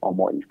deliver on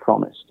what you've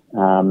promised,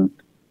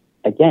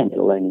 again,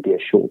 it'll only be a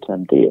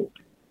short-term deal.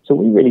 So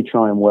we really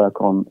try and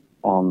work on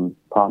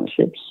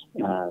partnerships,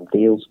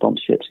 deals,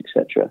 sponsorships,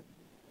 etc.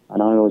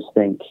 And I always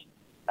think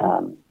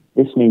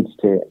this needs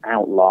to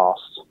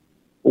outlast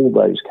all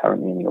those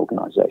currently in the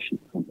organisation.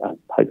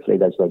 Hopefully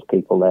there's those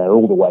people there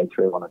all the way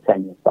through on a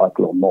 10-year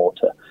cycle or more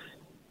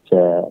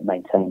to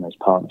maintain those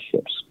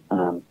partnerships.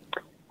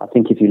 I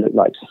think if you look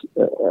like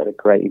a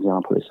great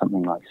example is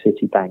something like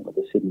Citibank with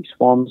the Sydney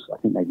Swans. I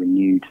think they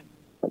renewed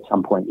at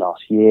some point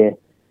last year.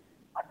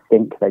 I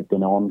think they've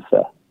been on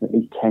for at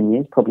least 10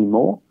 years, probably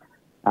more.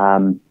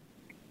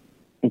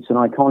 It's an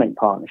iconic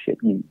partnership.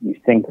 You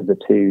think of the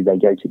two, they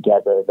go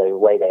together. The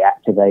way they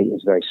activate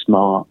is very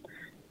smart.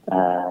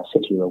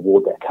 City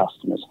reward their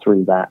customers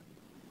through that.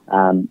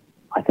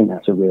 I think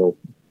that's a real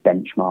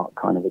benchmark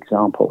kind of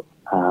example.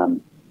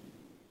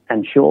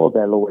 And sure,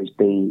 there'll always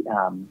be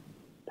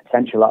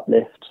potential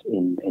uplift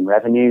in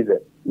revenue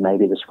that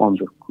maybe the Swans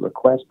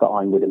request, but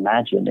I would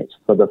imagine it's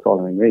for the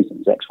following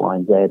reasons, X, Y,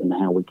 and Z, and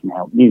how we can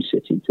help New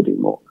City to do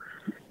more.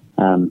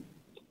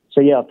 So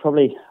yeah, I've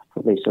probably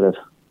sort of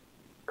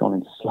gone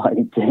into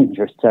slightly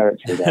dangerous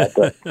territory there,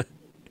 but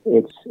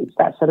it's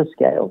that set of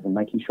scales and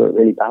making sure it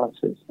really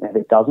balances. And if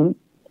it doesn't,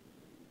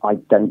 I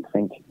don't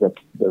think that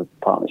the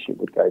partnership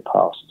would go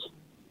past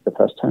the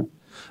first term.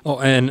 Oh,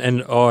 and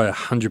I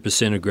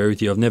 100% agree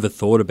with you. I've never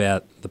thought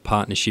about the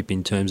partnership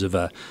in terms of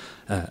a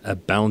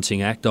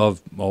balancing act.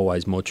 I've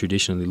always more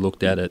traditionally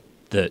looked at it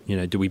that,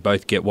 do we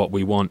both get what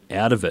we want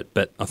out of it?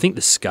 But I think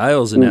the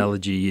scales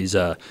analogy is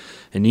an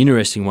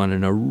interesting one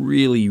and a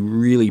really,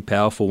 really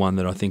powerful one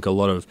that I think a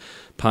lot of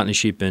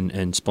partnership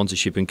and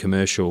sponsorship and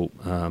commercial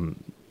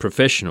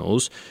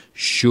professionals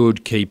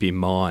should keep in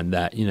mind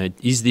that,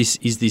 is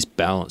this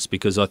balance?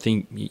 Because I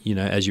think,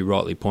 as you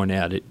rightly point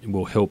out, it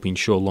will help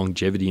ensure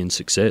longevity and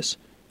success.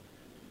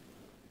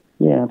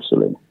 Yeah,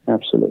 absolutely.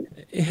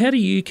 How do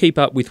you keep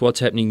up with what's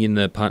happening in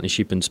the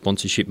partnership and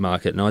sponsorship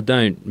market? And I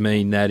don't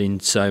mean that in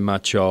so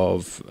much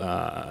of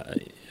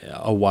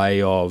a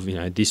way of,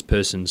 this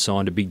person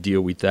signed a big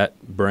deal with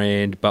that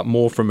brand, but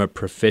more from a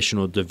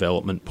professional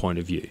development point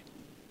of view.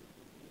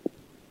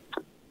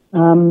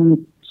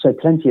 So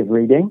plenty of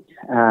reading,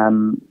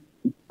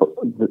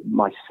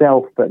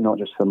 myself, but not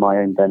just for my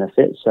own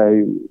benefit.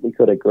 So we've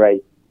got a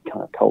great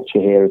kind of culture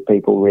here of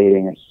people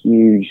reading a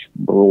huge,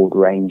 broad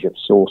range of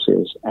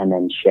sources and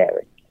then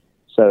sharing.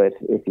 So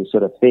if you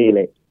sort of feel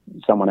it,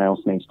 someone else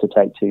needs to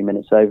take 2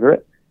 minutes over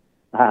it.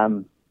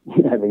 The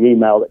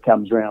email that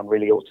comes around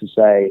really ought to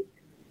say,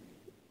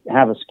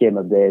 have a skim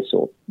of this,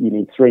 or you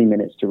need 3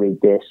 minutes to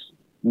read this.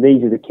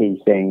 These are the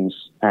key things,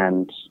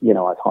 and,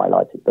 I've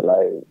highlighted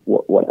below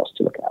what else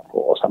to look out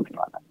for, or something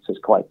like that. So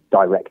it's quite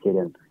directed,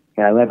 and,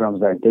 everyone's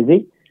very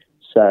busy.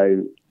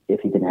 So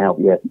if you can help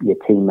your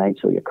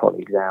teammates or your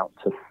colleagues out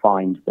to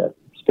find the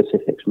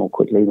specifics more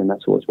quickly, then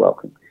that's always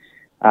welcome.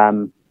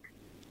 And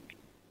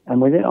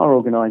within our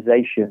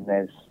organisation,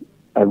 there's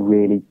a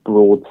really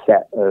broad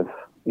set of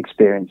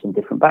experience and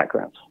different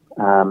backgrounds.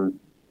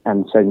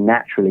 And so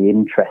naturally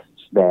interests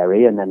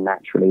vary, and then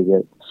naturally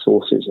the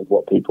sources of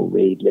what people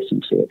read, listen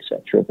to,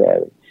 etc.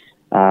 vary.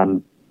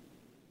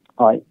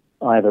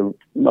 I have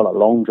not a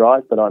long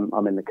drive, but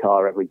I'm in the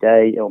car every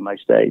day or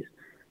most days.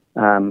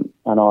 And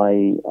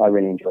I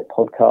really enjoy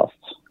podcasts.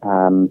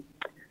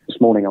 This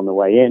morning on the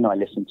way in, I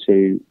listened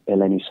to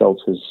Eleni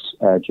Solta's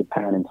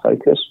Japan in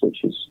Focus,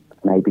 which is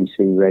an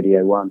ABC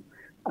Radio 1.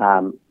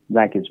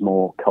 That gives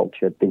more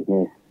culture,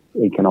 business,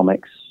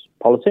 economics,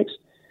 politics,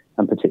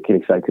 and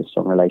particularly focused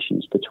on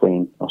relations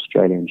between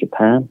Australia and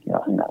Japan.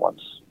 I think that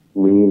one's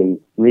really,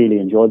 really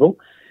enjoyable.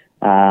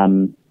 I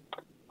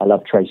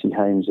love Tracy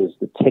Holmes'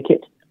 The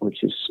Ticket,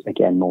 which is,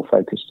 again, more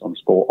focused on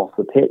sport off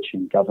the pitch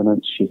and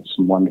governance. She has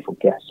some wonderful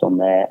guests on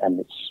there, and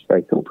it's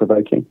very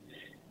thought-provoking.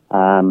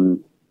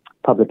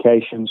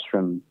 Publications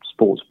from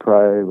Sports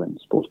Pro and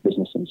Sports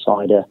Business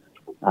Insider,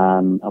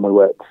 and we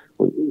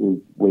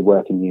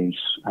work and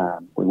use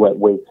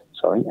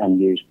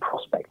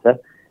Prospector,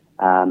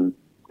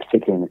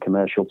 particularly in the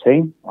commercial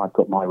team. I've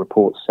got my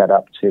reports set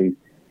up to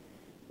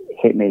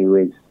hit me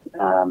with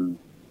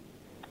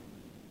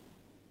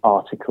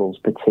articles,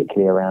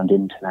 particularly around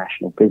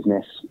international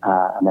business,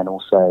 and then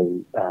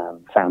also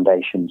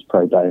foundations,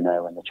 pro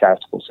bono, and the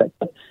charitable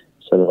sector,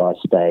 so that I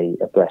stay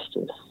abreast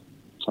of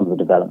some of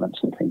the developments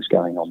and things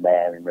going on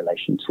there in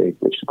relation to,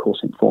 which of course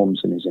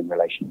informs and is in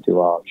relation to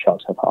our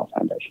Sharks Have Heart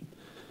Foundation.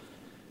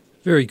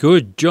 Very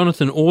good.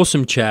 Jonathan,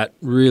 awesome chat,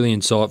 really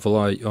insightful.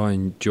 I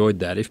enjoyed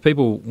that. If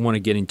people want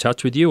to get in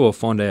touch with you or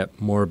find out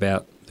more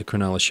about the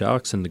Cronulla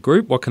Sharks and the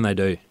group, what can they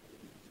do?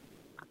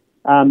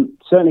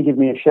 Certainly give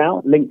me a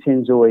shout.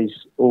 LinkedIn's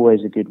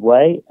always a good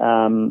way.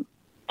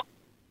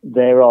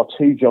 There are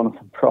two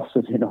Jonathan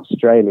Prossers in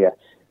Australia.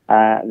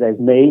 There's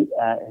me,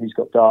 who's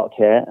got dark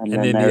hair, and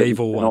then there's the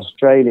evil one.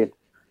 Australian.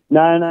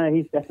 No,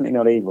 he's definitely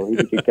not evil. He's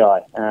a good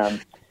guy.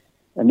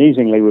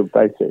 Amusingly, we were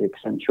both at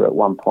Accenture at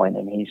one point,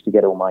 and he used to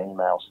get all my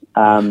emails.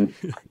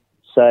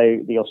 So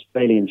the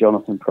Australian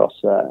Jonathan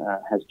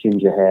Prosser has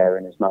ginger hair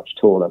and is much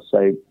taller.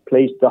 So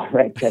please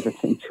direct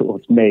everything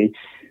towards me.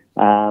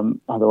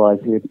 Otherwise,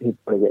 he'd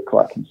probably get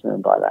quite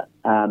concerned by that.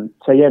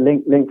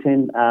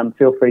 LinkedIn,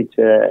 feel free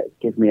to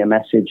give me a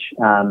message.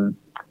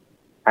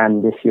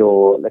 And if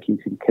you're looking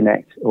to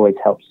connect, always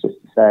helps just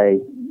to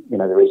say,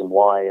 the reason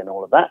why and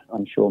all of that.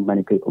 I'm sure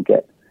many people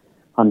get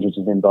hundreds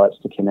of invites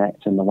to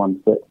connect, and the ones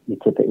that you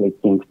typically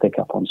seem to pick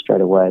up on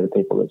straight away are the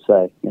people that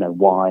say,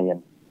 why,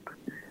 and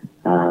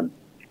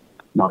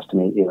nice to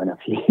meet you, and a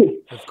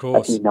few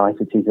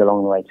niceties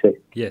along the way too.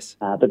 Yes.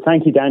 But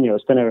thank you, Daniel.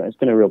 It's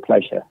been a real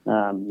pleasure.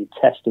 You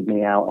tested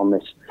me out on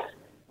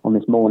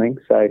this morning,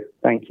 so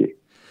thank you.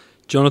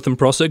 Jonathan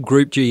Prosser,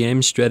 Group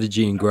GM,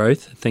 Strategy and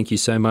Growth. Thank you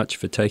so much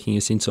for taking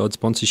us inside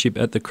sponsorship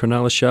at the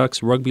Cronulla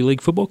Sharks Rugby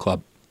League Football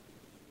Club.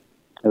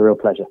 A real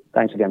pleasure.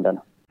 Thanks again,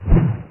 Daniel.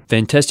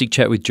 Fantastic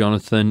chat with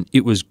Jonathan.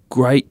 It was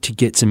great to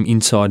get some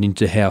insight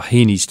into how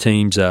he and his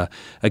teams are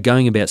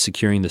going about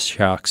securing the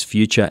Sharks'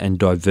 future and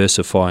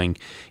diversifying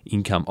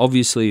income.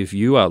 Obviously, if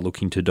you are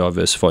looking to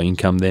diversify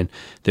income, then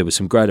there was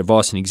some great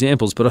advice and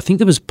examples, but I think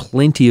there was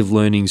plenty of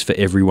learnings for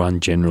everyone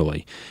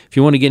generally. If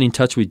you want to get in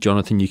touch with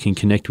Jonathan, you can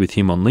connect with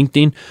him on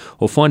LinkedIn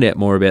or find out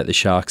more about the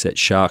Sharks at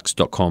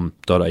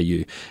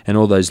sharks.com.au, and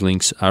all those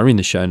links are in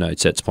the show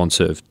notes at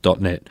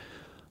sponserv.net.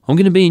 I'm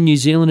going to be in New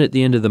Zealand at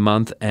the end of the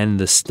month and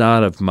the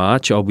start of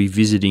March. I'll be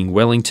visiting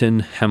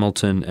Wellington,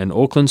 Hamilton and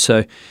Auckland.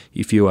 So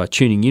if you are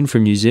tuning in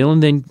from New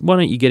Zealand, then why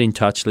don't you get in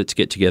touch? Let's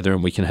get together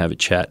and we can have a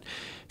chat.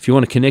 If you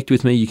want to connect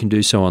with me, you can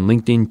do so on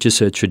LinkedIn. Just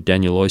search for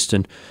Daniel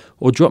Oyston,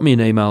 or drop me an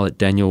email at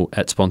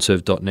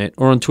daniel@sponserv.net,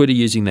 or on Twitter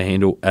using the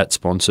handle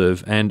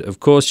 @sponserv. And of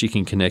course, you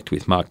can connect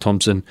with Mark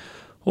Thompson,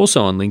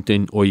 also on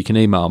LinkedIn, or you can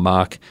email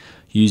Mark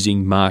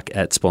using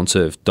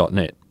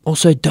mark@sponserv.net.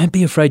 Also, don't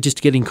be afraid just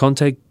to get in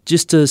contact,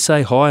 just to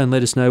say hi and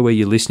let us know where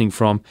you're listening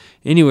from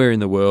anywhere in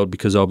the world,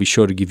 because I'll be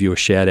sure to give you a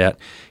shout out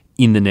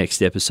in the next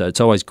episode.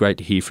 It's always great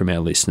to hear from our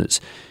listeners.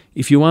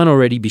 If you aren't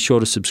already, be sure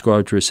to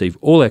subscribe to receive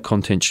all our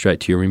content straight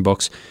to your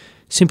inbox.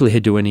 Simply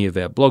head to any of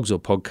our blogs or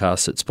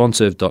podcasts at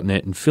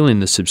sponserv.net and fill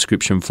in the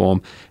subscription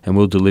form, and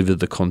we'll deliver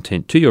the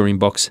content to your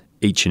inbox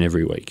each and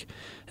every week.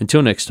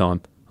 Until next time,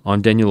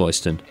 I'm Daniel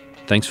Oyston.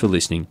 Thanks for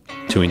listening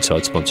to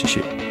Inside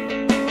Sponsorship.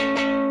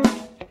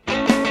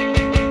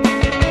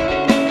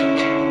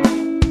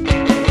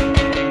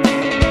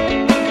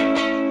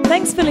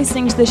 for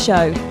listening to the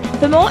show.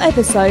 For more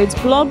episodes,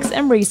 blogs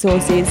and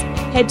resources,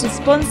 head to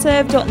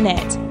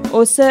sponserve.net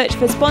or search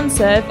for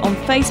SponServe on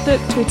Facebook,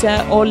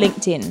 Twitter or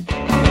LinkedIn.